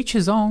mean, to each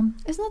his own.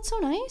 Isn't that so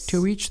nice?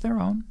 To each their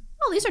own.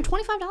 Oh, these are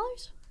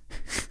 $25?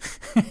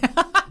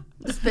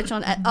 This bitch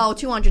on,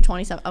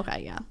 $227.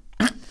 Okay, yeah.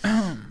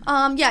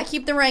 Yeah,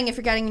 keep the ring if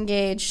you're getting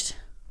engaged.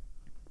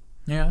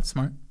 Yeah, that's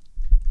smart.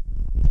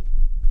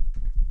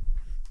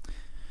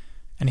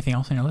 Anything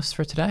else on your list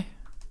for today?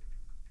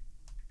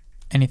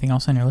 Anything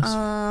else on your list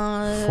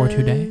for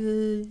today?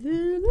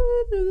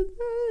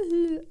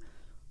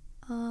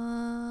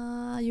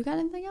 You got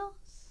anything else?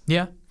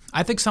 Yeah.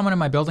 I think someone in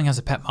my building has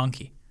a pet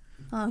monkey.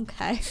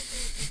 Okay.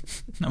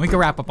 Now we can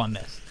wrap up on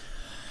this.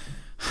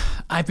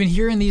 I've been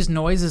hearing these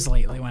noises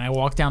lately when I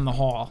walk down the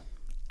hall,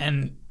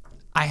 and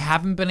I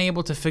haven't been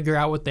able to figure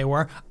out what they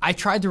were. I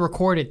tried to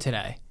record it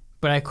today,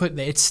 but I couldn't.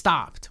 It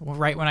stopped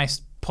right when I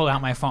pulled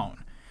out my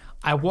phone.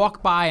 I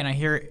walk by and I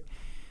hear it.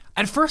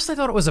 At first I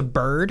thought it was a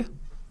bird,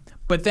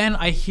 but then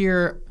I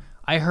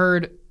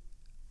heard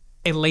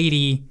a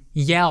lady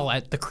yell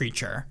at the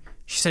creature.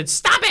 She said,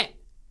 "Stop it!"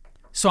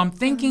 So I'm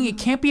thinking it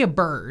can't be a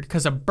bird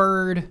because a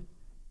bird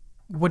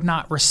would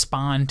not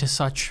respond to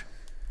such...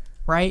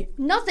 Right?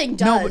 Nothing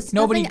does.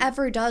 Nothing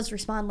ever does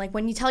respond. Like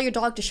when you tell your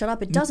dog to shut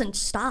up, it doesn't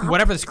stop.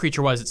 Whatever this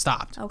creature was, it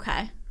stopped.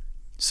 Okay.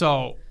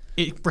 So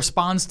it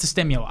responds to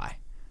stimuli.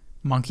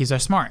 Monkeys are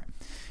smart.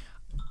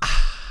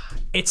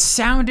 It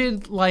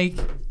sounded like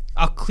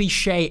a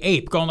cliche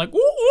ape going like, ooh,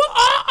 ooh,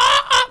 ah,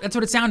 ah, ah. That's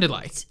what it sounded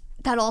like.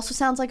 That also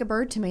sounds like a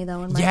bird to me,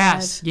 though, in my head.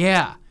 Yes,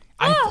 yeah.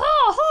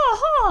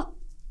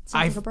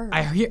 Sounds like a bird.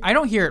 I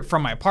don't hear it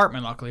from my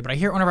apartment, luckily, but I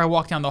hear it whenever I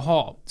walk down the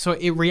hall. So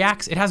it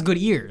reacts. It has good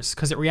ears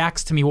because it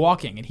reacts to me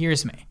walking. It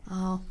hears me.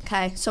 Oh,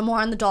 okay. So more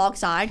on the dog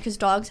side because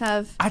dogs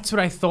have... That's what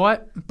I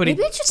thought, but it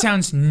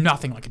sounds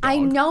nothing like a dog. I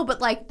know,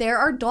 but like there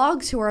are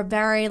dogs who are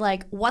very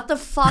like, what the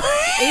fuck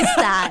is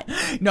that?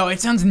 No, it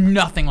sounds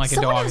nothing like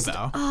a dog,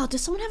 though. Oh,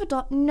 does someone have a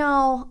dog?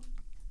 No.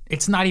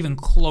 It's not even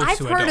close to a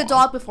dog. I've heard a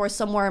dog before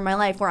somewhere in my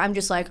life where I'm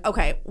just like,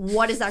 okay,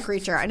 what is that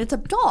creature? And it's a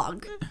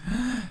dog.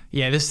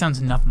 Yeah, this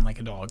sounds nothing like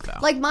a dog, though.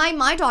 Like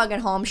my dog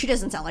at home, she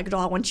doesn't sound like a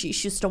dog when she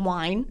used to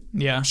whine.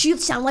 Yeah. She'd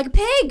sound like a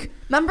pig.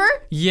 Remember?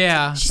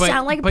 Yeah. She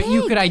sound like a pig. But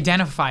you could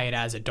identify it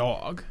as a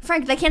dog.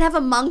 Frank, they can't have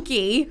a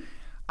monkey.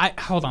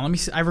 Hold on, let me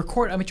see. I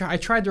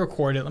tried to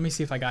record it. Let me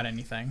see if I got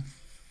anything.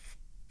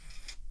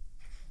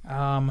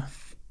 Oh,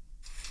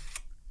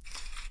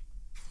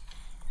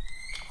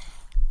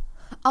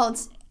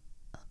 it's...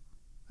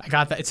 I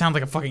got that. It sounds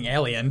like a fucking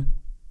alien.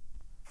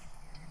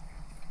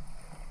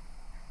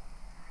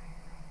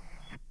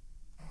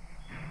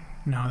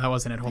 No, that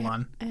wasn't it. Hold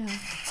on. Yeah.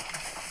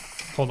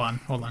 Hold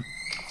on.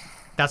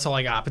 That's all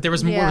I got. But there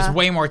was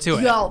way more to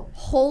it. Yo,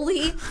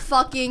 holy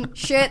fucking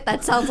shit.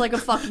 That sounds like a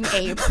fucking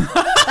ape.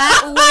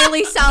 That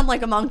literally sounds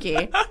like a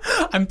monkey.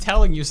 I'm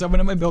telling you,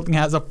 someone in my building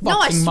has a fucking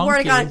monkey. No, I swear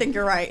to God, I think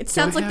you're right. It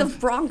sounds like the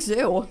Bronx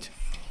Zoo.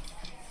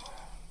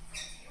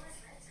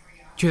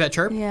 Did you hear that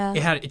chirp? Yeah.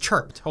 It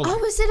chirped. Hold on.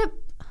 Oh, is it a...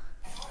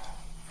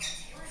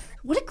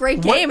 What a great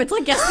game. It's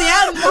like Guess the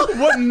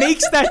Animal. What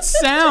makes that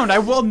sound? I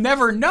will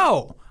never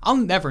know. I'll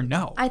never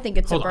know. I think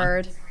it's a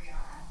bird.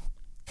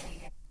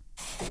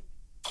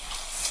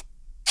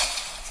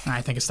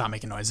 I think it stopped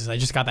making noises. I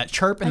just got that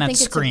chirp and that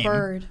scream. I think it's a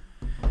bird.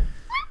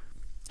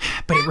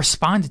 But it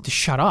responded to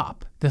shut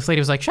up. This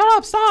lady was like, shut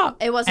up,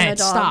 stop. It wasn't and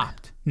a dog. It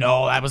stopped.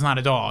 No, that was not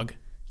a dog.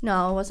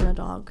 No, it wasn't a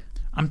dog.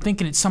 I'm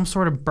thinking it's some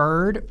sort of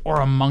bird or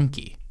a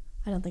monkey.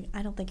 I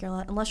don't think you're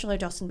allowed, unless you're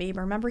like Justin Bieber.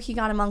 Remember he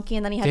got a monkey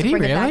and then he had to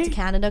bring it back to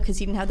Canada because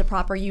he didn't have the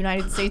proper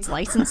United States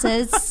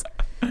licenses.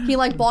 He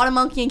like bought a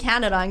monkey in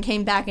Canada and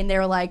came back and they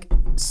were like,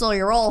 slow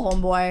your roll,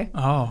 homeboy.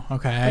 Oh,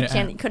 okay.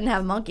 Couldn't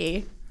have a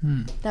monkey.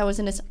 That was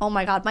in his, oh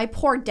my God, my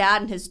poor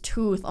dad and his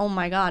tooth. Oh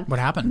my God. What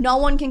happened? No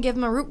one can give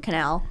him a root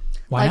canal.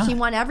 Why not? He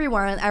went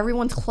everywhere and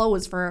everyone's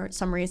closed for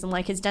some reason.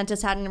 Like his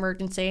dentist had an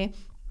emergency.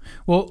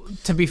 Well,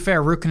 to be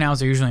fair, root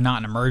canals are usually not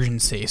an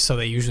emergency, so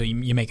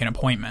you make an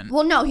appointment.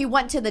 Well, no, he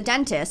went to the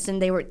dentist and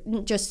they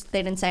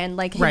didn't say, and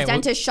like his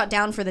dentist shut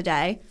down for the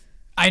day.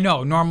 I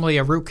know. Normally,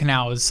 a root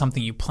canal is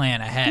something you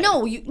plan ahead.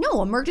 No,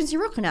 emergency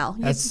root canal.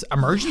 That's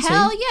emergency?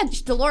 Hell yeah.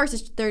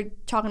 Dolores, they're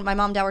talking, my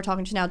mom and dad were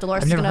talking to now.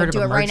 Dolores is going to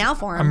do it right now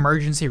for him.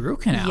 Emergency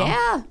root canal?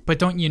 Yeah. But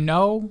don't you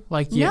know,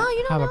 like, you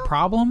have a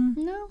problem?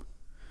 No.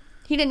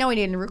 He didn't know he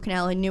needed a root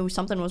canal. He knew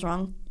something was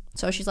wrong.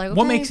 So she's like, okay.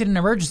 What makes it an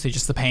emergency?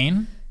 Just the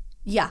pain?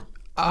 Yeah.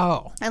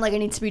 Oh. And like it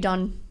needs to be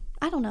done.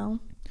 I don't know.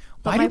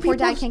 But my poor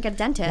dad can't get a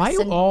dentist. Why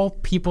do all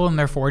people in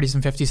their 40s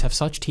and 50s have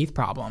such teeth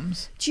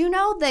problems? Do you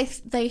know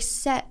they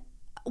set...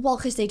 Well,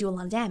 because they do a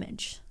lot of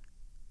damage.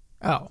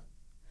 Oh.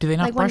 Do they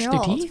not brush their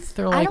teeth?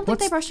 Like, I don't think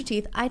they brush their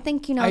teeth. I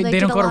think, they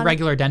don't go to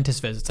regular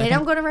dentist visits. They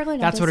don't go to regular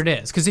dentists. That's what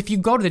it is. Because if you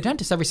go to the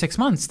dentist every 6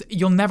 months,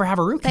 you'll never have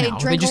a root canal.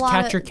 They just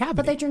catch your cavity.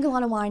 But they drink a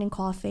lot of wine and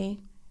coffee,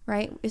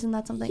 right? Isn't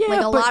that something? Yeah,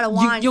 like a lot of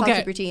wine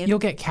fucks up your teeth. You'll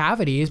get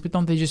cavities, but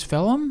don't they just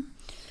fill them?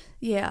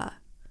 Yeah.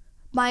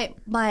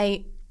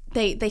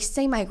 They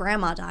say my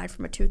grandma died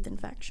from a tooth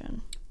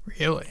infection.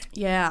 Really?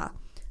 Yeah.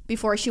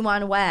 Before she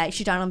went away,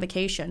 she died on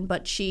vacation,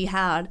 but she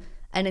had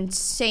an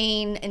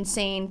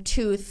insane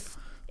tooth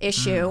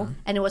issue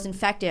and it was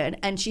infected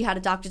and she had a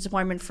doctor's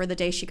appointment for the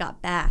day she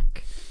got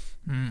back.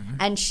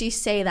 And she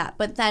say that.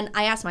 But then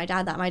I asked my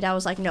dad that. My dad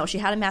was like, no, she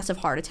had a massive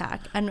heart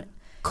attack. And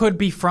could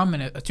be from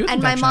a tooth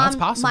infection. That's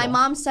possible. My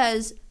mom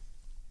says...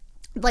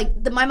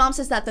 my mom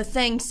says that the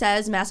thing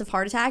says massive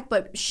heart attack,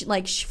 but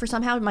for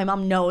somehow my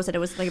mom knows that it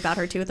was like about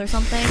her tooth or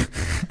something.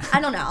 I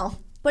don't know,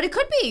 but it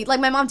could be. Like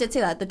my mom did say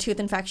that the tooth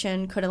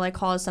infection could have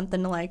caused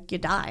something to you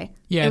die.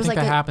 Yeah, I think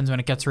that happens when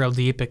it gets real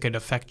deep. It could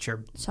affect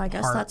your. So I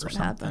guess that's what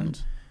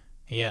happened.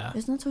 Yeah.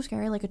 Isn't that so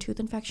scary? Like a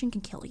tooth infection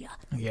can kill you.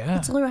 Yeah.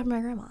 That's literally what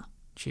happened to my grandma.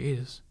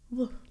 Jeez.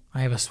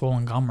 I have a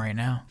swollen gum right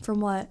now. From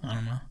what? I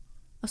don't know.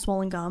 A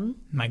swollen gum?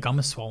 My gum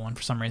is swollen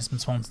for some reason. It's been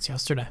swollen since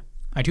yesterday.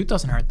 My tooth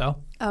doesn't hurt though.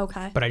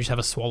 Okay. But I just have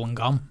a swollen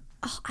gum.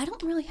 Oh, I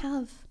don't really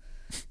have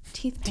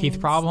teeth pains. Teeth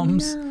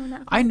problems? No,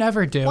 not I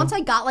never do. Once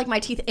I got my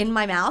teeth in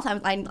my mouth,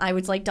 I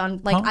was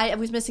done. I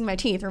was missing my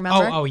teeth.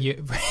 Remember? Oh,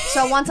 you.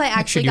 So once I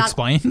actually Should you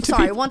explain?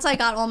 Sorry. Once I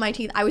got all my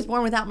teeth, I was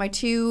born without my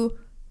two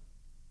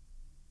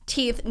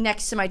teeth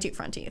next to my two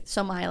front teeth.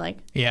 So my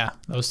Yeah,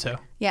 those two.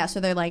 Yeah, so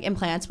they're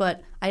implants,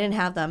 but I didn't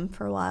have them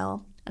for a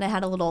while, and I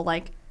had a little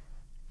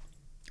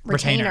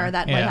retainer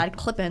that had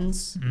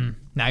clip-ins.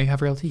 Now you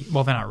have real teeth.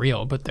 Well, they're not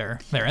real, but they're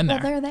in there.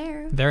 Well, they're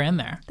there. They're in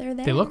there. They're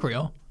there. They look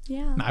real.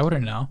 Yeah. I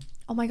wouldn't know.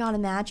 Oh my God!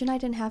 Imagine I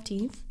didn't have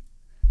teeth.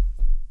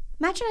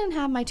 Imagine I didn't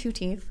have my two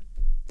teeth.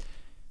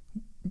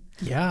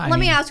 Yeah. Let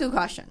me ask you a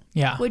question.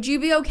 Yeah. Would you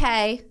be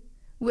okay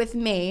with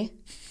me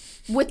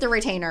with the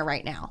retainer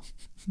right now?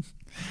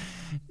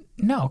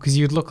 No, because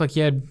you'd look like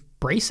you had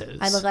braces.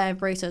 I look like I have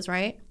braces,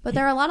 right? But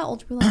there are a lot of old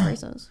people that have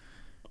braces.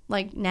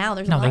 Like now,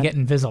 there's a lot. No, they get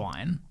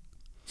Invisalign.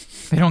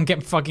 They don't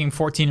get fucking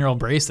 14-year-old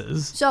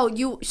braces. So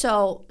you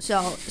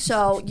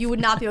would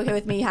not be okay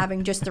with me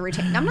having just the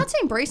retainer? I'm not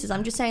saying braces.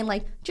 I'm just saying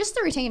like just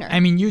the retainer. I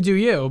mean, you do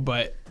you,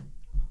 but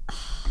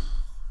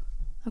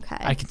okay.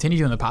 I continue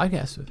doing the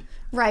podcast with.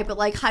 Right, but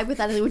like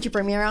hypothetically, would you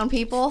bring me around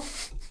people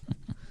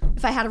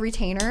if I had a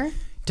retainer?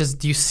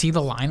 Do you see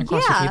the line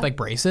across your teeth like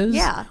braces?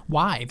 Yeah.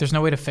 Why? There's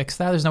no way to fix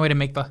that? There's no way to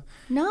make the...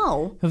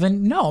 No. Well,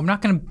 then, no, I'm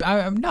not going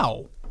to...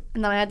 No.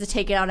 And then I had to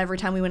take it out every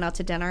time we went out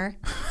to dinner.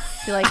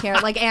 Be like, here,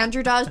 like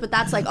Andrew does, but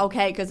that's like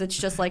okay because it's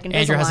just like Invisalign.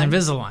 Andrew has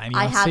Invisalign.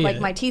 I had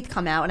like my teeth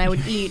come out and I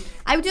would eat.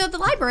 I would do it at the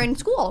library in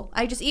school.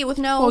 I just eat with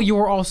no... Well, you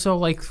were also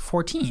like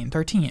 14,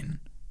 13.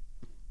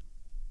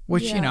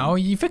 Which, you know,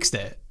 you fixed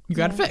it. You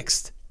got it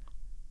fixed.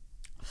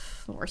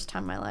 The worst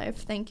time of my life.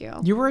 Thank you.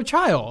 You were a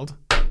child.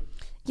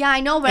 Yeah,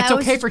 I know, but it's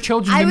okay for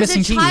children to be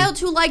missing teeth. I was a child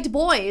who liked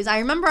boys. I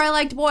remember I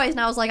liked boys,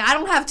 and I was like, I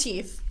don't have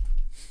teeth.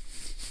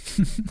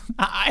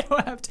 I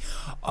don't have to.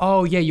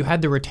 Oh, yeah, you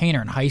had the retainer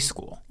in high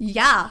school.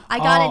 Yeah, I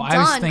got it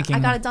done. I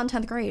got it done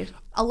 10th grade.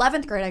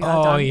 11th grade, I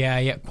got it done. Oh,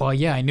 yeah. Well,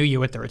 yeah, I knew you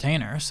with the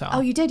retainer, so.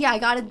 Oh, you did? Yeah, I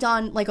got it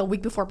done like a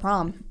week before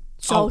prom.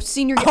 So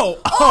senior year.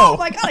 Oh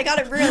my God, I got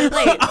it really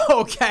late.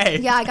 Okay.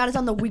 Yeah, I got it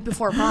done the week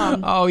before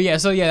prom. Oh, yeah.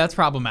 So, yeah, that's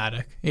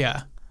problematic.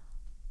 Yeah.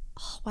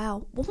 Oh,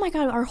 wow. Oh, my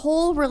God. Our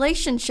whole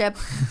relationship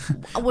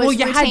was well,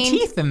 you retained. had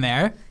teeth in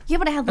there. Yeah,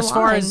 but I had the as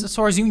line.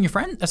 far as you and your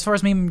friend, as far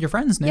as me and your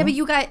friends knew. Yeah, but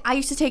you guys, I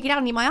used to take it out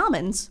and eat my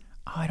almonds.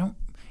 Oh, I don't.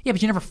 Yeah,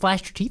 but you never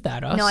flashed your teeth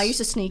at us. No, I used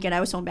to sneak it. I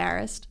was so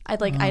embarrassed. I'd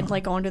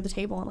go under the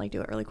table and like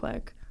do it really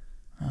quick.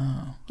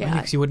 Oh. Yeah.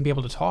 Because you wouldn't be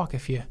able to talk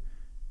if you...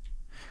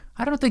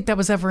 I don't think that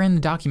was ever in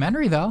the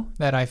documentary, though,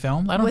 that I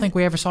filmed. I don't think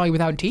we ever saw you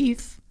without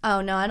teeth. Oh,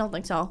 no, I don't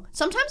think so.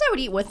 Sometimes I would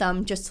eat with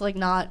them just to, like,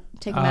 not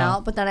take them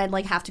out, but then I'd,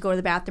 like, have to go to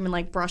the bathroom and,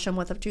 like, brush them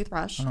with a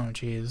toothbrush. Oh,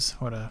 jeez.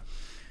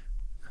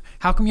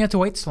 How come you had to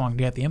wait so long to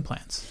get the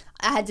implants?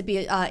 I had to be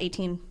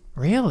 18.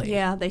 Really?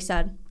 Yeah, they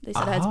said.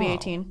 I had to be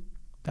 18.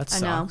 That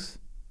sucks.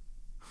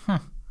 I know. Huh.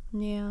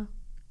 Yeah.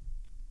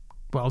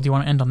 Well, do you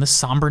want to end on this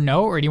somber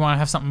note, or do you want to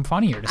have something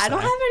funnier to say? I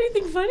don't have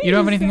anything funny. You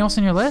don't have anything else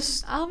on your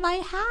list? I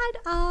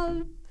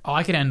had, Oh,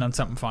 I could end on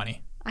something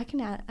funny. I can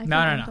add.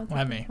 No.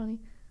 Let me. Funny.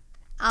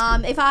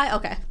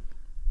 Okay.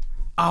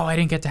 Oh, I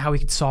didn't get to how we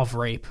could solve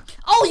rape.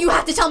 Oh, you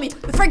have to tell me.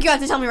 Frank, you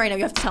have to tell me right now.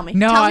 You have to tell me.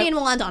 No, tell me and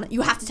we'll end on it.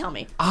 You have to tell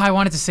me. I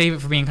wanted to save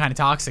it for being kind of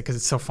toxic because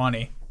it's so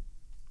funny.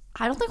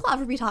 I don't think we'll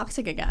ever be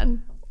toxic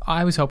again.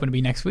 I was hoping to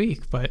be next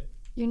week, but...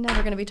 You're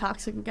never going to be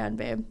toxic again,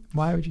 babe.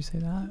 Why would you say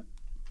that?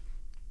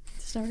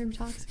 It's never going to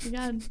be toxic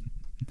again.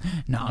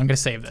 No, I'm going to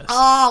save this.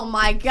 Oh,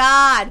 my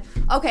God.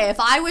 Okay, if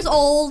I was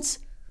old...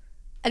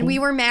 and we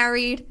were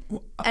married,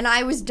 and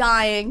I was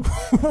dying.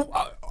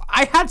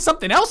 I had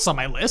something else on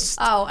my list.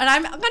 Oh, and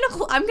I'm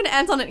gonna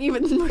end on an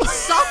even more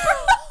somber.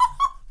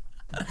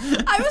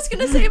 I was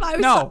gonna say if I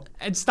was. No,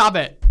 stop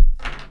it.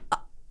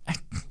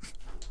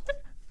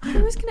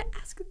 I was gonna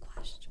ask a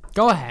question.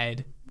 Go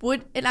ahead.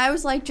 And I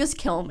was like, just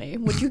kill me.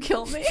 Would you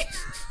kill me?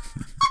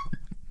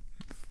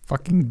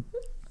 Fucking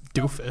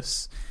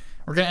doofus.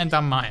 We're gonna end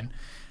on mine.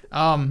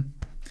 Are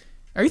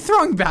you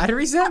throwing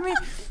batteries at me?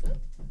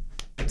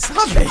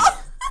 Stop it.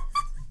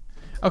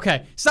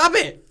 Okay, stop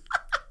it.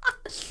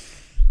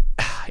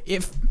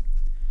 If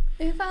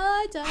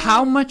I die.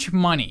 How much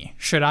money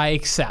should I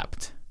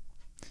accept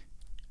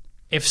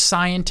if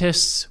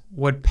scientists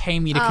would pay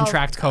me to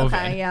contract COVID?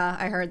 Okay, yeah,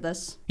 I heard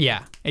this.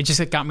 Yeah, it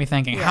just got me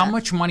thinking. Yeah. How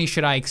much money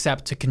should I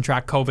accept to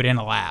contract COVID in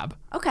a lab?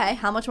 Okay,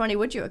 how much money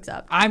would you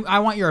accept? I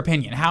want your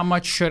opinion. How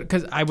much should...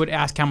 Because I would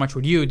ask how much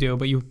would you do,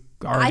 but you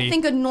already... I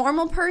think a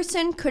normal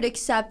person could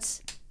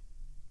accept,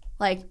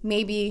 like,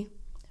 maybe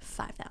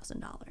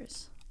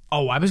 $5,000.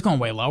 Oh, I was going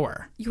way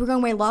lower. You were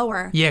going way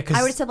lower. Yeah, because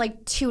I would have said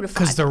like $2,000 to $5,000.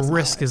 Because the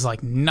risk is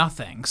like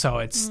nothing, so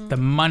it's the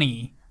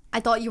money.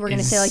 I thought you were going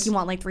to say like you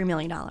want like $3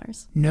 million.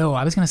 No,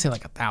 I was going to say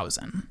like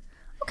 1,000.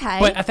 Okay,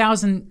 but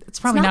 1,000, it's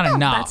probably not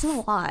enough. That's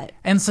a lot.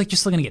 And it's like you're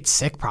still going to get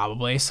sick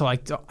probably. So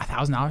like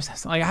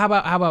 $1,000. Like how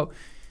about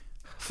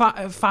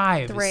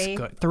five? Three. Is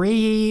good.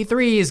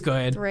 Three is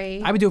good.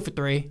 Three. I would do it for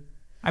three.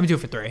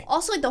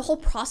 Also, like the whole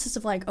process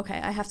of like, okay,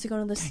 I have to go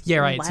to this. Yeah,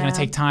 right. lab. It's gonna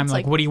take time.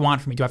 Like, what do you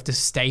want from me? Do I have to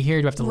stay here?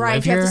 Do I have to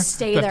live here? Right, you have to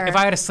stay there. If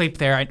I had to sleep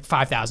there, I'd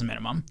 5,000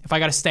 minimum. If I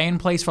got to stay in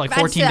place for like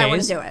 14 days, I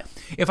wouldn't do it.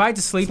 If I had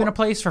to sleep in a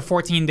place for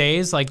 14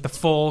 days, like the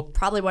full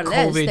probably what it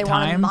COVID is. They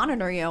want to time,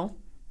 monitor you.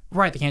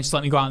 Right. They can't just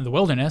let me go out in the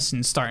wilderness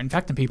and start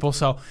infecting people.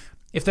 So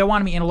if they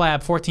wanted me in a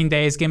lab 14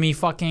 days, give me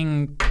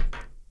fucking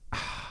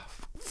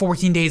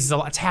 14 days is a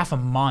lot. It's half a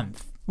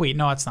month. Wait,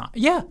 no, it's not.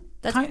 Yeah,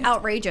 that's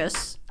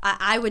outrageous.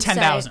 I would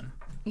 10,000.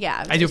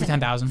 Yeah, I do for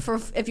 10,000. For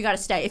if you got to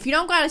stay. If you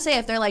don't got to stay,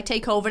 if they're like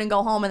take COVID and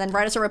go home and then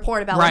write us a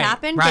report about what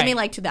happened, give me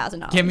like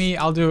 $2,000.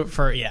 I'll do it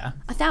for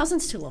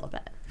 $1,000's too little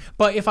bit.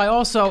 But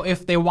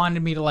if they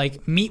wanted me to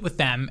like meet with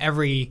them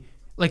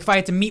if I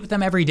had to meet with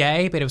them every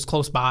day, but it was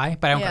close by,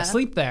 but I don't got to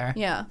sleep there.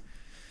 Yeah.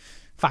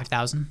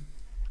 $5,000.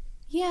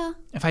 Yeah.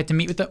 If I had to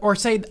meet with them, or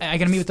say I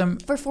got to meet with them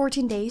for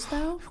 14 days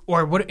though.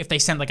 Or what if they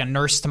sent like a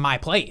nurse to my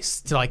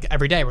place to like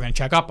every day we're gonna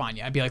check up on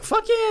you? I'd be like,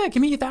 fuck yeah,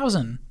 give me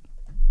 $1,000.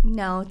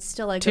 No, it's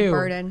still like a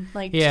burden.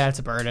 Like yeah, it's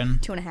a burden.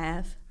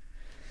 2.5.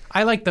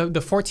 I like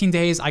the 14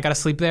 days I gotta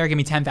sleep there. Give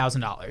me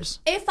 $10,000.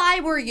 If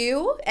I were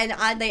you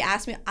and they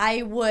asked me,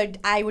 I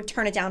would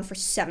turn it down for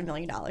 $7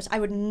 million. I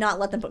would not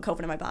let them put COVID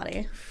in my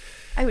body.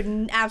 I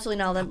would absolutely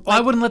not let them. Well,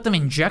 I wouldn't let them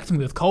inject me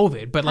with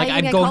COVID, but like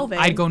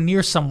I'd go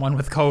near someone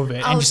with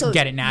COVID and just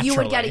get it naturally.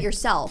 You would get it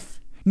yourself.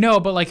 No,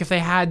 but like if they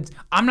had,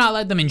 I'm not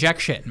letting them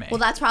inject shit in me. Well,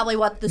 that's probably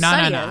what the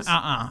study is.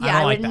 Yeah,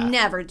 I would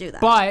never do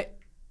that. But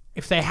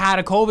if they had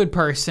a COVID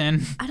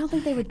person, I don't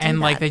think they would do and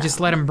that, like they just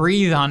let them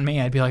breathe on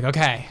me, I'd be like,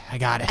 okay, I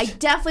got it. I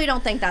definitely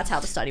don't think that's how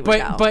the study would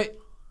go. But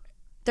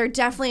they're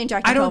definitely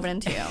injecting COVID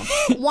into you.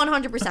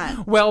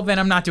 100%. Well, then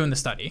I'm not doing the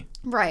study.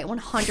 Right,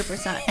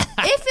 100%.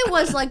 If it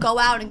was like go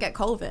out and get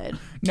COVID.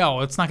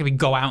 No, it's not going to be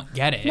go out and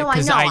get it. No,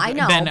 I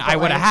know. Then I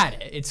would have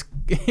had it.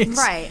 It's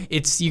right.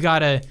 It's, you got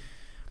to.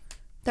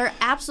 They're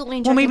absolutely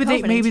injecting COVID maybe into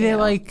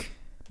they you.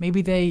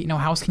 Maybe they,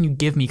 how else can you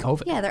give me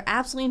COVID? Yeah, they're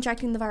absolutely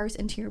injecting the virus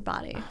into your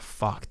body. Oh,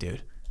 fuck,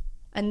 dude.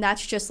 And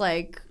that's just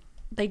like,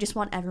 they just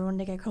want everyone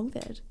to get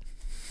COVID.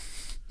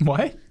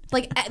 What?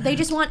 Like, they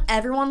just want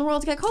everyone in the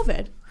world to get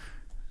COVID.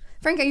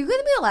 Frank, are you going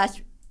to be the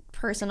last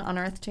person on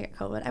earth to get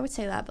COVID? I would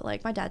say that, but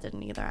like my dad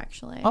didn't either,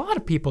 actually. A lot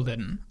of people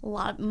didn't.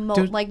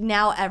 Like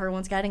now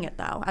everyone's getting it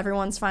though.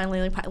 Everyone's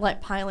finally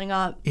like piling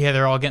up. Yeah,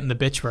 they're all getting the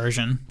bitch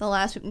version.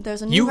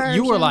 There's a new version.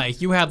 You were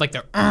like, you had like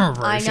the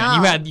version. I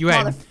know. You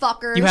had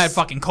motherfuckers. You had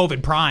fucking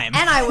COVID Prime.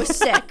 And I was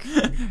sick.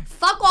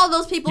 Fuck all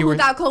those people who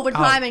got COVID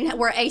Prime and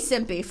were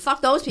asympy.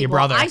 Fuck those people. Your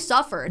brother. I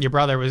suffered. Your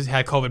brother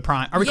had COVID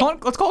Prime. Let's call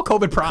it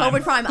COVID Prime.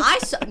 COVID Prime.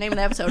 Name of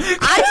the episode.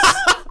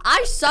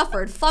 I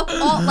suffered. Fuck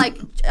all. Like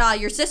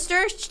your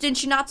sister, didn't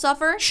she not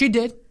suffer? She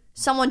did.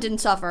 Someone didn't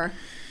suffer.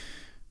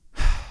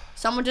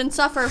 Someone didn't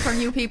suffer from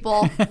you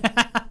people.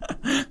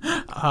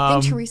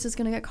 Think Teresa's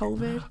gonna get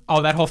COVID?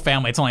 Oh, that whole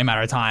family. It's only a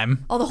matter of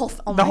time. Oh,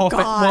 my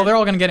God. Well, they're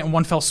all gonna get it in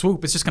one fell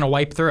swoop. It's just gonna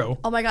wipe through.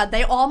 Oh my God.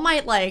 They all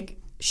might like.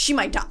 She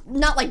might die.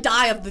 Not like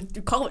die of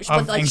the COVID,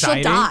 but like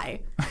anxiety? she'll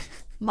die.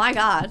 My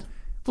God.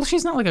 Well,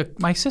 she's not like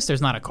my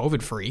sister's not a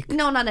COVID freak.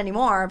 No, not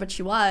anymore, but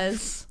she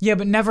was. Yeah,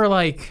 but never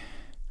like.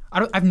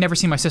 I've never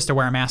seen my sister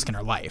wear a mask in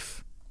her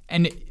life,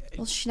 and.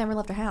 Well, she never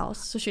left her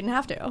house, so she didn't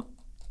have to.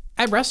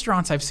 At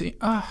restaurants, I've seen.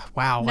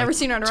 Wow. Never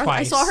seen her at a restaurant.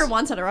 I saw her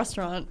once at a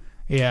restaurant.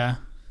 Yeah.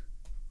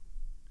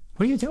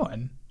 What are you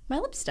doing? My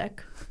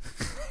lipstick,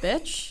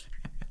 bitch.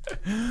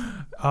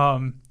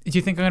 Do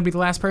you think I'm gonna be the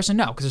last person?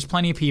 No, because there's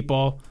plenty of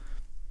people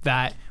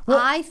that. Well,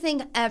 I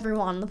think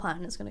everyone on the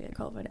planet is gonna get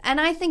COVID,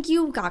 and I think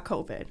you got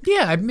COVID.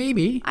 Yeah,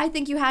 maybe. I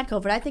think you had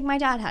COVID. I think my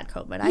dad had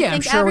COVID. I think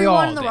I'm sure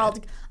everyone in the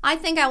world. I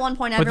think at one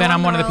point. But then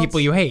I'm one of the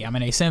people you hate. I'm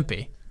an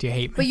asympy. Do you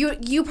hate me?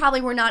 But you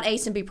probably were not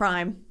asympy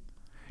prime.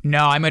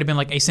 No, I might have been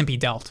like asympy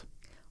delt.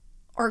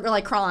 Or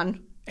like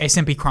Kron.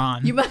 Asympy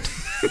Kron.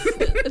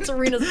 It's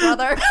Arena's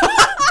brother.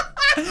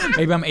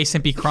 Maybe I'm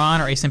asympy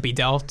Kron or asympy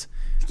delt.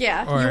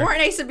 Yeah, you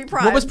weren't asympy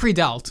prime. What was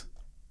pre-delt?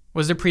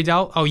 Was there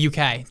pre-delt? Oh,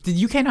 UK.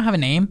 Did UK not have a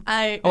name?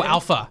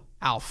 Alpha.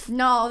 Alf.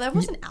 No, that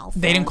wasn't Alpha.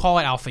 They didn't call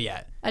it Alpha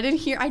yet. I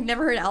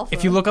never heard Alpha.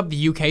 If you look up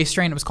the UK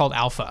strain, it was called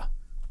Alpha.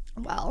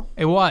 Well.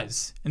 It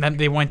was. And then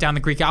they went down the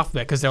Greek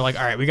alphabet because they're like,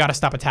 all right, we got to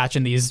stop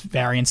attaching these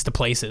variants to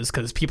places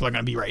because people are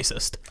going to be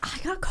racist. I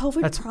got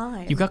COVID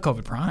Prime. You got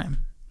COVID Prime.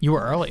 You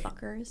were early.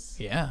 Motherfuckers.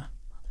 Yeah.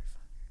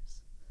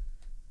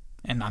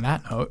 And on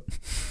that note,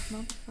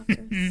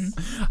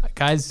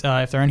 guys,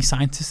 if there are any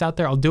scientists out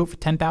there, I'll do it for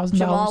 $10,000.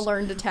 Jamal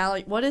learned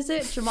Italian. What is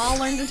it? Jamal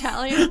learned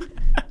Italian?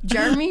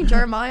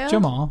 Jeremiah?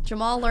 Jamal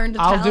learned Italian.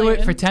 I'll do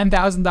it for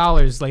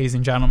 $10,000, ladies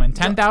and gentlemen.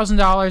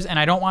 $10,000, and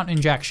I don't want an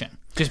injection.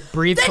 Just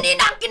breathe. Then you're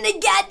not going to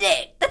get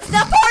it. That's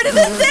not part of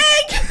the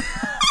thing.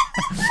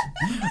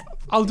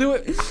 I'll do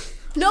it.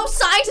 No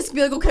scientist can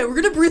be like, okay,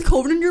 we're going to breathe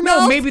COVID in your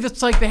mouth. No, maybe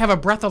that's like they have a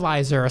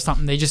breathalyzer or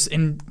something. They just,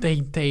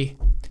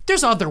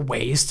 there's other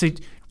ways to.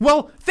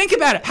 Well, think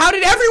about it. How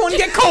did everyone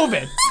get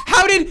COVID?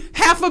 How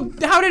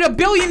did a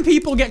billion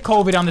people get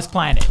COVID on this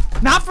planet?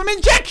 Not from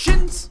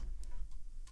injections.